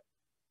 year.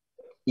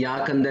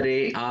 ಯಾಕಂದರೆ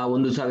ಆ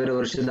 1000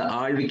 ವರ್ಷದ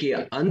ಆಳ್ವಿಕೆಯ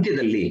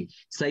ಅಂತ್ಯದಲ್ಲಿ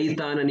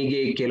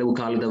ಸೈತಾನನಿಗೆ ಕೆಲವು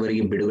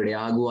ಕಾಲದವರೆಗೆ ಬಿಡುಗಡೆ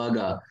ಆಗುವಾಗ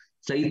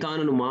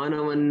ಸೈತಾನನು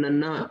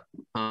ಮಾನವನನ್ನ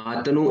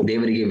ಆತನು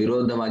ದೇವರಿಗೆ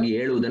ವಿರೋಧವಾಗಿ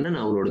ಹೇಳುವುದನ್ನು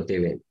ನಾವು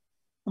ನೋಡುತ್ತೇವೆ.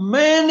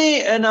 Many,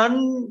 an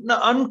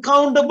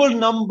uncountable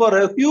number,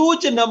 a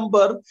huge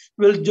number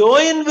will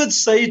join with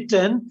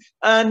Satan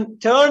and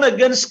turn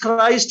against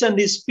Christ and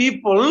his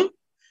people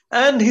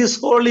and his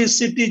holy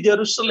city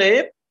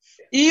Jerusalem,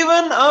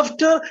 even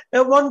after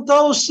a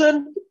 1000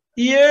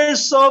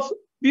 years of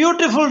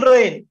beautiful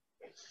reign.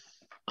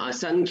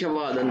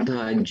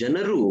 ಅಸಂಖ್ಯವಾದಂತಹ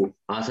ಜನರು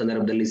ಆ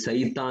ಸಂದರ್ಭದಲ್ಲಿ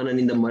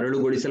ಸೈತಾನನಿಂದ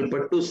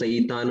ಮರಳುಗೊಳಿಸಲ್ಪಟ್ಟು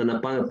ಸೈತಾನನ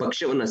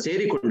ಪಕ್ಷವನ್ನ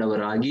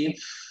ಸೇರಿಕೊಂಡವರಾಗಿ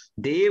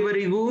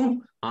ದೇವರಿಗೂ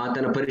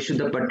ಆತನ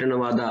ಪರಿಶುದ್ಧ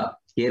ಪಟ್ಟಣವಾದ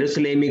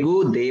ಯೆರೂಸಲೇಮಿಗೂ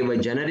ದೇವ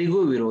ಜನರಿಗೂ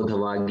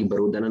ವಿರೋಧವಾಗಿ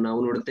ಬರುವುದನ್ನು ನಾವು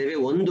ನೋಡುತ್ತೇವೆ.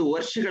 1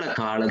 ವರ್ಷಗಳ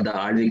ಕಾಲದ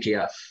ಆಳ್ವಿಕೆಯ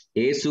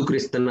ಯೇಸು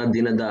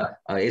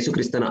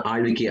ಕ್ರಿಸ್ತನ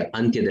ಆಳ್ವಿಕೆಯ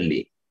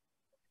ಅಂತ್ಯದಲ್ಲಿ.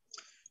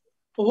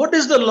 What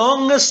is the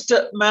longest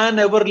man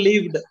ever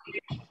lived?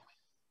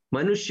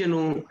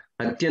 ಮನುಷ್ಯನು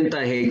ಅತ್ಯಂತ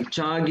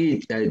ಹೆಚ್ಚಾಗಿ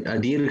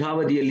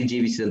ದೀರ್ಘಾವಧಿಯಲ್ಲಿ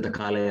ಜೀವಿಸಿದಂತ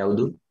ಕಾಲ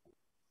ಯಾವುದು?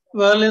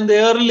 Well, in the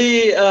early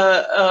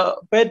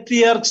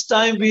patriarchs'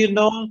 time, we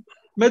know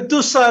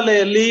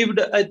Methuselah lived,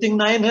 I think,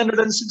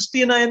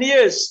 969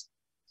 years.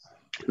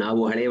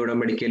 ನಾವು ಹಳೆಯ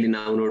ಒಡಂಬಡಿಕೆಯಲ್ಲಿ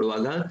ನಾವು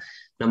ನೋಡುವಾಗ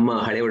ನಮ್ಮ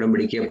ಹಳೆಯ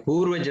ಒಡಂಬಡಿಕೆಯ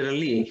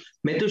ಪೂರ್ವಜರಲ್ಲಿ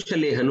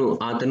ಮೆತುಶಲೇಹನು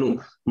ಆತನು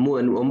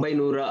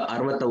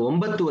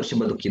 969 ವರ್ಷ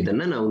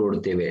ಬದುಕಿದ್ದನ್ನ ನಾವು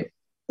ನೋಡುತ್ತೇವೆ.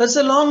 That's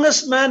the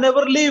longest man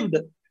ever lived.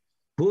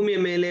 ಭೂಮಿಯ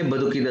ಮೇಲೆ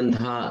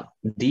ಬದುಕಿದಂತಹ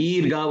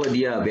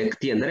ದೀರ್ಘಾವಧಿಯ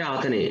ವ್ಯಕ್ತಿ ಅಂದರೆ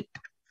ಆತನೇ.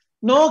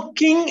 No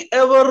king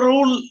ever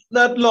ruled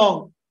that long.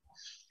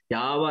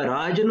 ಯಾವ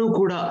ರಾಜನೂ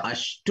ಕೂಡ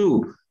ಅಷ್ಟು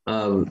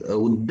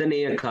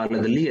ಉದ್ದನೆಯ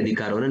ಕಾಲದಲ್ಲಿ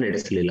ಅಧಿಕಾರವನ್ನು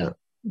ನಡೆಸಲಿಲ್ಲ.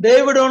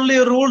 David only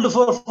ruled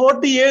for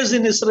 40 years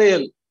in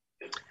Israel.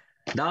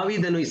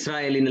 ದಾವೀದನು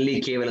ಇಸ್ರಾಯೇಲಿನಲ್ಲಿ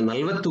ಕೇವಲ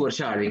 40 ವರ್ಷ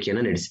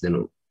ಆಳ್ವಿಕೆಯನ್ನು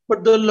ನಡೆಸಿದನು.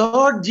 But the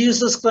Lord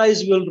Jesus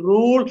Christ will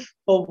rule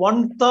for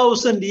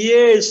 1000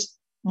 years,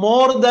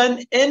 more than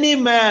any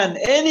man,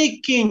 any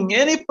king,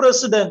 any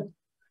president,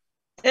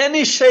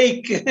 any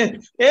sheikh,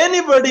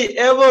 anybody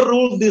ever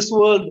ruled this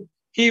world.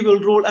 He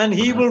will rule, and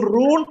he will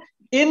rule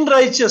in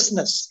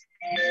righteousness.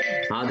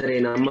 ಆದರೆ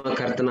ನಮ್ಮ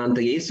ಕರ್ತನಾಂತ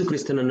ಯೇಸು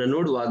ಕ್ರಿಸ್ತನನ್ನು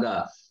ನೋಡುವಾಗ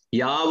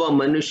ಯಾವ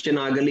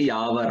ಮನುಷ್ಯನಾಗಲಿ,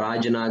 ಯಾವ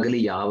ರಾಜನಾಗಲಿ,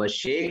 ಯಾವ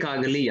ಶೇಖ್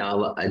ಆಗಲಿ, ಯಾವ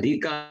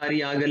ಅಧಿಕಾರಿ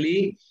ಆಗಲಿ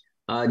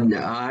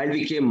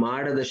ಆಳ್ವಿಕೆ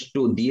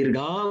ಮಾಡದಷ್ಟು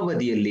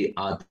ದೀರ್ಘಾವಧಿಯಲ್ಲಿ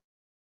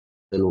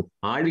ಆತನು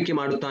ಆಳ್ವಿಕೆ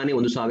ಮಾಡುತ್ತಾನೆ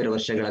 1000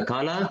 ವರ್ಷಗಳ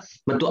ಕಾಲ.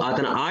 ಮತ್ತು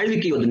ಆತನ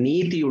ಆಳ್ವಿಕೆ ಒಂದು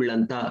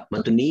ನೀತಿಯುಳ್ಳಂತ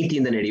ಮತ್ತು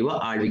ನೀತಿಯಿಂದ ನಡೆಯುವ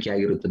ಆಳ್ವಿಕೆ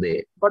ಆಗಿರುತ್ತದೆ.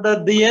 But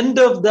at the end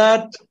of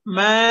that,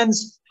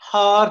 man's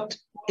heart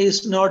is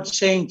not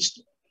changed.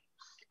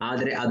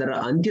 ಆದರೆ ಅದರ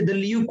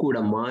ಅಂತ್ಯದಲ್ಲಿಯೂ ಕೂಡ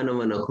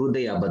ಮಾನವನ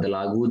ಹೃದಯ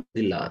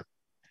ಬದಲಾಗುವುದಿಲ್ಲ.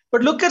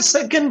 But look at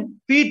 2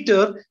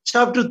 Peter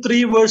chapter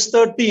 3 verse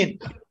 13.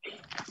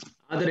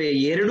 ಆದರೆ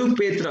 2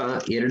 ಪೇತ್ರ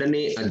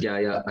 2ನೇ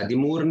ಅಧ್ಯಾಯ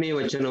 13ನೇ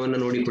ವಚನವನ್ನು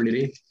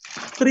ನೋಡಿಕೊಳ್ಳಿರಿ.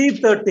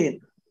 3:13.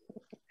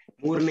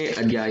 3ನೇ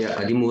ಅಧ್ಯಾಯ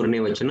 13ನೇ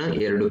ವಚನ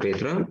 2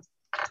 ಪೇತ್ರ.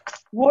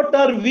 What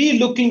are we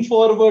looking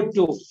forward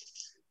to?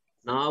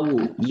 ನಾವು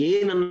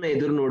ಏನನ್ನ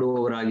ಎದುರು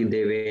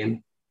ನೋಡುವವರಾಗಿದ್ದೇವೆ?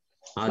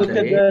 Look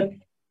at that.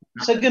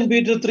 2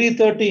 Peter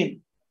 3:13.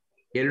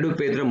 2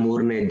 ಪೇತ್ರ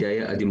 3ನೇ ಅಧ್ಯಾಯ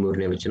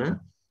 13ನೇ ವಚನ.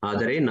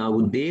 ಆದರೆ ನಾವು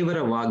ದೇವರ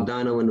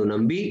ವಾಗ್ದಾನವನ್ನು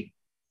ನಂಬಿ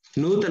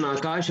ನೂತನ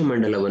ಆಕಾಶ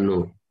ಮಂಡಲವನ್ನು,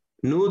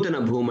 ನೂತನ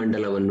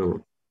ಭೂಮಂಡಲವನ್ನು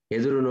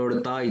ಎದುರು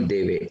ನೋಡುತ್ತಾ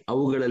ಇದ್ದೇವೆ.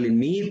 ಅವುಗಳಲ್ಲಿ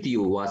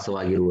ನೀತಿಯು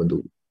ವಾಸವಾಗಿರುವುದು.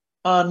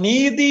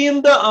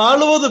 ನೀತಿಯಿಂದ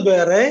ಆಳುವುದು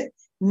ಬೇರೆ,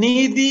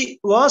 ನೀತಿ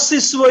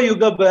ವಾಸಿಸುವ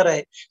ಯುಗ ಬೇರೆ.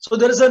 So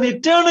there is an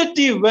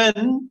eternity when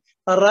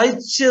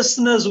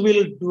righteousness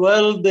will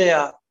dwell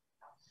there.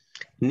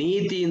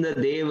 ನೀತಿಯಿಂದ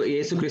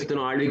ಯೇಸು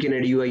ಕ್ರಿಸ್ತನು ಆಳ್ವಿಕೆ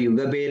ನಡೆಯುವ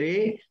ಯುಗ ಬೇರೆ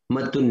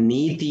ಮತ್ತು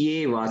ನೀತಿಯೇ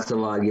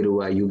ವಾಸವಾಗಿರುವ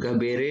ಯುಗ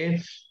ಬೇರೆ.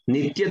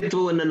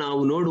 ನಿತ್ಯತ್ವವನ್ನು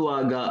ನಾವು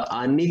ನೋಡುವಾಗ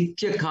ಆ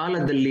ನಿತ್ಯ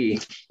ಕಾಲದಲ್ಲಿ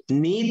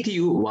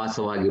ನೀತಿಯು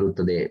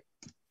ವಾಸವಾಗಿರುತ್ತದೆ.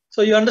 So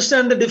you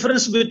understand the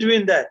difference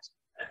between that.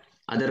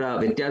 ಅದರ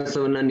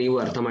ವ್ಯತ್ಯಾಸವನ್ನ ನೀವು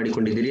ಅರ್ಥ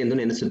ಮಾಡಿಕೊಂಡಿದ್ದೀರಿ ಎಂದು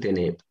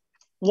ನೆನೆಸುತ್ತೇನೆ.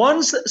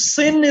 Once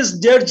sin is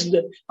judged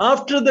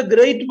after the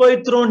great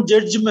white throne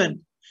judgment,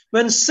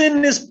 when sin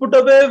is put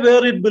away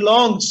where it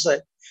belongs,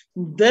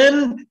 then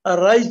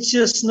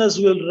righteousness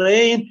will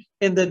reign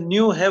in the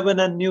new heaven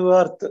and new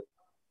earth.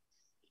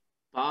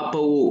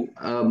 ಪಾಪವು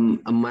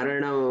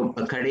ಮರಣ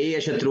ಕಡೆಯ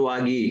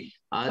ಶತ್ರುವಾಗಿ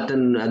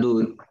ಅದು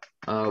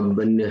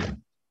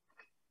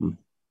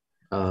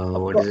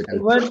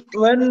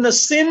when the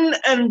sin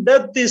and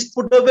death is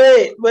put away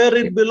where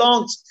it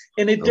belongs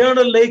in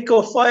eternal lake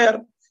of fire,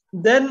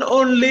 then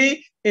only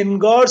in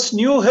God's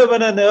new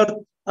heaven and earth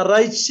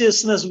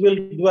righteousness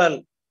will dwell.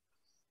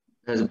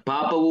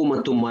 ಪಾಪವು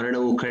ಮತ್ತು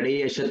ಮರಣವು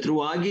ಕಡೆಯ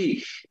ಶತ್ರುವಾಗಿ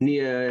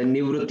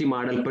ನಿವೃತ್ತಿ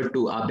ಮಾಡಲ್ಪಟ್ಟು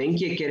ಆ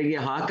ಬೆಂಕಿಯ ಕೆರೆಗೆ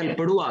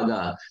ಹಾಕಲ್ಪಡುವಾಗ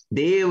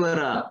ದೇವರ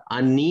ಆ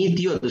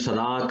ನೀತಿಯು ಅದು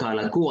ಸದಾ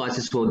ಕಾಲಕ್ಕೂ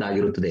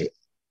ವಾಸಿಸುವುದಾಗಿರುತ್ತದೆ.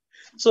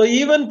 So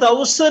even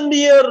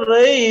 1000-year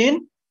reign,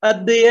 at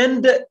the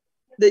end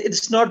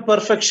it's not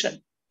perfection.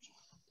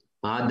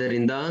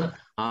 ಆದ್ದರಿಂದ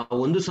ಆ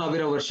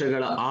 1000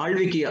 ವರ್ಷಗಳ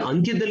ಆಳ್ವಿಕೆಯ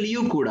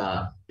ಅಂತ್ಯದಲ್ಲಿಯೂ ಕೂಡ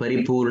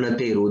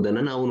ಪರಿಪೂರ್ಣತೆ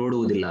ಇರುವುದನ್ನು ನಾವು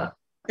ನೋಡುವುದಿಲ್ಲ.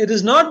 It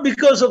is not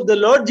because of the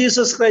Lord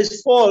Jesus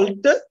Christ's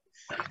fault.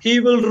 He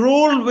will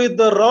rule with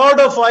the rod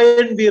of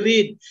iron, we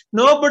read.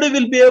 Nobody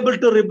will be able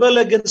to rebel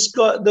against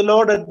the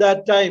Lord at that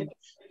time,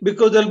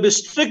 because there will be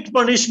strict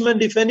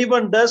punishment if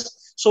anyone does.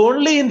 So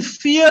only in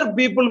fear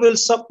people will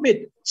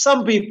submit,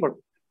 some people.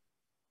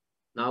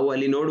 ನಾವು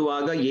ಅಲ್ಲಿ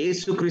ನೋಡುವಾಗ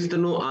ಯೇಸು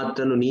ಕ್ರಿಸ್ತನು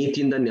ಆತನು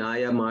ನೀತಿಯಿಂದ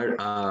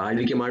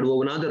ಆಳ್ವಿಕೆ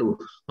ಮಾಡುವವನಾದರೂ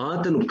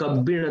ಆತನು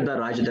ಕಬ್ಬಿಣದ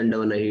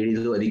ರಾಜದಂಡವನ್ನ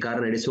ಹಿಡಿದು ಅಧಿಕಾರ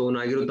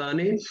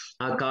ನಡೆಸುವವನಾಗಿರುತ್ತಾನೆ.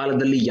 ಆ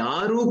ಕಾಲದಲ್ಲಿ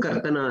ಯಾರೂ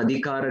ಕರ್ತನ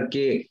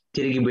ಅಧಿಕಾರಕ್ಕೆ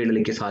ತಿರುಗಿ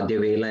ಬೀಳಲಿಕ್ಕೆ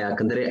ಸಾಧ್ಯವೇ ಇಲ್ಲ,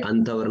 ಯಾಕಂದ್ರೆ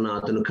ಅಂತವರನ್ನ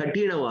ಆತನು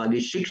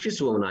ಕಠಿಣವಾಗಿ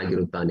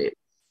ಶಿಕ್ಷಿಸುವವನಾಗಿರುತ್ತಾನೆ.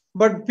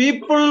 But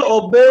people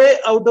obey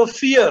out of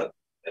fear.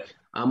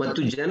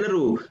 ಮತ್ತು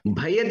ಜನರು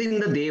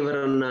ಭಯದಿಂದ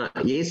ದೇವರನ್ನ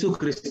ಯೇಸು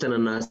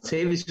ಕ್ರಿಸ್ತನನ್ನ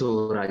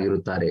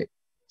ಸೇವಿಸುವವರಾಗಿರುತ್ತಾರೆ.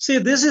 See,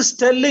 this is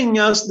telling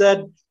us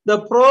that the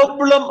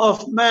problem of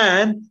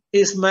man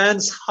is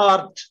man's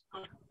heart.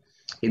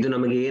 ಇದು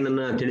ನಮಗೆ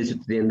ಏನನ್ನ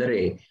ತಿಳಿಸುತ್ತದೆ ಅಂದರೆ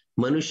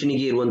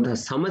ಮನುಷ್ಯನಿಗೆ ಇರುವಂತಹ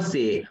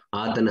ಸಮಸ್ಯೆ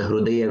ಆತನ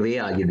ಹೃದಯವೇ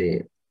ಆಗಿದೆ.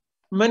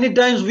 Many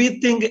times we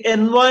think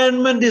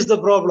environment is the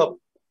problem.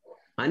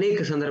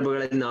 ಅನೇಕ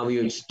ಸಂದರ್ಭಗಳಲ್ಲಿ ನಾವು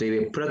ಯೋಚಿಸುತ್ತೇವೆ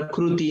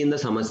ಪ್ರಕೃತಿಯಿಂದ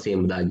ಸಮಸ್ಯೆ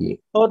ಎಂಬುದಾಗಿ.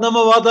 ನಮ್ಮ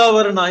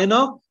ವಾತಾವರಣ,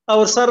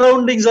 our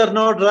surroundings are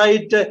not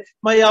right.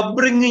 My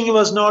upbringing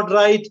was not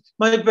right.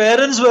 My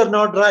parents were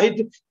not right.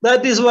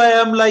 That is why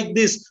I'm like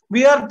this.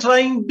 We are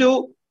trying to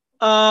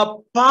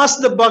pass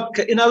the buck.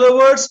 In other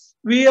words,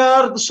 we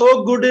are so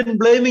good in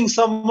blaming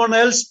someone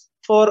else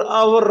for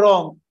our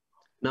wrong.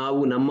 ನಾವು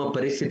ನಮ್ಮ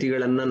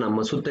ಪರಿಸ್ಥಿತಿಗಳನ್ನ, ನಮ್ಮ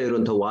ಸುತ್ತ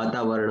ಇರುವಂತಹ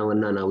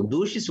ವಾತಾವರಣವನ್ನ ನಾವು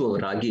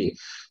ದೂಷಿಸುವವರಾಗಿ,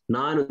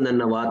 ನಾನು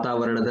ನನ್ನ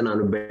ವಾತಾವರಣದ,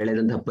 ನಾನು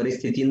ಬೆಳೆದಂತಹ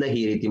ಪರಿಸ್ಥಿತಿಯಿಂದ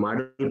ಈ ರೀತಿ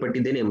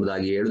ಮಾಡಲ್ಪಟ್ಟಿದ್ದೇನೆ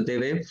ಎಂಬುದಾಗಿ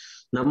ಹೇಳುತ್ತೇವೆ.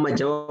 ನಮ್ಮ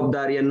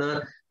ಜವಾಬ್ದಾರಿಯನ್ನ,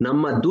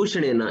 ನಮ್ಮ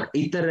ದೂಷಣೆಯನ್ನ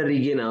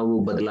ಇತರರಿಗೆ ನಾವು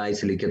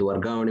ಬದಲಾಯಿಸಲಿಕ್ಕೆ, ಅದು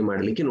ವರ್ಗಾವಣೆ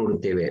ಮಾಡಲಿಕ್ಕೆ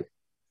ನೋಡುತ್ತೇವೆ.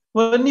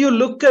 When you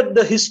look at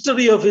the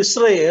history of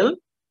Israel,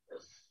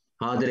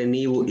 ಆದರೆ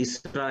ನೀವು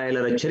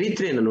ಇಸ್ರಾಯೇಲರ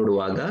ಚರಿತ್ರೆಯನ್ನು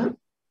ನೋಡುವಾಗ,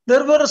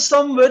 there were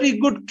some very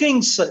good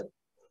kings.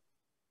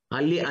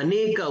 ಅಲ್ಲಿ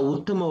ಅನೇಕ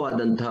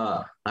ಉತ್ತಮವಾದಂತಹ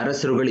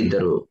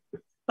ಅರಸರುಗಳಿದ್ದರು.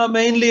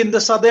 Mainly in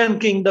the southern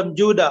kingdom,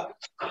 Judah.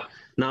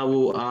 ನಾವು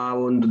ಆ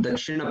ಒಂದು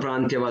ದಕ್ಷಿಣ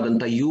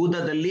ಪ್ರಾಂತ್ಯವಾದಂತಹ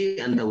ಯೂದದಲ್ಲಿ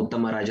ಅಂತ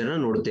ಉತ್ತಮ ರಾಜರನ್ನ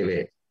ನೋಡುತ್ತೇವೆ.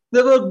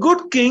 There were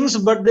good kings,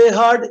 but they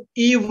had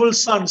evil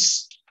sons.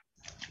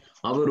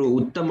 ಅವರು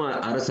ಉತ್ತಮ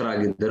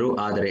ಅರಸರಾಗಿದ್ದರು,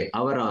 ಆದರೆ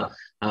ಅವರ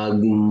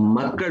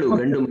ಮಕ್ಕಳು,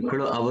 ಗಂಡು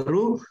ಮಕ್ಕಳು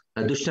ಅವರು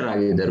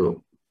ದುಷ್ಟರಾಗಿದ್ದರು.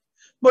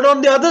 But on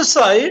the other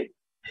side,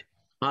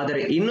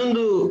 ಆದರೆ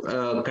ಇನ್ನೊಂದು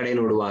ಕಡೆ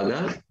ನೋಡುವಾಗ,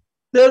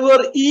 there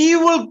were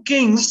evil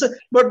kings,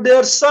 but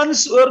their sons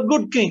were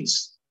good kings.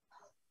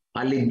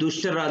 ಅಲ್ಲಿ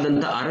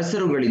ದುಷ್ಟರಾದಂತ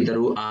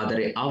ಅರಸರುಗಳಿದ್ದರು,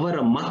 ಆದರೆ ಅವರ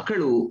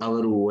ಮಕ್ಕಳು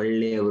ಅವರು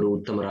ಒಳ್ಳೆಯವರು,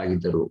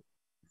 ಉತ್ತಮರಾಗಿದ್ದರು.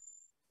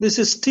 This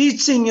is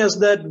teaching us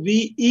that we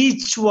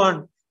each one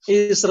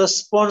is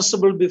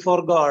responsible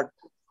before God.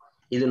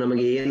 ಇದು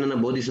ನಮಗೆ ಏನನ್ನ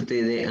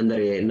ಬೋಧಿಸುತ್ತಿದೆ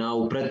ಅಂದರೆ, ನಾವು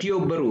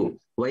ಪ್ರತಿಯೊಬ್ಬರು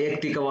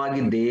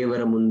ವೈಯಕ್ತಿಕವಾಗಿ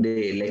ದೇವರ ಮುಂದೆ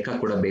ಲೆಕ್ಕ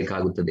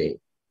ಕೊಡಬೇಕಾಗುತ್ತದೆ.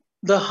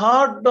 The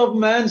heart of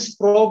man's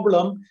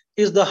problem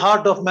is the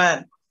heart of man.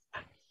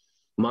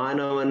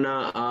 ಮಾನವನ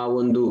ಆ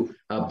ಒಂದು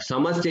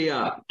ಸಮಸ್ಯೆಯ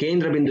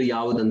ಕೇಂದ್ರ ಬಿಂದು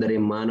ಯಾವುದಂದರೆ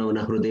ಮಾನವನ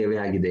ಹೃದಯವೇ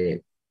ಆಗಿದೆ.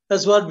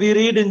 That's what we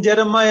read in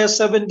Jeremiah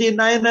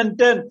 17:9 and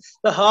 10.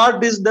 The heart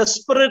is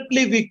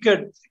desperately wicked.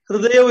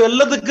 ಹೃದಯವು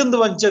ಎಲ್ಲದಕ್ಕಿಂತ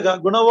ವಂಚಕ,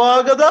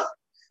 ಗುಣವಾಗದ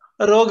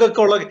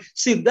ರೋಗಕ್ಕೊಳಗೆ.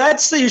 See,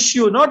 that's the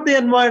issue, not the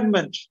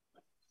environment.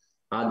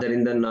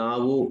 ಆದ್ದರಿಂದ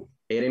ನಾವು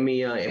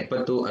ಯೆರೆಮೀಯ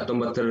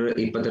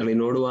 70:19-20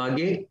 ನೋಡುವ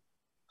ಹಾಗೆ,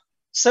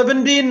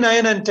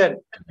 17:9 and 10.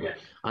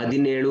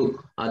 17,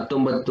 19,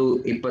 20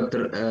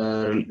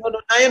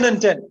 9 and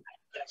 10.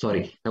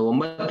 ಸಾರಿ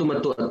 9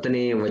 ಮತ್ತು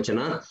 10ನೇ ವಚನ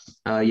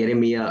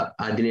ಯೆರೆಮೀಯ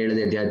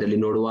 17ನೇ ಅಧ್ಯಾಯದಲ್ಲಿ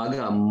ನೋಡುವಾಗ,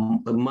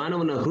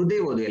 ಮಾನವನ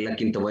ಹೃದಯವು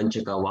ಎಲ್ಲಕ್ಕಿಂತ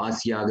ವಂಚಕ,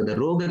 ವಾಸಿಯಾಗದ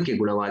ರೋಗಕ್ಕೆ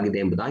ಗುಣವಾಗಿದೆ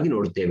ಎಂಬುದಾಗಿ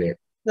ನೋಡುತ್ತೇವೆ.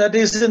 That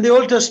is in the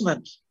Old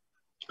Testament.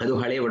 ಅದು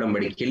ಹಳೆಯ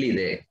ಒಡಂಬಡಿಕೆಯಲ್ಲಿ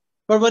ಇದೆ.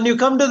 But when you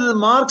come to the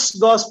Mark's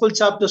Gospel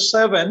chapter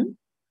 7,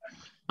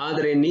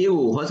 ಆದರೆ ನೀವು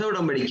ಹೊಸ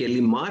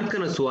ಒಡಂಬಡಿಕೆಯಲ್ಲಿ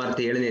ಮಾರ್ಕನ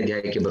ಸುವಾರ್ತೆ 7ನೇ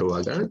ಅಧ್ಯಾಯಕ್ಕೆ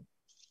ಬರುವಾಗ,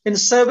 in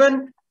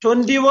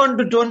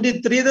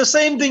 7:21-23, the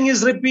same thing is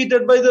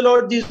repeated by the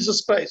Lord Jesus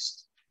Christ.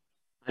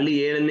 ಅಲ್ಲಿ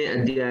 7ನೇ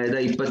ಅಧ್ಯಾಯದ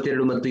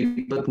 22 ಮತ್ತು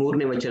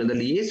 23ನೇ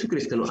ವಚನದಲ್ಲಿ ಯೇಸು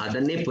ಕ್ರಿಸ್ತನು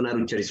ಅದನ್ನೇ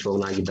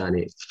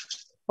ಪುನರುಚ್ಚರಿಸುವವನಾಗಿದ್ದಾನೆ.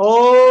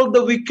 All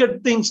the wicked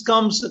things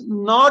comes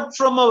not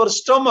from our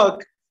stomach,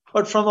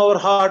 but from our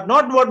heart.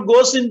 Not what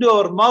goes into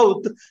our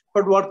mouth,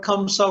 but what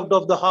comes out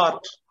of the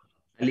heart.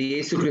 ಅಲ್ಲಿ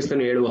ಯೇಸು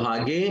ಕ್ರಿಸ್ತನು ಹೇಳುವ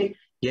ಹಾಗೆ,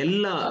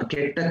 ಎಲ್ಲ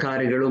ಕೆಟ್ಟ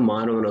ಕಾರ್ಯಗಳು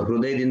ಮಾನವನ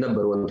ಹೃದಯದಿಂದ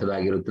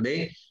ಬರುವಂತದ್ದಾಗಿರುತ್ತದೆ.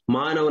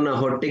 ಮಾನವನ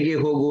ಹೊಟ್ಟೆಗೆ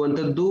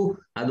ಹೋಗುವಂತದ್ದು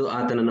ಅದು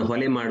ಆತನನ್ನ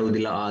ಹೊಲೆ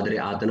ಮಾಡುವುದಿಲ್ಲ, ಆದರೆ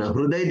ಆತನ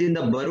ಹೃದಯದಿಂದ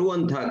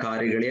ಬರುವಂತಹ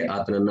ಕಾರ್ಯಗಳೇ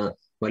ಆತನನ್ನ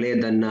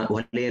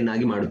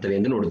ಹೊಲೆಯನ್ನಾಗಿ ಮಾಡುತ್ತವೆ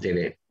ಎಂದು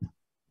ನೋಡುತ್ತೇವೆ.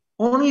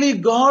 Only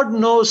God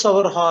knows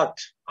our heart.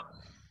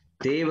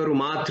 ದೇವರು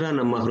ಮಾತ್ರ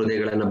ನಮ್ಮ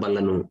ಹೃದಯಗಳನ್ನ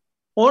ಬಲ್ಲನು.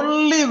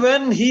 Only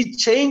when He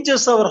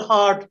changes our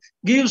heart,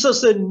 gives us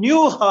a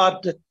new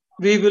heart,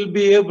 we will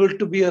be able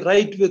to be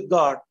right with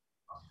God.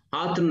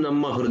 ಆತನು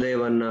ನಮ್ಮ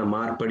ಹೃದಯವನ್ನ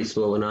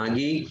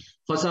ಮಾರ್ಪಡಿಸುವವನಾಗಿ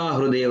ಹೊಸ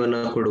ಹೃದಯವನ್ನ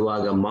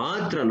ಕೊಡುವಾಗ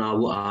ಮಾತ್ರ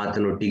ನಾವು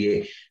ಆತನೊಟ್ಟಿಗೆ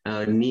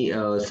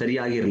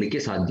ಸರಿಯಾಗಿರ್ಲಿಕ್ಕೆ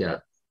ಸಾಧ್ಯ.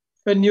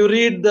 When you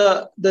read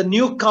the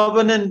new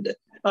covenant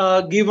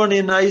given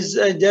in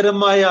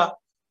Jeremiah,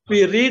 we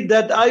read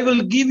that I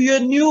will give you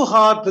a new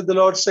heart, the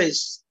Lord says.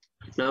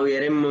 ನಾವು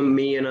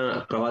ಯೆರೆಮೀಯನ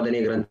ಪ್ರವಾದನೆ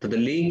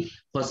ಗ್ರಂಥದಲ್ಲಿ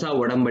ಹೊಸ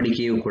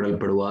ಒಡಂಬಡಿಕೆಯು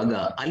ಕೊಡಲ್ಪಡುವಾಗ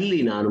ಅಲ್ಲಿ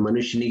ನಾನು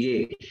ಮನುಷ್ಯನಿಗೆ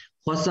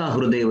ಹೊಸ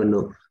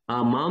ಹೃದಯವನ್ನು, ಆ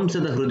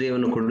ಮಾಂಸದ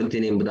ಹೃದಯವನ್ನು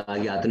ಕೊಡುತ್ತೇನೆ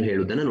ಎಂಬುದಾಗಿ ಆತನು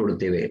ಹೇಳುವುದನ್ನು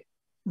ನೋಡುತ್ತೇವೆ.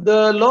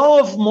 The law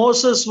of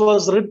Moses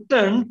was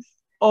written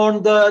on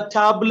the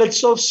tablets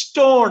of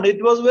stone. It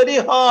was very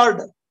hard.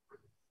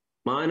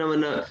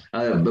 ಮಾನವನ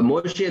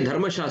ಮೋಶೆಯ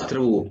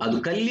ಧರ್ಮಶಾಸ್ತ್ರವು ಅದು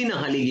ಕಲ್ಲಿನ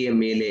ಹಲಿಗೆಯ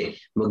ಮೇಲೆ,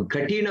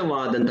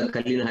 ಕಠಿಣವಾದಂತ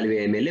ಕಲ್ಲಿನ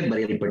ಹಲಿಗೆಯ ಮೇಲೆ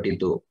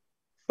ಬರೆಯಲ್ಪಟ್ಟಿತ್ತು.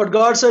 But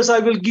God says,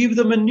 I will give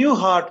them a new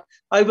heart.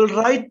 I will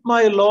write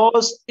my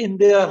laws in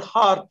their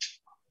heart.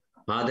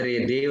 ಆದರೆ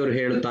ದೇವರು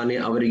ಹೇಳುತ್ತಾನೆ,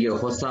 ಅವರಿಗೆ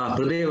ಹೊಸ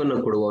ಹೃದಯವನ್ನು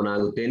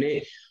ಕೊಡುವವನಾಗುತ್ತೇನೆ,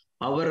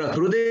 ಅವರ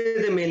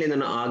ಹೃದಯದ ಮೇಲೆ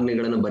ನನ್ನ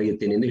ಆಜ್ಞೆಗಳನ್ನು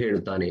ಬರೆಯುತ್ತೇನೆ ಎಂದು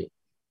ಹೇಳುತ್ತಾನೆ.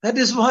 That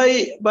is why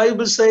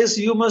Bible says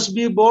you must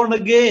be born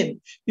again.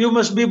 You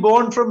must be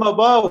born from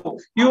above.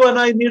 You and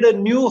I need a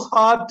new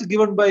heart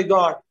given by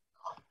God.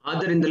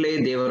 ಆದ್ದರಿಂದಲೇ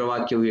ದೇವರ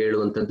ವಾಕ್ಯವು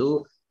ಹೇಳುವಂತದ್ದು,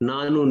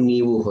 ನಾನು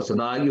ನೀವು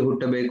ಹೊಸದಾಗಿ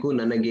ಹುಟ್ಟಬೇಕು,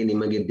 ನನಗೆ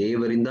ನಿಮಗೆ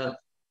ದೇವರಿಂದ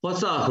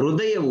ಹೊಸ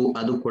ಹೃದಯವು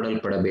ಅದು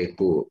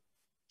ಕೊಡಲ್ಪಡಬೇಕು.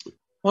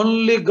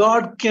 Only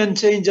God can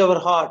change our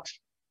heart.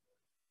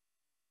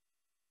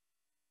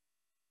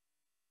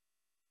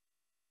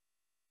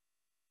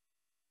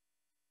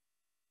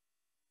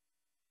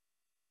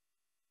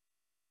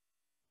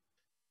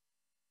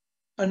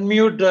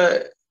 Unmute,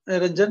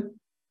 Ranjan.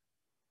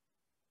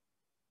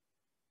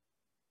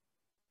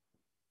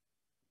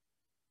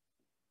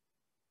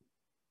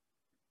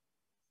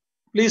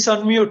 Please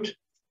unmute.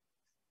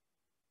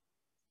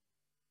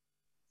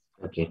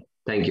 Okay.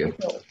 Thank you.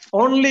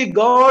 Only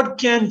God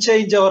can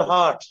change our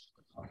heart.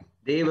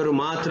 ದೇವರು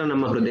ಮಾತ್ರ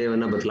ನಮ್ಮ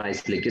ಹೃದಯವನ್ನು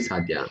ಬದಲಾಯಿಸಲಿಕ್ಕೆ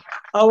ಸಾಧ್ಯ.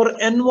 Our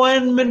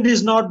environment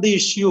is not the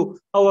issue.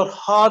 Our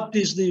heart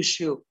is the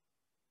issue.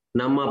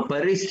 ನಮ್ಮ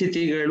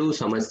ಪರಿಸ್ಥಿತಿಗಳು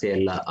ಸಮಸ್ಯೆ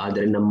ಅಲ್ಲ,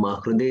 ಆದರೆ ನಮ್ಮ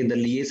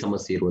ಹೃದಯದಲ್ಲಿಯೇ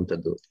ಸಮಸ್ಯೆ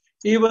ಇರುವಂತದ್ದು.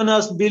 Even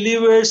as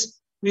believers,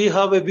 we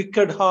have a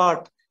wicked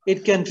heart. It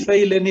can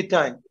fail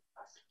anytime.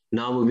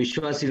 ನಾವು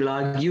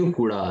ವಿಶ್ವಾಸಿಗಳಾಗಿಯೂ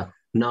ಕೂಡ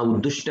ನಾವು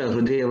ದುಷ್ಟ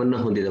ಹೃದಯವನ್ನ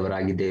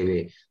ಹೊಂದಿದವರಾಗಿದ್ದೇವೆ.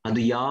 ಅದು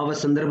ಯಾವ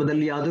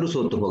ಸಂದರ್ಭದಲ್ಲಿ ಆದರೂ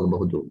ಸೋತು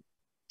ಹೋಗಬಹುದು.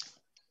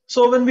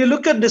 So when we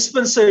look at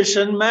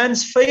dispensation,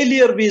 man's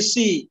failure we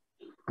see.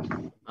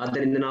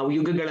 ಆದ್ದರಿಂದ ನಾವು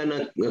ಯುಗಗಳನ್ನ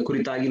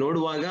ಕುರಿತಾಗಿ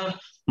ನೋಡುವಾಗ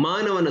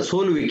ಮಾನವನ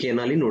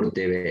ಸೋಲುವಿಕೆಯಲ್ಲಿ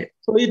ನೋಡುತ್ತೇವೆ.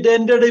 So it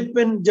ended up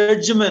in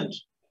judgment.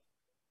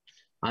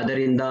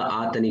 ಅದರಿಂದ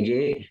ಆತನಿಗೆ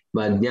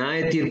ನ್ಯಾಯ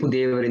ತೀರ್ಪು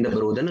ದೇವರಿಂದ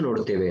ಬರುವುದನ್ನು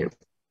ನೋಡುತ್ತೇವೆ.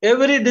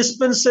 Every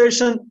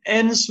dispensation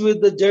ends with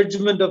the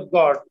judgment of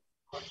God.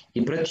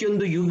 ಈ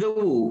ಪ್ರತಿಯೊಂದು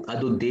ಯುಗವು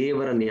ಅದು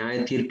ದೇವರ ನ್ಯಾಯ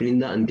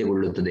ತೀರ್ಪಿನಿಂದ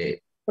ಅಂತ್ಯಗೊಳ್ಳುತ್ತದೆ.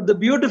 But the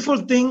beautiful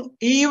thing,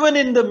 even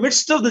in the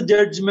midst of the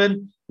judgment,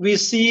 we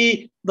see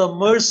the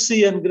mercy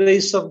and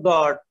grace of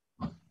God.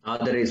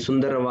 ಆದರೆ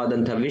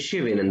ಸುಂದರವಾದಂತಹ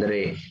ವಿಷಯವೇನೆಂದರೆ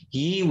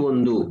ಈ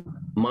ಒಂದು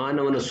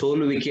ಮಾನವನ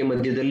ಸೋಲುವಿಕೆಯ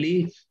ಮಧ್ಯದಲ್ಲಿ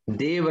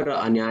ದೇವರ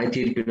ಆ ನ್ಯಾಯ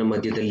ತೀರ್ಪಿನ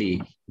ಮಧ್ಯದಲ್ಲಿ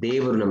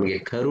ದೇವರು ನಮಗೆ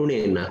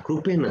ಕರುಣೆಯನ್ನ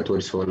ಕೃಪೆಯನ್ನ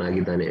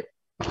ತೋರಿಸುವವನಾಗಿದ್ದಾನೆ.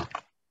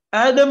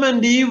 Adam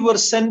and Eve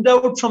were sent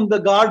out from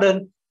the garden.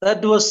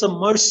 That was a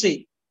mercy.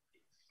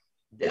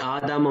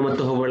 ಆದಾಮ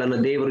ಮತ್ತು ಹವ್ವಳನ್ನ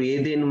ದೇವರು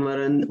ಏದೇನ್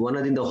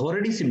ವನದಿಂದ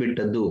ಹೊರಡಿಸಿ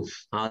ಬಿಟ್ಟದ್ದು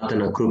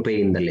ಆತನ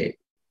ಕೃಪೆಯಿಂದಲೇ.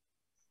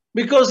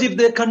 Because if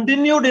they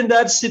continued in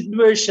that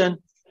situation,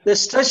 they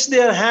stretched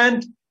their hand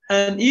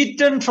and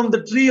eaten from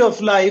the tree of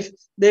life,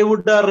 they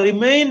would have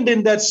remained in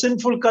that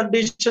sinful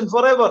condition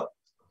forever.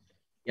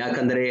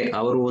 ಯಾಕಂದ್ರೆ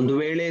ಅವರು ಒಂದು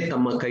ವೇಳೆ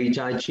ತಮ್ಮ ಕೈ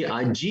ಚಾಚಿ ಆ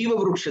ಜೀವ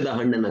ವೃಕ್ಷದ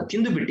ಹಣ್ಣನ್ನ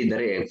ತಿಂದು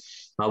ಬಿಟ್ಟಿದ್ದರೆ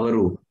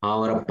ಅವರು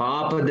ಅವರ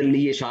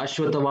ಪಾಪದಲ್ಲಿಯೇ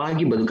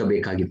ಶಾಶ್ವತವಾಗಿ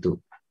ಬದುಕಬೇಕಾಗಿತ್ತು.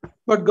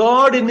 But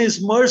God in his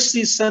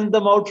mercy sent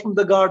them out from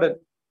the garden.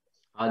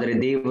 ಆದರೆ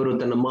ದೇವರು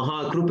ತನ್ನ ಮಹಾ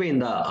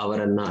ಕೃಪೆಯಿಂದ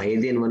ಅವರನ್ನ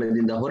Eden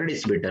ವನದಿಂದ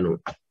ಹೊರಡಿಸಿಬಿಟ್ಟನು.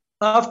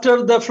 After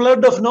the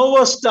flood of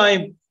Noah's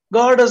time,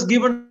 God has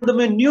given them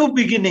a new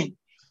beginning.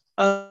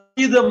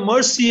 See the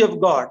mercy of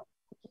God.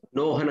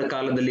 ನೋಹನ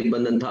ಕಾಲದಲ್ಲಿ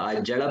ಬಂದಂತಹ ಆ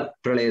ಜಲ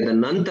ಪ್ರಳಯದ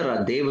ನಂತರ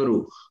ದೇವರು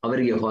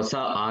ಅವರಿಗೆ ಹೊಸ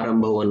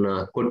ಆರಂಭವನ್ನ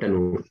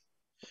ಕೊಟ್ಟನು.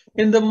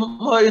 In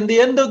the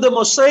end of the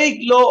Mosaic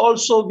law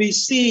also we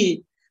see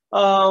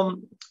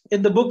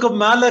in the book of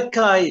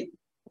Malachi,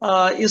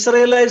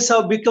 Israelites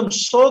have become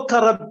so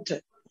corrupt.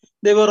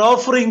 They were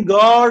offering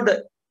God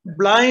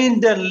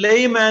blind and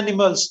lame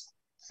animals.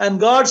 And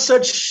God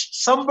said,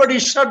 somebody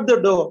shut the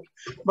door.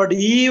 But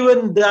even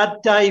that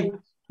time,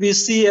 we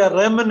see a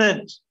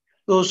remnant.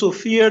 Those who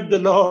feared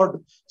the Lord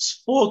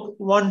spoke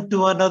one to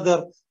another.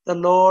 The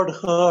Lord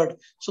heard.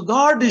 So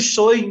God is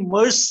showing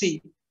mercy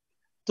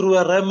through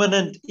a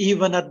remnant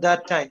even at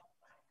that time.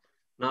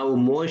 ನಾವು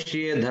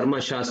ಮೋಶೆಯ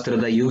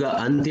ಧರ್ಮಶಾಸ್ತ್ರದ ಯುಗ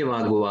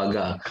ಅಂತ್ಯವಾಗುವಾಗ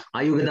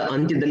ಆ ಯುಗದ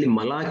ಅಂತ್ಯದಲ್ಲಿ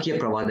ಮಲಾಕಿಯ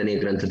ಪ್ರವಾದನೆ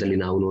ಗ್ರಂಥದಲ್ಲಿ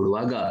ನಾವು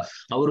ನೋಡುವಾಗ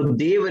ಅವರು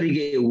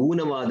ದೇವರಿಗೆ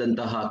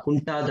ಊನವಾದಂತಹ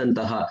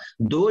ಕುಂಟಾದಂತಹ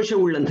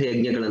ದೋಷವುಳ್ಳಂತಹ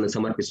ಯಜ್ಞಗಳನ್ನು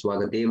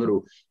ಸಮರ್ಪಿಸುವಾಗ ದೇವರು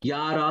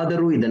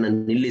ಯಾರಾದರೂ ಇದನ್ನ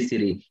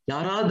ನಿಲ್ಲಿಸಿರಿ,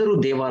 ಯಾರಾದರೂ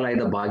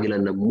ದೇವಾಲಯದ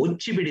ಬಾಗಿಲನ್ನ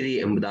ಮುಚ್ಚಿಬಿಡಿರಿ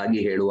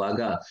ಎಂಬುದಾಗಿ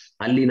ಹೇಳುವಾಗ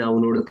ಅಲ್ಲಿ ನಾವು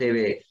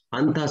ನೋಡುತ್ತೇವೆ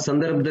ಅಂತಹ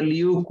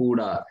ಸಂದರ್ಭದಲ್ಲಿಯೂ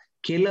ಕೂಡ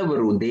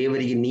ಕೆಲವರು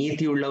ದೇವರಿಗೆ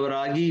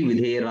ನೀತಿಯುಳ್ಳವರಾಗಿ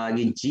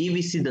ವಿಧೇಯರಾಗಿ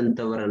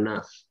ಜೀವಿಸಿದಂತವರನ್ನ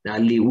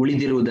ಅಲ್ಲಿ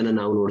ಉಳಿದಿರುವುದನ್ನು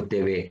ನಾವು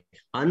ನೋಡ್ತೇವೆ.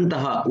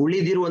 ಅಂತಹ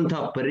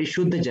ಉಳಿದಿರುವಂತಹ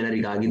ಪರಿಶುದ್ಧ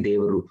ಜನರಿಗಾಗಿ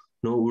ದೇವರು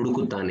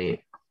ಹುಡುಕುತ್ತಾನೆ.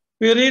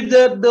 We read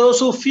that those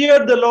who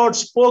feared the Lord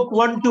spoke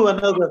one to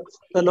another.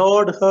 The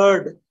Lord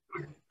heard.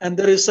 And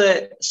there is a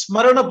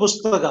Smarana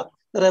Pustaka,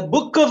 there is a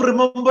book of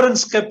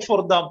remembrance kept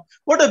for them.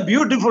 What a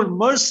beautiful,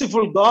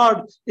 merciful God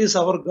is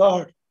our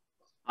God.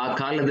 ಆ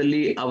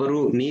ಕಾಲದಲ್ಲಿ ಅವರು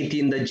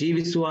ನೀತಿಯಿಂದ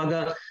ಜೀವಿಸುವಾಗ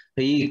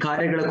ಈ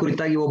ಕಾರ್ಯಗಳ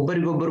ಕುರಿತಾಗಿ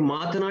ಒಬ್ಬರಿಗೊಬ್ಬರು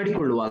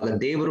ಮಾತನಾಡಿಕೊಳ್ಳುವಾಗ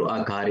ದೇವರು ಆ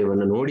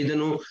ಕಾರ್ಯವನ್ನು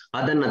ನೋಡಿದನು,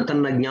 ಅದನ್ನ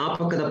ತನ್ನ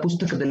ಜ್ಞಾಪಕದ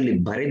ಪುಸ್ತಕದಲ್ಲಿ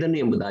ಬರೆದನು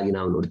ಎಂಬುದಾಗಿ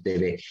ನಾವು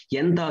ನೋಡ್ತೇವೆ.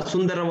 ಎಂತಹ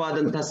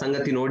ಸುಂದರವಾದಂತಹ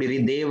ಸಂಗತಿ ನೋಡಿರಿ,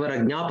 ದೇವರ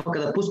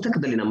ಜ್ಞಾಪಕದ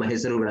ಪುಸ್ತಕದಲ್ಲಿ ನಮ್ಮ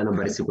ಹೆಸರುಗಳನ್ನು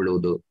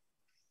ಬರೆಸಿಕೊಳ್ಳುವುದು.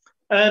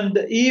 And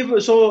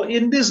so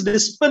in these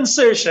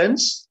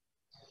dispensations,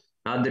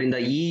 ಆದ್ದರಿಂದ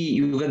ಈ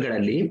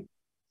ಯುಗಗಳಲ್ಲಿ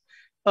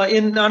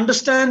in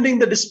understanding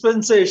the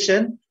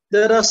dispensation,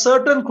 there are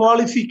certain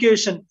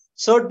qualifications,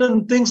 certain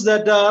things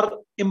that are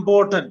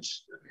important.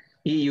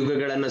 ಈ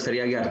ಯುಗಗಳನ್ನ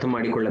ಸರಿಯಾಗಿ ಅರ್ಥ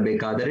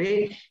ಮಾಡಿಕೊಳ್ಳಬೇಕಾದರೆ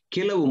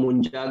ಕೆಲವು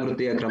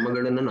ಮುಂಜಾಗೃತೆಯ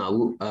ಕ್ರಮಗಳನ್ನು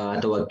ನಾವು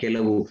ಅಥವಾ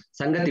ಕೆಲವು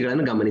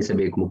ಸಂಗತಿಗಳನ್ನು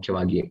ಗಮನಿಸಬೇಕು.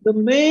 ಮುಖ್ಯವಾಗಿ the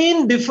main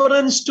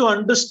difference to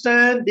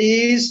understand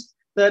is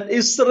that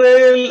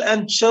Israel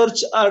and church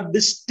are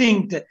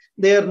distinct.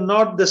 They are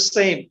not the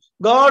same.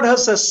 God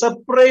has a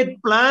separate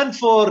plan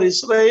for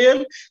Israel.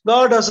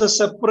 God has a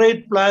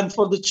separate plan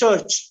for the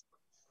church.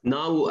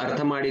 ನಾವು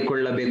ಅರ್ಥ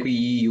ಮಾಡಿಕೊಳ್ಳಬೇಕು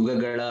ಈ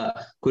ಯುಗಗಳ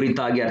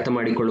ಕುರಿತಾಗಿ ಅರ್ಥ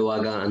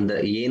ಮಾಡಿಕೊಳ್ಳುವಾಗ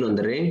ಏನು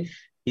ಅಂದರೆ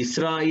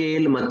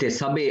ಇಸ್ರಾಯೇಲ್ ಮತ್ತೆ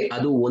ಸಭೆ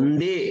ಅದು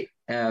ಒಂದೇ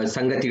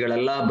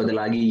ಸಂಗತಿಗಳಲ್ಲ,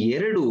 ಬದಲಾಗಿ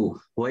ಎರಡು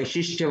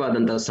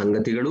ವೈಶಿಷ್ಟ್ಯವಾದಂತಹ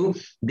ಸಂಗತಿಗಳು.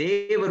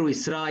 ದೇವರು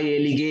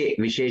ಇಸ್ರಾಯೇಲಿಗೆ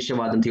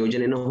ವಿಶೇಷವಾದಂತಹ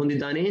ಯೋಜನೆಯನ್ನು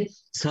ಹೊಂದಿದ್ದಾನೆ,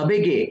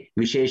 ಸಭೆಗೆ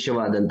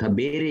ವಿಶೇಷವಾದಂತಹ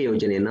ಬೇರೆ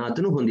ಯೋಜನೆಯನ್ನ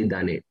ಆತನು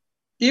ಹೊಂದಿದ್ದಾನೆ.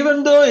 Even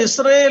though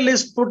Israel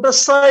is put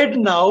aside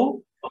now,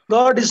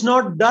 God is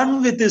not done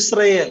with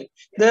Israel.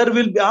 There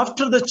will be,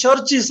 after the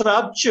church is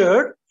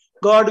raptured,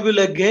 God will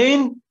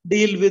again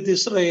deal with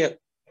Israel.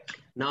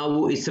 ನಾವು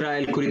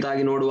ಇಸ್ರಾಯೇಲ್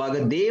ಕುರಿತಾಗಿ ನೋಡುವಾಗ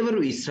ದೇವರು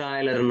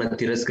ಇಸ್ರಾಯೇಲರನ್ನ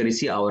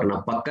ತಿರಸ್ಕರಿಸಿ ಅವರನ್ನ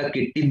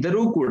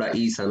ಪಕ್ಕಕ್ಕಿಟ್ಟಿದ್ದರೂ ಕೂಡ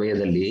ಈ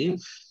ಸಮಯದಲ್ಲಿ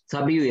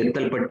ಸಭೆಯು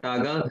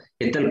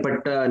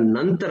ಎತ್ತಲ್ಪಟ್ಟ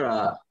ನಂತರ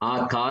ಆ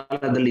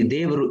ಕಾಲದಲ್ಲಿ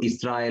ದೇವರು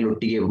ಇಸ್ರಾಯೇಲ್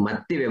ಒಟ್ಟಿಗೆ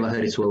ಮತ್ತೆ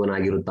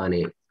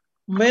ವ್ಯವಹರಿಸುವವನಾಗಿರುತ್ತಾನೆ.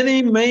 Many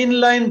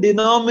mainline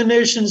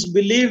denominations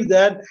believe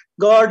that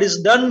God is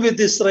done with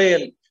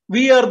Israel.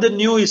 We are the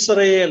new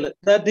Israel.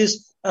 That is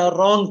a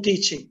wrong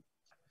teaching.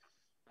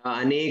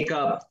 ಅನೇಕ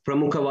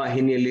ಪ್ರಮುಖ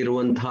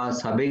ವಾಹಿನಿಯಲ್ಲಿರುವಂತಹ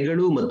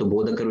ಸಭೆಗಳು ಮತ್ತು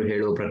ಬೋಧಕರು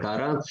ಹೇಳುವ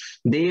ಪ್ರಕಾರ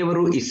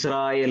ದೇವರು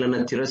ಇಸ್ರಾಯೇಲನ್ನ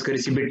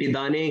ತಿರಸ್ಕರಿಸಿ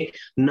ಬಿಟ್ಟಿದ್ದಾನೆ,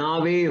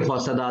 ನಾವೇ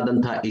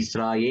ಹೊಸದಾದಂತಹ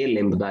ಇಸ್ರಾಯೇಲ್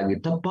ಎಂಬುದಾಗಿ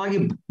ತಪ್ಪಾಗಿ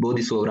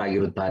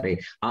ಬೋಧಿಸುವವರಾಗಿರುತ್ತಾರೆ.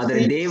 ಆದರೆ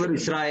ದೇವರು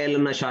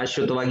ಇಸ್ರಾಯೇಲನ್ನ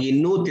ಶಾಶ್ವತವಾಗಿ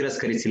ಇನ್ನೂ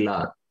ತಿರಸ್ಕರಿಸಿಲ್ಲ.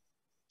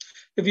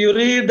 If you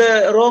read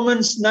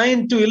Romans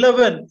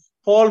 9-11,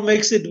 Paul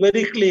makes it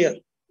very clear.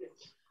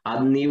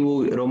 ಅದು ನೀವು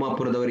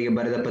ರೋಮಾಪುರದವರಿಗೆ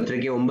ಬರೆದ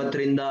ಪತ್ರಿಕೆ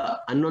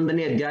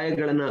 9-11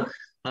 ಅಧ್ಯಾಯಗಳನ್ನ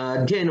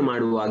ಅಧ್ಯಯನ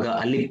ಮಾಡುವಾಗ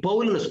ಅಲ್ಲಿ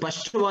ಪೌಲನು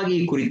ಸ್ಪಷ್ಟವಾಗಿ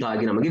ಈ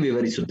ಕುರಿತಾಗಿ ನಮಗೆ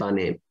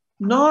ವಿವರಿಸುತ್ತಾನೆ.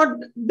 Not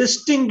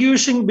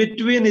distinguishing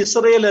between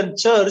Israel and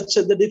church,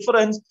 the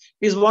difference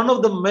is one of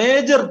the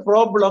major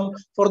problem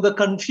for the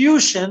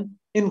confusion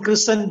in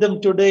Christendom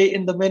today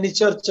in the many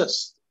churches.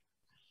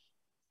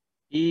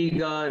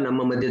 ಈಗ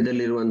ನಮ್ಮ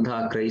ಮಧ್ಯದಲ್ಲಿರುವಂತಹ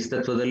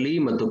ಕ್ರೈಸ್ತತ್ವದಲ್ಲಿ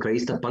ಮತ್ತು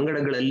ಕ್ರೈಸ್ತ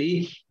ಪಂಗಡಗಳಲ್ಲಿ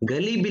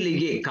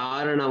ಗಲಿಬಿಲಿಗೆ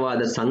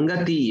ಕಾರಣವಾದ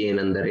ಸಂಗತಿ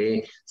ಏನೆಂದರೆ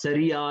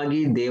ಸರಿಯಾಗಿ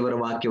ದೇವರ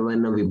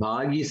ವಾಕ್ಯವನ್ನ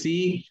ವಿಭಾಗಿಸಿ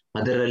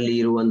ಅದರಲ್ಲಿ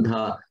ಇರುವಂತಹ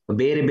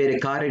ಬೇರೆ ಬೇರೆ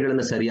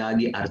ಕಾರ್ಯಗಳನ್ನು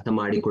ಸರಿಯಾಗಿ ಅರ್ಥ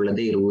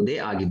ಮಾಡಿಕೊಳ್ಳದೆ ಇರುವುದೇ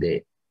ಆಗಿದೆ.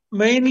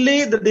 Mainly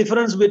the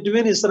difference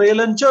between Israel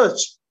and church.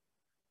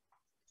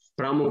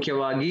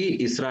 ಪ್ರಾಮುಖ್ಯವಾಗಿ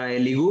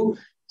ಇಸ್ರಾಯೇಲಿಗೂ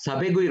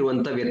ಸಭೆಗೂ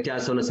ಇರುವಂತಹ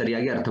ವ್ಯತ್ಯಾಸವನ್ನು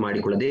ಸರಿಯಾಗಿ ಅರ್ಥ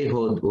ಮಾಡಿಕೊಳ್ಳದೆ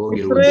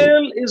ಹೋಗಿರುವುದು.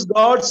 Israel is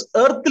God's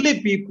earthly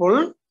people.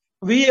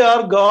 We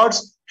are God's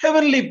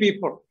heavenly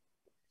people.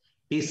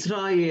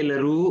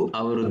 ಇಸ್ರಾಯೇಲರು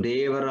ಅವರು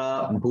ದೇವರ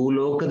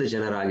ಭೂಲೋಕದ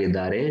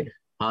ಜನರಾಗಿದ್ದಾರೆ,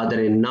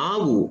 ಆದರೆ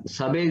ನಾವು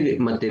ಸಭೆ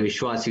ಮತ್ತೆ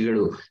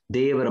ವಿಶ್ವಾಸಿಗಳು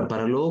ದೇವರ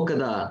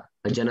ಪರಲೋಕದ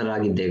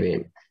ಜನರಾಗಿದ್ದೇವೆ.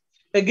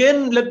 Again,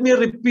 let me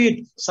repeat,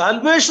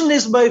 salvation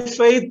is by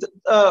faith,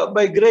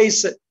 by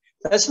grace.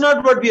 That's not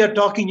what we are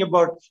talking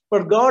about.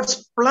 But God's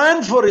plan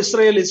for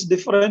Israel is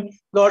different.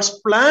 God's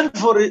plan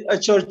for a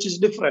church is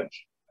different.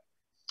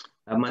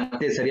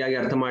 ಮತ್ತೆ ಸರಿಯಾಗಿ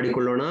ಅರ್ಥ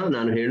ಮಾಡಿಕೊಳ್ಳೋಣ.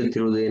 ನಾನು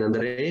ಹೇಳುತ್ತಿರುವುದು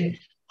ಏನಂದರೆ,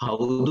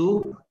 ಹೌದು,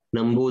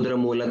 ನಂಬುವುದರ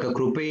ಮೂಲಕ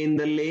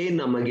ಕೃಪೆಯಿಂದಲೇ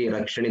ನಮಗೆ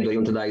ರಕ್ಷಣೆ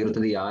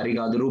ದೊರೆಯುವಂತದಾಗಿರುತ್ತದೆ,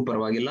 ಯಾರಿಗಾದರೂ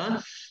ಪರವಾಗಿಲ್ಲ.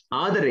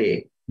 ಆದರೆ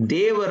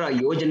ದೇವರ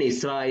ಯೋಜನೆ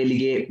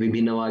ಇಸ್ರಾಯೇಲಿಗೆ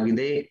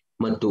ವಿಭಿನ್ನವಾಗಿದೆ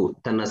ಮತ್ತು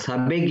ತನ್ನ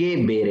ಸಭೆಗೆ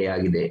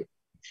ಬೇರೆಯಾಗಿದೆ.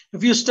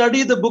 If you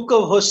study the book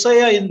of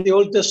Hosea in the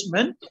Old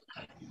Testament,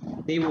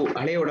 ನೀವು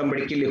ಹಳೆಯ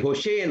ಒಡಂಬಡಿಕೆಯಲ್ಲಿ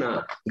ಹೋಶೇಯನ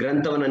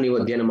ಗ್ರಂಥವನ್ನ ನೀವು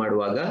ಅಧ್ಯಯನ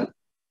ಮಾಡುವಾಗ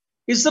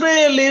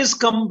Israel is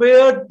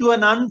compared to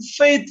an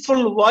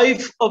unfaithful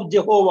wife of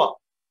Jehovah.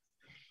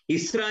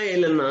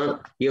 ಇಸ್ರಾಯೇಲನ್ನ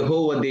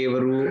ಯೆಹೋವ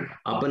ದೇವರು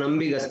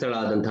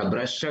ಅಪನಂಬಿಗಸ್ತಳಾದಂತಹ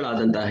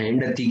ಭ್ರಷ್ಟಳಾದಂತಹ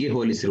ಹೆಂಡತಿಗೆ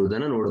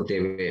ಹೋಲಿಸಿರುವುದನ್ನು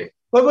ನೋಡುತ್ತೇವೆ.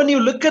 But when you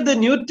look at the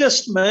New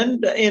Testament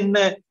in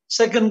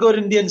 2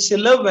 Corinthians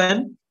 11,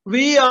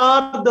 we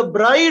are the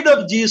bride of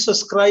Jesus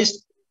Christ,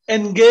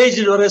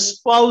 engaged or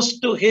espoused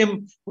to him,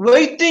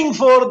 waiting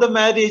for the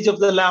marriage of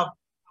the Lamb.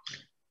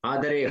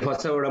 ಆದರೆ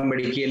ಹೊಸ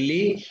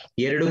ಒಡಂಬಡಿಕೆಯಲ್ಲಿ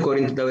 2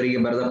 ಕೊರಿಂಥದವರಿಗೆ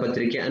ಬರೆದ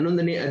ಪತ್ರಿಕೆ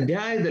 11ನೇ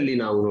ಅಧ್ಯಾಯದಲ್ಲಿ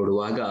ನಾವು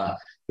ನೋಡುವಾಗ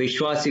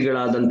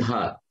ವಿಶ್ವಾಸಿಗಳಾದಂತಹ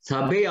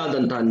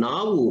ಸಭೆಯಾದಂತಹ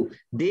ನಾವು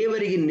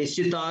ದೇವರಿಗೆ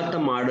ನಿಶ್ಚಿತಾರ್ಥ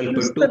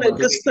ಮಾಡಲ್ಪಟ್ಟು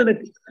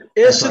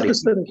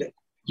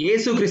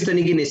ಯೇಸು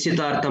ಕ್ರಿಸ್ತನಿಗೆ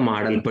ನಿಶ್ಚಿತಾರ್ಥ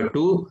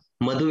ಮಾಡಲ್ಪಟ್ಟು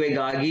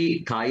ಮದುವೆಗಾಗಿ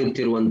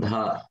ಕಾಯುತ್ತಿರುವಂತಹ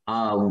ಆ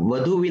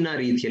ವಧುವಿನ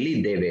ರೀತಿಯಲ್ಲಿ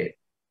ಇದ್ದೇವೆ.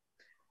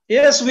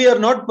 Yes, we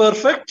are not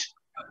perfect.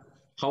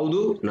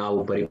 ಹೌದು, ನಾವು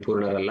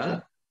ಪರಿಪೂರ್ಣರಲ್ಲ.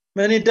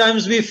 Many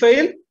times we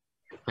fail.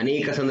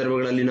 ಅನೇಕ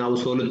ಸಂದರ್ಭಗಳಲ್ಲಿ ನಾವು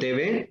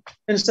ಸೋಲುತ್ತೇವೆ.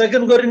 In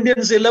 2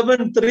 Corinthians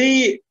 11:3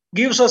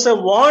 gives us a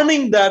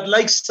warning that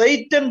like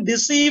Satan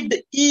deceived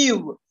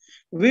Eve,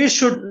 we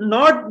should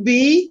not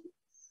be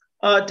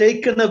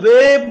taken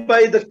away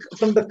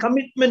from the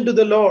commitment to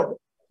the Lord.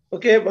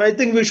 Okay, I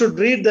think we should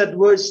read that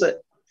verse.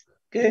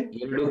 Okay.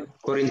 2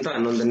 ಕೊರಿಂಥ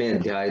 11ನೇ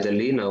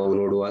ಅಧ್ಯಾಯದಲ್ಲಿ ನಾವು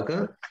ನೋಡುವಾಗ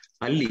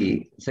ಅಲ್ಲಿ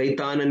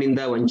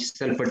ಸೈತಾನನಿಂದ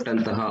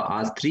ವಂಚಿಸಲ್ಪಟ್ಟಂತಹ ಆ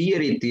ಸ್ತ್ರೀಯ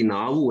ರೀತಿ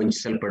ನಾವು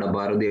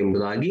ವಂಚಿಸಲ್ಪಡಬಾರದು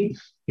ಎಂಬುದಾಗಿ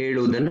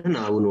ಹೇಳುವುದನ್ನು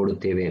ನಾವು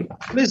ನೋಡುತ್ತೇವೆ.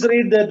 Please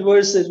read that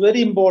verse, it's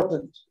very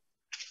important.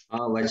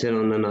 ಆ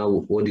ವಚನವನ್ನು ನಾವು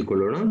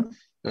ಓದಿಕೊಳ್ಳೋಣ,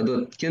 ಅದು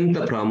ಅತ್ಯಂತ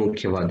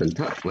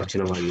ಪ್ರಾಮುಖ್ಯವಾದಂತಹ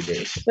ವಚನವಾಗಿದೆ.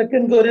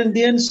 2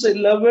 Corinthians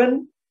 11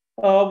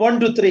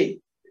 1-3.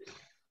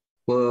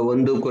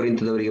 1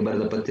 ಕೊರಿಂಥದವರಿಗೆ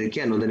ಬರೆದ ಪತ್ರಿಕೆ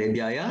 11ನೇ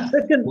ಅಧ್ಯಾಯ.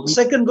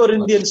 2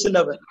 Corinthians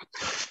 11.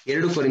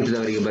 2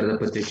 ಕೊರಿಂಥದವರಿಗೆ ಬರೆದ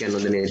ಪತ್ರಿಕೆ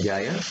 11ನೇ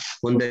ಅಧ್ಯಾಯ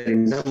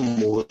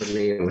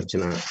 1-3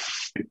 ವಚನ.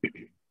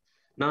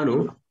 ನಾನು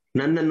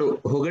ನನ್ನನ್ನು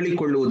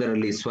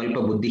ಹೊಗಳಿಕೊಳ್ಳುವುದರಲ್ಲಿ ಸ್ವಲ್ಪ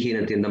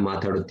ಬುದ್ಧಿಹೀನತೆಯಿಂದ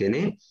ಮಾತಾಡುತ್ತೇನೆ,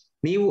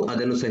 ನೀವು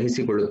ಅದನ್ನು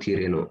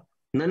ಸಹಿಸಿಕೊಳ್ಳುತ್ತೀರೇನೋ?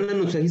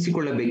 ನನ್ನನ್ನು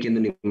ಸಹಿಸಿಕೊಳ್ಳಬೇಕೆಂದು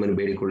ನಿಮ್ಮನ್ನು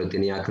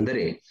ಬೇಡಿಕೊಳ್ಳುತ್ತೇನೆ,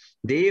 ಯಾಕಂದರೆ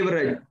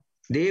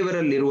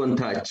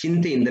ದೇವರಲ್ಲಿರುವಂತಹ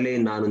ಚಿಂತೆಯಿಂದಲೇ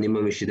ನಾನು ನಿಮ್ಮ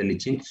ವಿಷಯದಲ್ಲಿ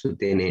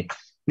ಚಿಂತಿಸುತ್ತೇನೆ.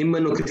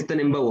 ನಿಮ್ಮನ್ನು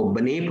ಕ್ರಿಸ್ತನೆಂಬ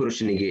ಒಬ್ಬನೇ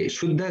ಪುರುಷನಿಗೆ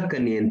ಶುದ್ಧ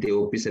ಕನ್ಯೆಯಂತೆ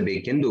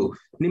ಒಪ್ಪಿಸಬೇಕೆಂದು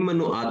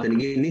ನಿಮ್ಮನ್ನು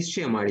ಆತನಿಗೆ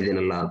ನಿಶ್ಚಯ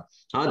ಮಾಡಿದೆನಲ್ಲ.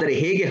 ಆದರೆ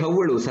ಹೇಗೆ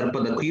ಹವ್ವಳು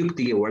ಸರ್ಪದ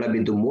ಕುಯುಕ್ತಿಗೆ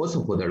ಒಳಬಿದ್ದು ಮೋಸ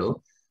ಹೋದಳೋ,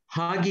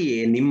 ಹಾಗೆಯೇ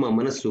ನಿಮ್ಮ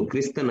ಮನಸ್ಸು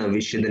ಕ್ರಿಸ್ತನ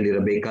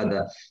ವಿಷಯದಲ್ಲಿರಬೇಕಾದ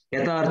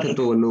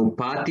ಯಥಾರ್ಥತ್ವವನ್ನು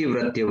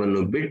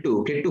ಪಾತಿವ್ರತ್ಯವನ್ನು ಬಿಟ್ಟು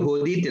ಕೆಟ್ಟು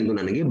ಹೋದೀತೆಂದು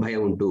ನನಗೆ ಭಯ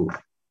ಉಂಟು.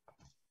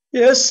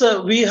 Yes,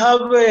 we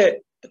have a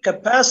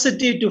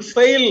capacity to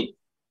fail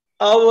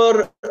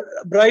our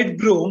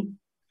bridegroom,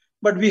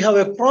 but we have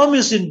a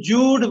promise in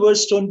Jude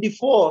verse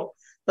 24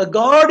 that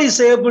God is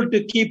able to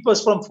keep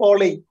us from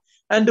falling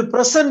and to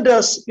present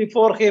us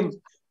before him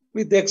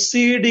with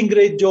exceeding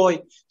great joy.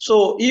 So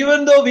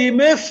even though we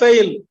may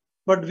fail,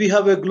 but we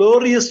have a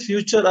glorious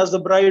future as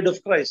the bride of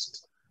Christ.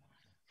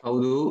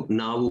 ಹೌದು,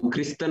 ನಾವು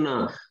ಕ್ರಿಸ್ತನ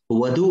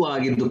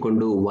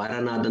ವಧುವಾಗಿದ್ದುಕೊಂಡು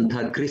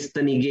ವರನಾದಂತಹ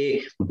ಕ್ರಿಸ್ತನಿಗೆ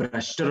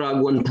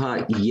ಭ್ರಷ್ಟರಾಗುವಂತಹ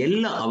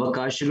ಎಲ್ಲ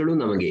ಅವಕಾಶಗಳು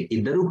ನಮಗೆ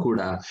ಇದ್ದರೂ ಕೂಡ,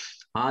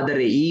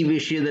 ಆದರೆ ಈ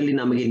ವಿಷಯದಲ್ಲಿ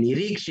ನಮಗೆ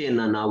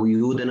ನಿರೀಕ್ಷೆಯನ್ನ ನಾವು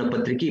ಯೂದನ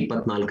ಪತ್ರಿಕೆ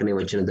 24ನೇ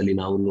ವಚನದಲ್ಲಿ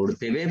ನಾವು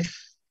ನೋಡುತ್ತೇವೆ.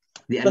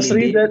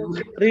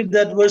 Read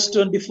that verse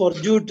 24,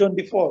 Jude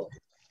 24.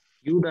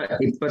 ಯೂದ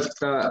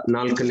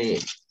 24ನೇ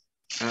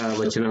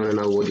ವಚನವನ್ನು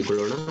ನಾವು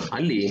ಓದಿಕೊಳ್ಳೋಣ.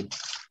 ಅಲ್ಲಿ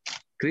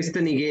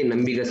ಕ್ರಿಸ್ತನಿಗೆ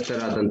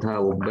ನಂಬಿಗಸ್ತರಾದಂತಹ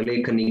ಒಬ್ಬ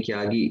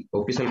ಲೇಖನಿಕೆಯಾಗಿ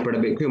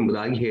ಒಪ್ಪಿಸಲ್ಪಡಬೇಕು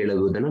ಎಂಬುದಾಗಿ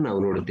ಹೇಳುವುದನ್ನು ನಾವು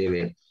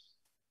ನೋಡುತ್ತೇವೆ.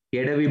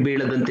 ಎಡವಿ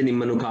ಬೀಳದಂತೆ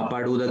ನಿಮ್ಮನ್ನು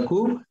ಕಾಪಾಡುವುದಕ್ಕೂ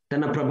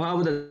ತನ್ನ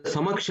ಪ್ರಭಾವದ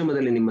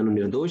ಸಮಕ್ಷಮದಲ್ಲಿ ನಿಮ್ಮನ್ನು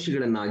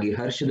ನಿರ್ದೋಷಿಗಳನ್ನಾಗಿ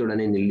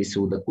ಹರ್ಷದೊಡನೆ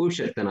ನಿಲ್ಲಿಸುವುದಕ್ಕೂ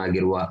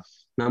ಶಕ್ತನಾಗಿರುವ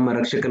ನಮ್ಮ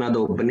ರಕ್ಷಕನಾದ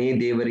ಒಬ್ಬನೇ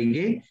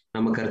ದೇವರಿಗೆ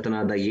ನಮ್ಮ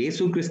ಕರ್ತನಾದ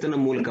ಯೇಸು ಕ್ರಿಸ್ತನ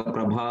ಮೂಲಕ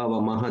ಪ್ರಭಾವ,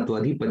 ಮಹತ್ವ,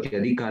 ಅಧಿಪತಿ,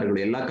 ಅಧಿಕಾರಗಳು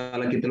ಎಲ್ಲಾ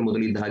ಕಾಲಕ್ಕಿಂತಲೂ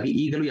ಮೊದಲಿದ್ದ ಹಾಗೆ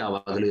ಈಗಲೂ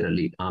ಯಾವಾಗಲೂ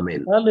ಇರಲಿ.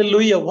 Amen.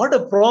 Hallelujah. What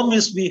a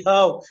promise we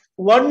have.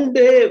 One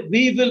day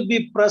we will be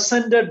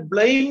presented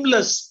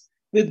blameless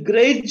with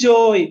great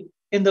joy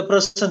in the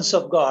presence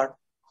of God.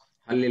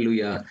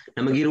 Hallelujah.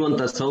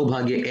 ನಮಗಿರುವಂತಹ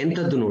ಸೌಭಾಗ್ಯ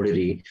ಎಂತದ್ದು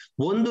ನೋಡಿರಿ,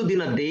 ಒಂದು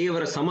ದಿನ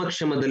ದೇವರ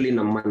ಸಮಕ್ಷಮದಲ್ಲಿ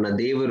ನಮ್ಮನ್ನ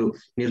ದೇವರು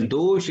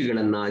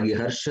ನಿರ್ದೋಷಿಗಳನ್ನಾಗಿ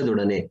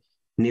ಹರ್ಷದೊಡನೆ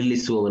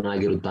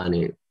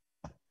ನಿಲ್ಲಿಸುವವನಾಗಿರುತ್ತಾನೆ.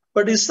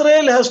 But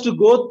Israel has to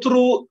go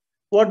through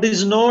what is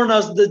known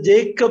as the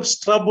Jacob's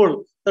trouble,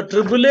 the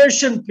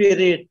tribulation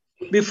period,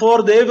 before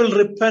they will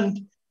repent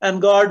and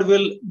God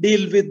will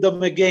deal with them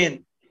again.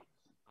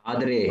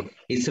 ಆದರೆ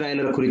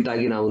ಇಸ್ರಾಯೇಲರ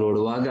ಕುರಿತಾಗಿ ನಾವು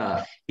ನೋಡುವಾಗ,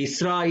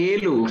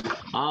 ಇಸ್ರಾಯೇಲು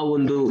ಆ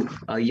ಒಂದು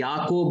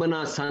ಯಾಕೋಬನ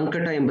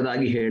ಸಂಕಟ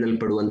ಎಂಬುದಾಗಿ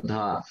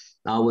ಹೇಳಲ್ಪಡುವಂತಹ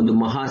ಆ ಒಂದು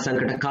ಮಹಾ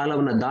ಸಂಕಟ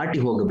ಕಾಲವನ್ನ ದಾಟಿ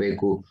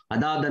ಹೋಗಬೇಕು.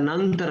 ಅದಾದ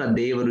ನಂತರ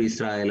ದೇವರು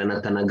ಇಸ್ರಾಯೇಲನ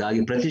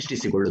ತನಗಾಗಿ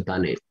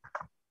ಪ್ರತಿಷ್ಠಿಸಿಕೊಳ್ಳುತ್ತಾನೆ.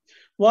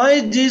 Why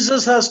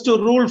Jesus has to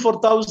rule for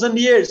 1000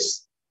 years?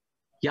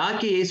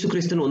 ಯಾಕೆ ಯೇಸು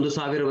ಕ್ರಿಸ್ತನು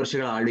 1000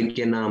 ವರ್ಷಗಳ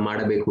ಆಳ್ವಿಕೆಯನ್ನ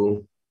ಮಾಡಬೇಕು?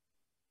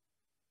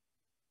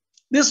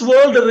 This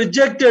world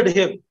rejected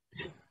him.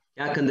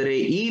 ಯಾಕಂದರೆ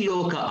ಈ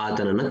ಲೋಕ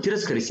ಆತನನ್ನ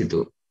ತಿರಸ್ಕರಿಸಿತು.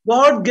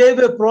 God gave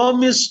a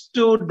promise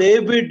to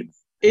David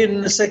in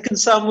 2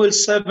 Samuel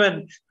 7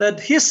 that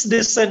his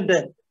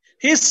descendant,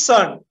 his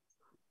son,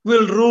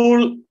 will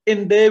rule in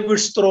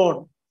David's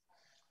throne.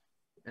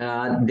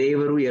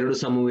 ದೇವರು 2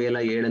 ಸಮುವೇಲ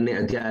 7ನೇ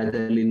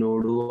ಅಧ್ಯಾಯದಲ್ಲಿ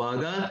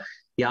ನೋಡುವಾಗ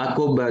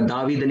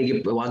ದಾವೀದನಿಗೆ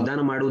ವಾಗ್ದಾನ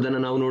ಮಾಡುವುದನ್ನು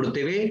ನಾವು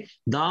ನೋಡುತ್ತೇವೆ.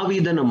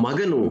 ದಾವೀದನ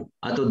ಮಗನು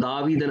ಅಥವಾ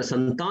ದಾವೀದನ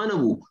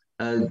ಸಂತಾನವು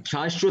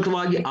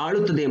ಶಾಶ್ವತವಾಗಿ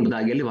ಆಳುತ್ತದೆ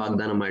ಎಂಬುದಾಗಿ ಅಲ್ಲಿ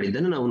ವಾಗ್ದಾನ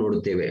ಮಾಡಿದ್ದನ್ನು ನಾವು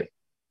ನೋಡುತ್ತೇವೆ.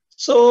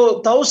 So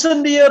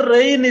 1000-year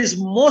reign is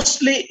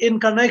mostly in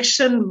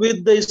connection with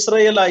the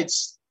Israelites.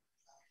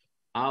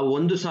 ಆ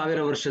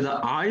 1000 ವರ್ಷದ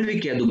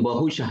ಆಳ್ವಿಕೆ ಅದು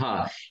ಬಹುಶಃ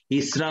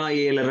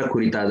ಇಸ್ರಾಯೇಲರ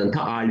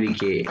ಕುರಿತಾದಂತಹ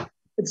ಆಳ್ವಿಕೆ.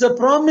 It's a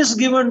promise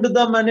given to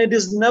them and it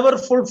is never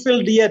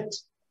fulfilled yet.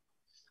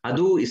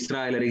 ಅದು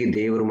ಇಸ್ರಾಯೇಲರಿಗೆ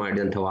ದೇವರು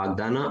ಮಾಡಿದಂತಹ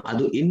ವಾಗ್ದಾನ,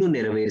 ಅದು ಇನ್ನೂ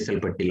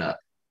ನೆರವೇರಿಸಲ್ಪಟ್ಟಿಲ್ಲ.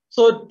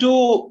 So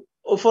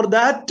for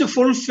that to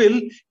fulfill,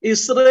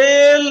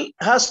 Israel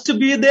has to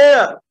be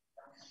there.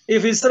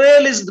 If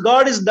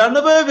God is done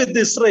away with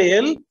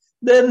Israel,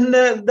 then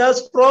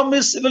that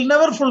promise will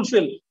never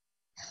fulfill.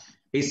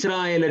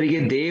 ಇಸ್ರಾಯೇಲರಿಗೆ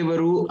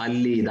ದೇವರು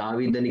ಅಲ್ಲಿ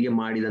ದಾವೀದನಿಗೆ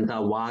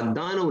ಮಾಡಿದಂತಹ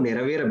ವಾಗ್ದಾನವು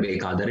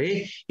ನೆರವೇರಬೇಕಾದರೆ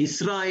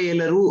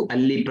ಇಸ್ರಾಯೇಲರು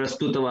ಅಲ್ಲಿ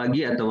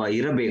ಪ್ರಸ್ತುತವಾಗಿ ಅಥವಾ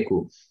ಇರಬೇಕು.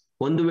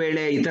 ಒಂದು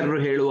ವೇಳೆ ಇತರರು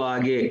ಹೇಳುವ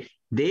ಹಾಗೆ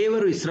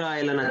ದೇವರು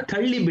ಇಸ್ರಾಯೇಲನ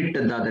ತಳ್ಳಿ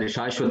ಬಿಟ್ಟದ್ದಾದರೆ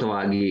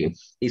ಶಾಶ್ವತವಾಗಿ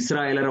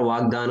ಇಸ್ರಾಯೇಲರ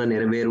ವಾಗ್ದಾನ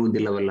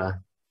ನೆರವೇರುವುದಿಲ್ಲವಲ್ಲ.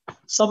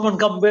 Someone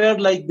compared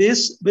like this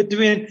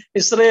between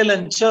Israel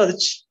and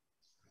church.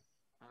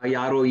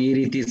 ಯಾರೋ ಈ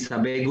ರೀತಿ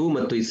ಸಭೆಗೂ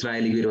ಮತ್ತು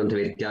ಇಸ್ರಾಯೇಲಿಗೂ ಇರುವಂತಹ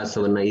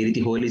ವ್ಯತ್ಯಾಸವನ್ನ ಈ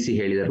ರೀತಿ ಹೋಲಿಸಿ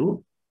ಹೇಳಿದರು.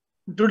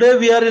 Today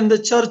we are in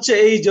the church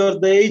age or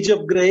the age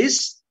of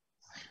grace.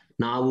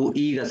 ನಾವು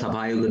ಈಗ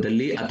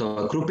ಸಭಾಯುಗದಲ್ಲಿ ಅಥವಾ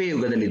ಕೃಪೆ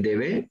ಯುಗದಲ್ಲಿ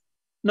ಇದ್ದೇವೆ.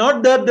 Not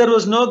that there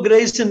was no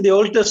grace in the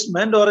Old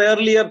Testament or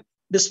earlier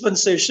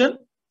dispensation.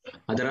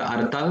 ಅದರ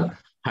ಅರ್ಥ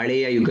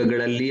ಹಳೆಯ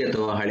ಯುಗಗಳಲ್ಲಿ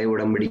ಅಥವಾ ಹಳೆ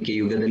ಒಡಂಬಡಿಕೆ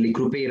ಯುಗದಲ್ಲಿ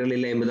ಕೃಪೆ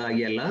ಇರಲಿಲ್ಲ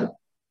ಎಂಬುದಾಗಿ ಅಲ್ಲ.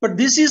 But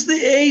this is the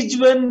age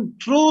when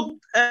truth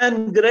and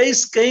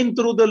grace came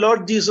through the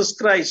Lord Jesus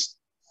Christ.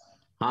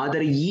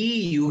 ಆದರೆ ಈ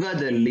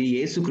ಯುಗದಲ್ಲಿ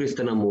ಯೇಸು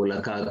ಕ್ರಿಸ್ತನ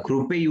ಮೂಲಕ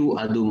ಕೃಪೆಯು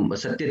ಅದು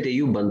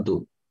ಸತ್ಯತೆಯು ಬಂತು.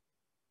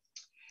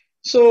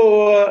 So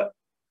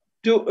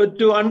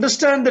to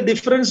understand the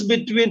difference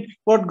between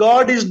what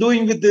God is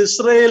doing with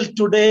Israel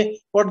today,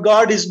 what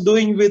God is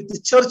doing with the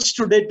church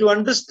today, to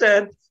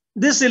understand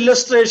this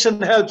illustration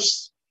helps.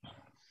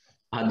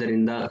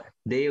 ಆದ್ದರಿಂದ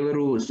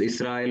ದೇವರು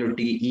ಇಸ್ರಾಯೇಲ್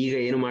ಒಟ್ಟಿಗೆ ಈಗ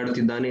ಏನು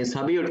ಮಾಡುತ್ತಿದ್ದಾನೆ,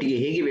 ಸಭೆಯೊಟ್ಟಿಗೆ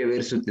ಹೇಗೆ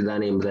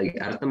ವ್ಯವಹರಿಸುತ್ತಿದ್ದಾನೆ ಎಂಬುದಾಗಿ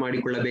ಅರ್ಥ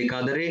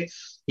ಮಾಡಿಕೊಳ್ಳಬೇಕಾದರೆ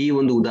ಈ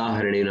ಒಂದು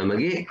ಉದಾಹರಣೆಯು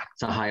ನಮಗೆ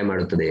ಸಹಾಯ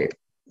ಮಾಡುತ್ತದೆ.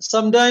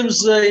 Sometimes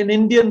in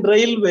Indian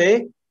Railway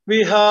we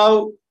have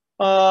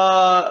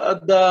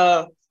the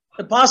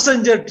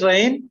passenger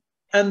train,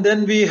 and then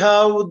we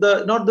have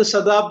not the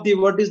Shatabdi,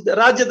 what is the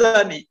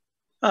Rajdhani.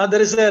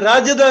 There is a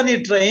Rajdhani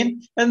train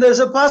and there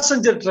is a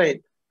passenger train.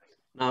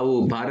 ನಾವು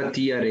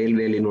ಭಾರತೀಯ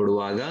ರೈಲ್ವೆಯಲ್ಲಿ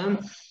ನೋಡುವಾಗ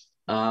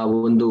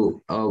ಒಂದು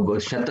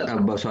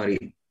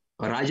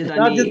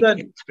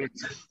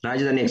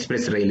ರಾಜಧಾನಿ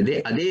express rail ಇದೆ.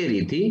 ಅದೇ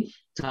ರೀತಿ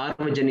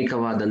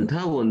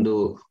ಸಾರ್ವಜನಿಕವಾದಂತಹ ಒಂದು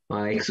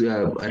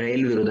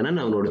ರೈಲು ಇರುವುದನ್ನ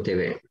ನಾವು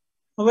ನೋಡುತ್ತೇವೆ.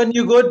 When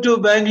you go to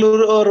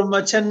Bangalore or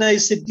Chennai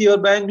city or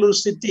Bangalore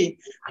city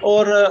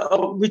or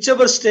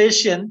whichever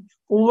station,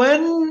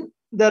 when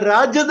the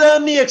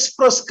Rajdhani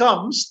Express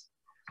comes,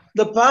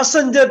 the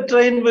passenger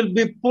train will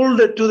be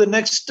pulled to the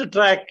next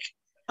track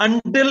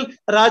until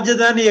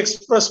Rajdhani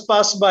Express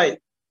pass by.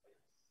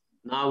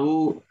 ನಾವು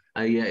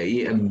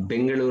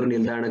ಬೆಂಗಳೂರು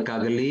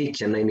ನಿಲ್ದಾಣಕ್ಕಾಗಲಿ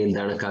ಚೆನ್ನೈ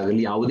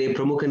ನಿಲ್ದಾಣಕ್ಕಾಗಲಿ ಯಾವುದೇ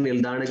ಪ್ರಮುಖ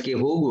ನಿಲ್ದಾಣಕ್ಕೆ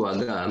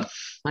ಹೋಗುವಾಗ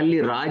ಅಲ್ಲಿ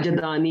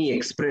ರಾಜಧಾನಿ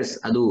express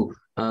ಅದು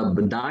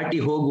ದಾಟಿ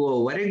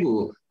ಹೋಗುವವರೆಗೂ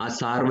ಆ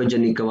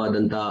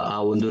ಸಾರ್ವಜನಿಕವಾದಂತಹ ಆ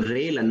ಒಂದು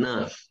ರೈಲ್ ಅನ್ನ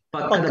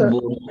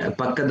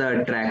ಪಕ್ಕದ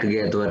ಟ್ರ್ಯಾಕ್ಗೆ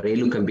ಅಥವಾ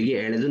ರೈಲು ಕಂಬಿಗೆ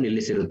ಎಳೆದು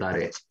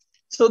ನಿಲ್ಲಿಸಿರುತ್ತಾರೆ.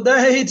 So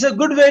it's a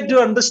good way to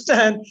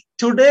understand.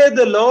 Today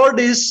the Lord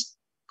is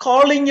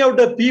calling out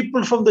the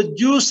people from the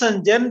Jews and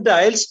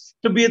Gentiles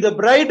to be the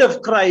bride of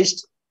Christ.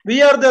 We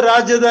are the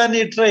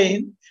Rajdhani train.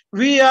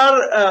 We are,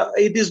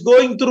 it is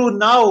going through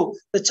now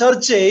the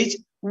church age.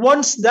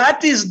 Once that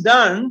is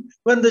done,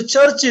 when the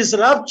church is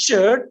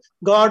raptured,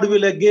 God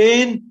will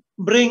again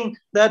bring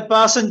that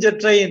passenger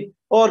train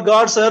or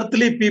God's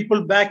earthly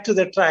people back to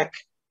the track.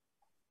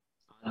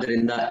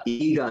 ಅದರಿಂದ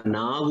ಈಗ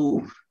ನಾವು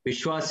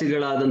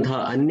ವಿಶ್ವಾಸಿಗಳಾದಂತಹ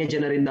ಅನ್ಯ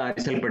ಜನರಿಂದ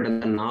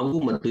ಆರಿಸಲ್ಪಟ್ಟಂತಹ ನಾವು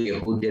ಮತ್ತು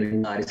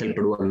ಯಹೂದ್ಯರಿಂದ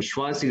ಆರಿಸಲ್ಪಡುವ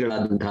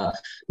ವಿಶ್ವಾಸಿಗಳಾದಂತಹ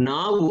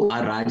ನಾವು ಆ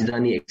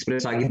ರಾಜಧಾನಿ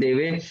ಎಕ್ಸ್ಪ್ರೆಸ್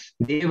ಆಗಿದ್ದೇವೆ.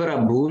 ದೇವರ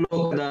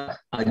ಭೂಲೋಕದ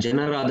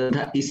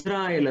ಜನರಾದಂತಹ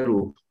ಇಸ್ರಾಯೇಲರು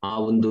ಆ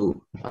ಒಂದು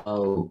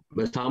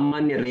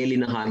ಸಾಮಾನ್ಯ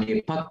ರೈಲಿನ ಹಾಗೆ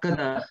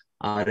ಪಕ್ಕದ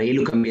ಆ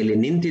ರೈಲು ಕಂಬಿಯಲ್ಲಿ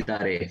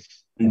ನಿಂತಿದ್ದಾರೆ.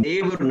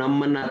 ದೇವರು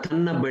ನಮ್ಮನ್ನ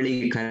ತನ್ನ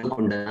ಬಳಿಗೆ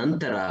ಕರೆದುಕೊಂಡ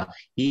ನಂತರ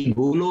ಈ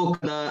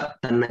ಭೂಲೋಕದ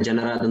ತನ್ನ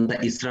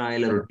ಜನರಾದಂತಹ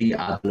ಇಸ್ರಾಯೇಲರೊಟ್ಟಿಗೆ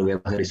ಆತನು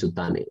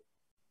ವ್ಯವಹರಿಸುತ್ತಾನೆ.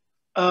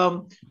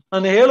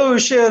 ನಾನು ಹೇಳುವ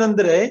ವಿಷಯ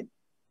ಏನಂದ್ರೆ,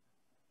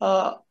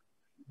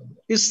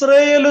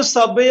 ಇಸ್ರಾಯೇಲ್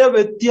ಸಭೆಯ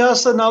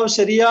ವ್ಯತ್ಯಾಸ ನಾವು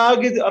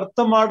ಸರಿಯಾಗಿ ಅರ್ಥ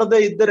ಮಾಡದೇ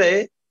ಇದ್ದರೆ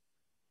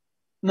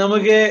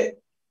ನಮಗೆ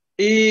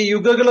ಈ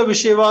ಯುಗಗಳ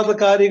ವಿಷಯವಾದ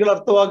ಕಾರ್ಯಗಳು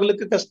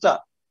ಅರ್ಥವಾಗಲಿಕ್ಕೆ ಕಷ್ಟ.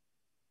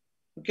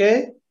 ಓಕೆ,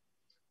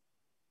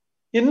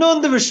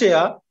 ಇನ್ನೊಂದು ವಿಷಯ,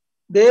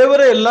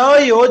 ದೇವರ ಎಲ್ಲಾ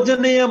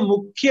ಯೋಜನೆಯ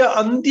ಮುಖ್ಯ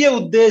ಅಂತ್ಯ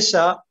ಉದ್ದೇಶ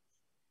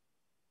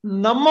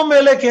ನಮ್ಮ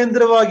ಮೇಲೆ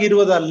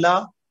ಕೇಂದ್ರವಾಗಿರುವುದಲ್ಲ,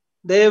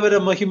 ದೇವರ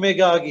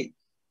ಮಹಿಮೆಗಾಗಿ.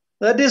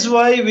 That is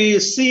why we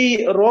see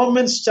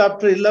Romans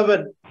chapter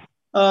 11,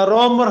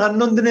 ರೋಮರ್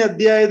 11ನೇ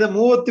ಅಧ್ಯಾಯದ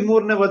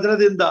 33ನೇ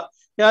ವಚನದಿಂದ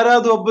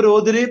ಯಾರಾದ್ರೂ ಒಬ್ಬರು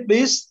ಓದಿರಿ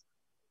ಪ್ಲೀಸ್.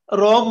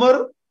 ರೋಮರ್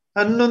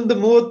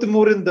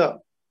 11:33.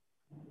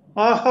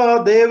 ಆಹಾ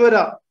ದೇವರ,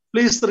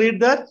 ಪ್ಲೀಸ್ ರೀಡ್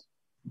ದಟ್.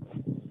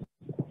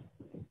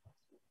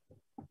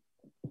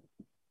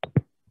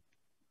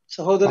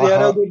 ಸಹೋದರ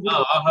ಯಾರಾದ್ರೂ?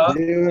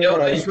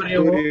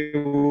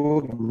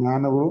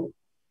 ಜ್ಞಾನವು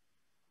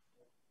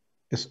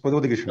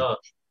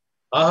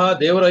ಆಹಾ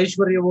ದೇವರ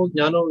ಐಶ್ವರ್ಯವು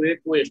ಜ್ಞಾನವು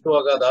ವಿವೇಕವು ಎಷ್ಟೋ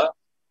ಅಗಾಧ,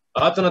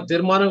 ಆತನ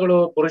ತೀರ್ಮಾನಗಳು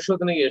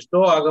ಪರಿಶೋಧನೆಗೆ ಎಷ್ಟೋ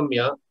ಆಗಮ್ಯ,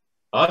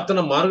 ಆತನ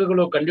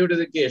ಮಾರ್ಗಗಳು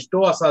ಕಂಡುಹಿಡಿಯೋದಕ್ಕೆ ಎಷ್ಟೋ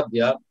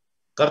ಅಸಾಧ್ಯ.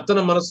 ಕರ್ತನ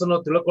ಮನಸ್ಸನ್ನು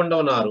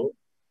ತಿಳ್ಕೊಂಡವನಾರು?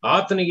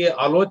 ಆತನಿಗೆ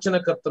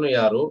ಆಲೋಚನಾ ಕರ್ತನು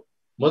ಯಾರು?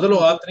 ಮೊದಲು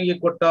ಆತನಿಗೆ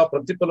ಕೊಟ್ಟ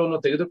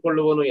ಪ್ರತಿಫಲವನ್ನು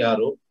ತೆಗೆದುಕೊಳ್ಳುವನು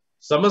ಯಾರು?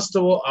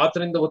 ಸಮಸ್ತವು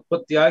ಆತನಿಂದ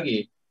ಉತ್ಪತ್ತಿಯಾಗಿ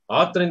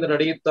ಆತನಿಂದ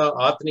ನಡೆಯುತ್ತಾ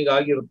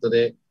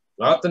ಆತನಿಗಾಗಿರುತ್ತದೆ.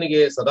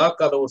 ಆತನಿಗೆ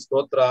ಸದಾಕಾಲವು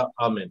ಸ್ತೋತ್ರ.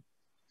 Amen.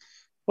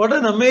 What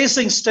an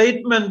amazing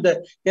statement.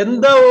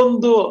 ಎಂದ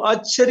ಒಂದು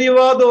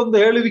ಆಶ್ಚರ್ಯವಾದ ಒಂದು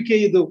ಹೇಳುವಿಕೆ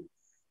ಇದು.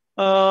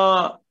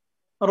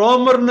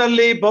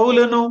 ರೋಮರ್ನಲ್ಲಿ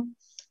ಪೌಲನು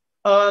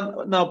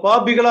ನಾವು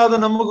ಪಾಪಿಗಳಾದ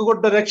ನಮಗೂ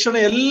ಕೊಟ್ಟ ರಕ್ಷಣೆ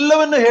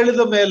ಎಲ್ಲವನ್ನ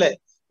ಹೇಳಿದ ಮೇಲೆ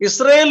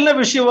ಇಸ್ರಾಯೇಲ್ನ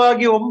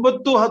ವಿಷಯವಾಗಿ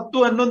 9,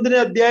 10, 11ನೇ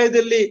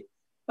ಅಧ್ಯಾಯದಲ್ಲಿ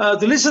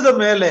ತಿಳಿಸಿದ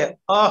ಮೇಲೆ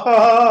ಆಹಾ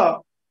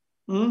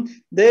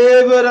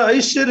ದೇವರ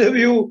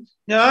ಐಶ್ವರ್ಯವು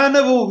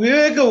ಜ್ಞಾನವು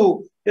ವಿವೇಕವು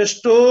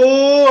ಎಷ್ಟೋ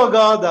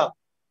ಅಗಾಧ.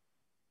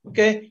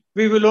 Okay,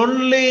 we will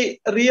only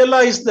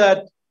realize that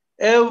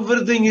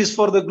everything is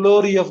for the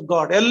glory of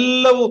God.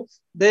 ಎಲ್ಲವೂ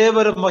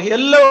ದೇವರ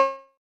ಎಲ್ಲವೂ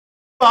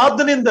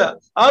ಆತನಿಂದ,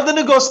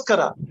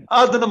 ಆತನಿಗೋಸ್ಕರ,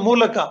 ಆತನ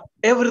ಮೂಲಕ,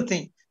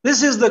 everything. This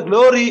is the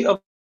glory of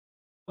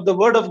the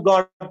word of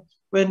God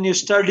when you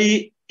study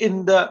in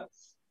the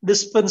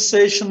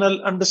dispensational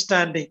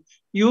understanding.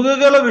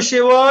 ಯುಗಗಳ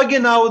ವಿಷಯವಾಗಿ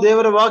ನಾವು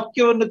ದೇವರ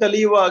ವಾಕ್ಯವನ್ನು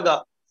ಕಲಿಯುವಾಗ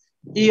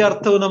ಈ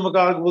ಅರ್ಥವು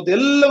ನಮಗಾಗುವುದು.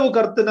 ಎಲ್ಲವೂ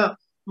ಕರ್ತನ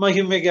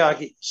ಮಹಿಮೆಗೆ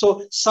ಆಗಿ. ಸೊ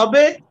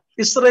ಸಭೆ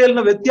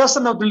ಇಸ್ರಾಯೇಲ್ನ ವ್ಯತ್ಯಾಸ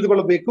ನಾವು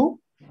ತಿಳಿದುಕೊಳ್ಳಬೇಕು.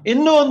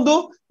 ಇನ್ನೂ ಒಂದು,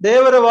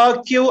 ದೇವರ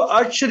ವಾಕ್ಯವು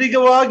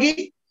ಆಶ್ಚರ್ಯವಾಗಿ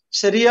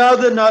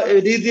ಸರಿಯಾದ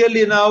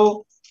ರೀತಿಯಲ್ಲಿ ನಾವು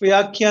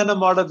ವ್ಯಾಖ್ಯಾನ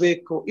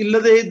ಮಾಡಬೇಕು.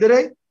 ಇಲ್ಲದೇ ಇದ್ದರೆ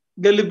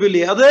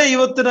ಗಲಿಬಿಲಿ. ಅದೇ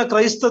ಇವತ್ತಿನ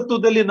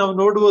ಕ್ರೈಸ್ತತ್ವದಲ್ಲಿ ನಾವು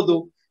ನೋಡುವುದು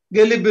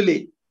ಗಲಿಬಿಲಿ.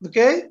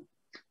 ಓಕೆ,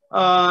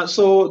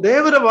 ಸೊ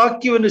ದೇವರ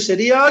ವಾಕ್ಯವನ್ನು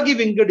ಸರಿಯಾಗಿ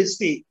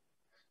ವಿಂಗಡಿಸಿ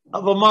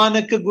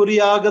ಅವಮಾನಕ್ಕೆ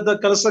ಗುರಿಯಾಗದ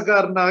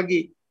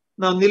ಕೆಲಸಗಾರನಾಗಿ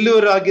ನಾವು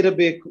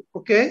ನಿಲ್ಲುವರಾಗಿರಬೇಕು.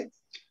 ಓಕೆ,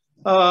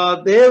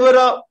 ದೇವರ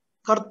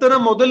ಕರ್ತನ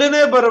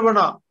ಮೊದಲನೇ ಬರವಣ,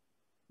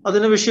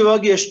 ಅದನ್ನ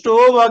ವಿಷಯವಾಗಿ ಎಷ್ಟೋ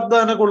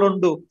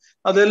ವಾಗ್ದಾನಗಳುಂಟು.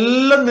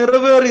 ಅದೆಲ್ಲ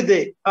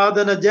ನೆರವೇರಿದೆ.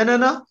 ಆತನ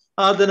ಜನನ,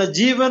 ಆತನ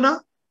ಜೀವನ,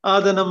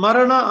 ಆತನ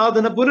ಮರಣ,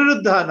 ಆತನ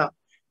ಪುನರುದ್ಧಾನ,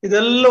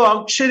 ಇದೆಲ್ಲ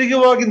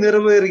ಆಶ್ಚರ್ಯವಾಗಿ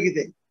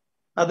ನೆರವೇರಿದೆ.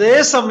 ಅದೇ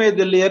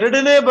ಸಮಯದಲ್ಲಿ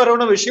ಎರಡನೇ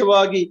ಬರವಣ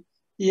ವಿಷಯವಾಗಿ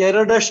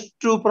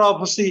ಎರಡಷ್ಟು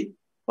ಪ್ರಾಫಸಿ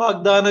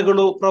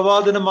ವಾಗ್ದಾನಗಳು,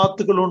 ಪ್ರವಾದನ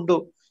ಮಾತುಗಳುಂಟು.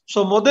 ಸೊ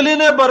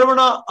ಮೊದಲನೇ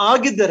ಬರವಣ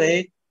ಆಗಿದ್ದರೆ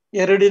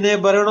ಎರಡನೇ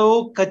ಬರವಣವು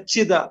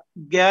ಕಚ್ಚಿದ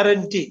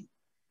ಗ್ಯಾರಂಟಿ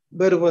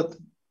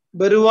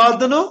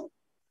ಬರುವಾದನು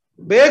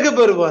ಬೇಗ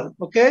ಬರುವನು.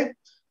 Okay,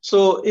 so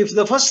if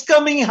the first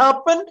coming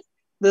happen,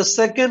 the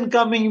second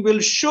coming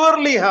will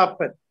surely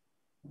happen.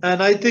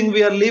 And I think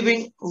we are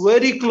living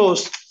very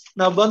close.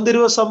 ನಾವು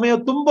ಬಂದಿರುವ ಸಮಯ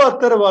ತುಂಬಾ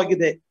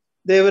ಹತ್ತಿರವಾಗಿದೆ.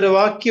 ದೇವರ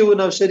ವಾಕ್ಯವು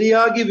ನಾವು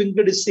ಸರಿಯಾಗಿ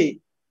ವಿಂಗಡಿಸಿ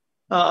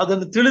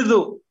ಅದನ್ನು ತಿಳಿದು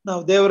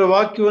ನಾವು ದೇವರ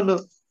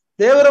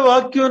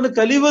ವಾಕ್ಯವನ್ನು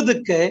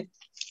ಕಲಿಯುವುದಕ್ಕೆ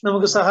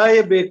ನಮಗೆ ಸಹಾಯ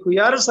ಬೇಕು.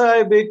 ಯಾರ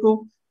ಸಹಾಯ ಬೇಕು?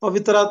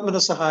 ಪವಿತ್ರಾತ್ಮನ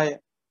ಸಹಾಯ.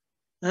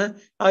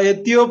 ಆ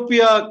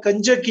ಎಥಿಯೋಪಿಯ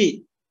ಕಂಜಕಿ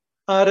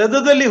ಆ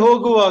ರಥದಲ್ಲಿ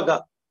ಹೋಗುವಾಗ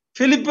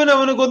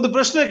ಫಿಲಿಪ್ಪಿನವನಿಗೊಂದು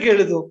ಪ್ರಶ್ನೆ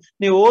ಕೇಳಿದು,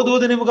 ನೀವು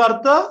ಓದುವುದು ನಿಮ್ಗೆ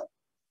ಅರ್ಥ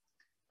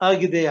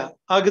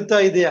ಆಗುತ್ತಾ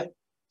ಇದೆಯಾ?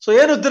 ಸೊ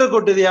ಏನು ಉತ್ತರ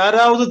ಕೊಟ್ಟಿದೆ?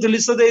 ಯಾರಾವುದು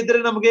ತಿಳಿಸದೇ ಇದ್ರೆ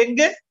ನಮ್ಗೆ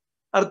ಹೆಂಗೆ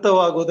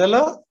ಅರ್ಥವಾಗುವುದಲ್ಲ?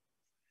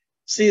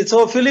 So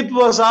Philip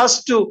was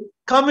asked to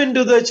come in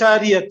to the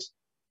chariot.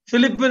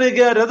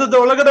 ಫಿಲಿಪ್ಪಿನಿಗೆ ರಥದ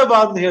ಒಳಗಡೆ ಬಾ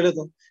ಅಂತ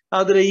ಹೇಳಿದ್ರು.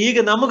 ಆದ್ರೆ ಈಗ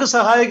ನಮಗೆ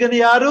ಸಹಾಯಕನು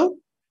ಯಾರು?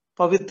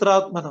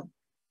 ಪವಿತ್ರಾತ್ಮನು.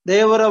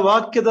 ದೇವರ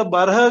ವಾಕ್ಯದ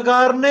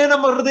ಬರಹಗಾರನೇ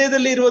ನಮ್ಮ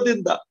ಹೃದಯದಲ್ಲಿ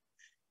ಇರುವುದರಿಂದ,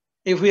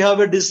 if we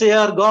have A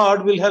desire,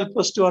 god will help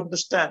us to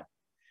understand.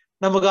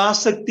 ನಮಗೆ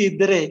ಆಸಕ್ತಿ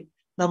ಇದ್ದರೆ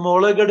ನಮ್ಮ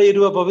ಒಳಗಡೆ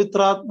ಇರುವ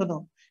ಪವಿತ್ರಾತ್ಮನು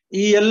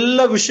ಈ ಎಲ್ಲ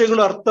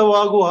ವಿಷಯಗಳು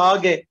ಅರ್ಥವಾಗುವ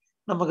ಹಾಗೆ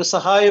ನಮಗೆ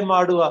ಸಹಾಯ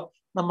ಮಾಡುವ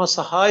ನಮ್ಮ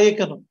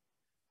ಸಹಾಯಕನು.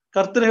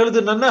 ಕರ್ತನು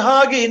ಹೇಳಿದ್ರು, ನನ್ನ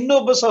ಹಾಗೆ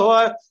ಇನ್ನೊಬ್ಬ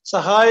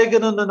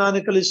ಸಹಾಯಕನನ್ನು ನಾನು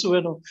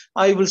ಕಳಿಸುವೆನು.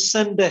 I will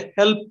send A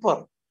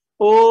helper.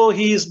 O,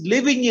 he is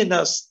living in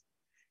us.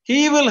 He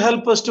will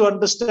help us to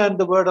understand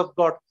the word of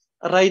god,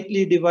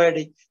 rightly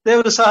dividing.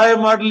 ದೇವರು ಸಹಾಯ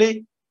ಮಾಡಲಿ.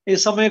 ಈ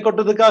ಸಮಯ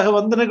ಕೊಟ್ಟದಕ್ಕಾಗಿ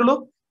ವಂದನೆಗಳು.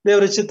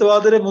 ದೇವರ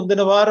ಚಿತ್ತವಾದರೆ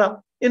ಮುಂದಿನ ವಾರ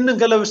ಇನ್ನು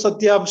ಕೆಲವು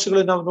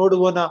ಸತ್ಯಾಂಶಗಳು ನಾವು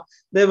ನೋಡುವೋಣ.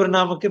 ದೇವರ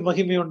ನಾಮಕ್ಕೆ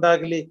ಮಹಿಮೆ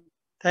ಉಂಟಾಗಲಿ.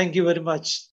 Thank you very much.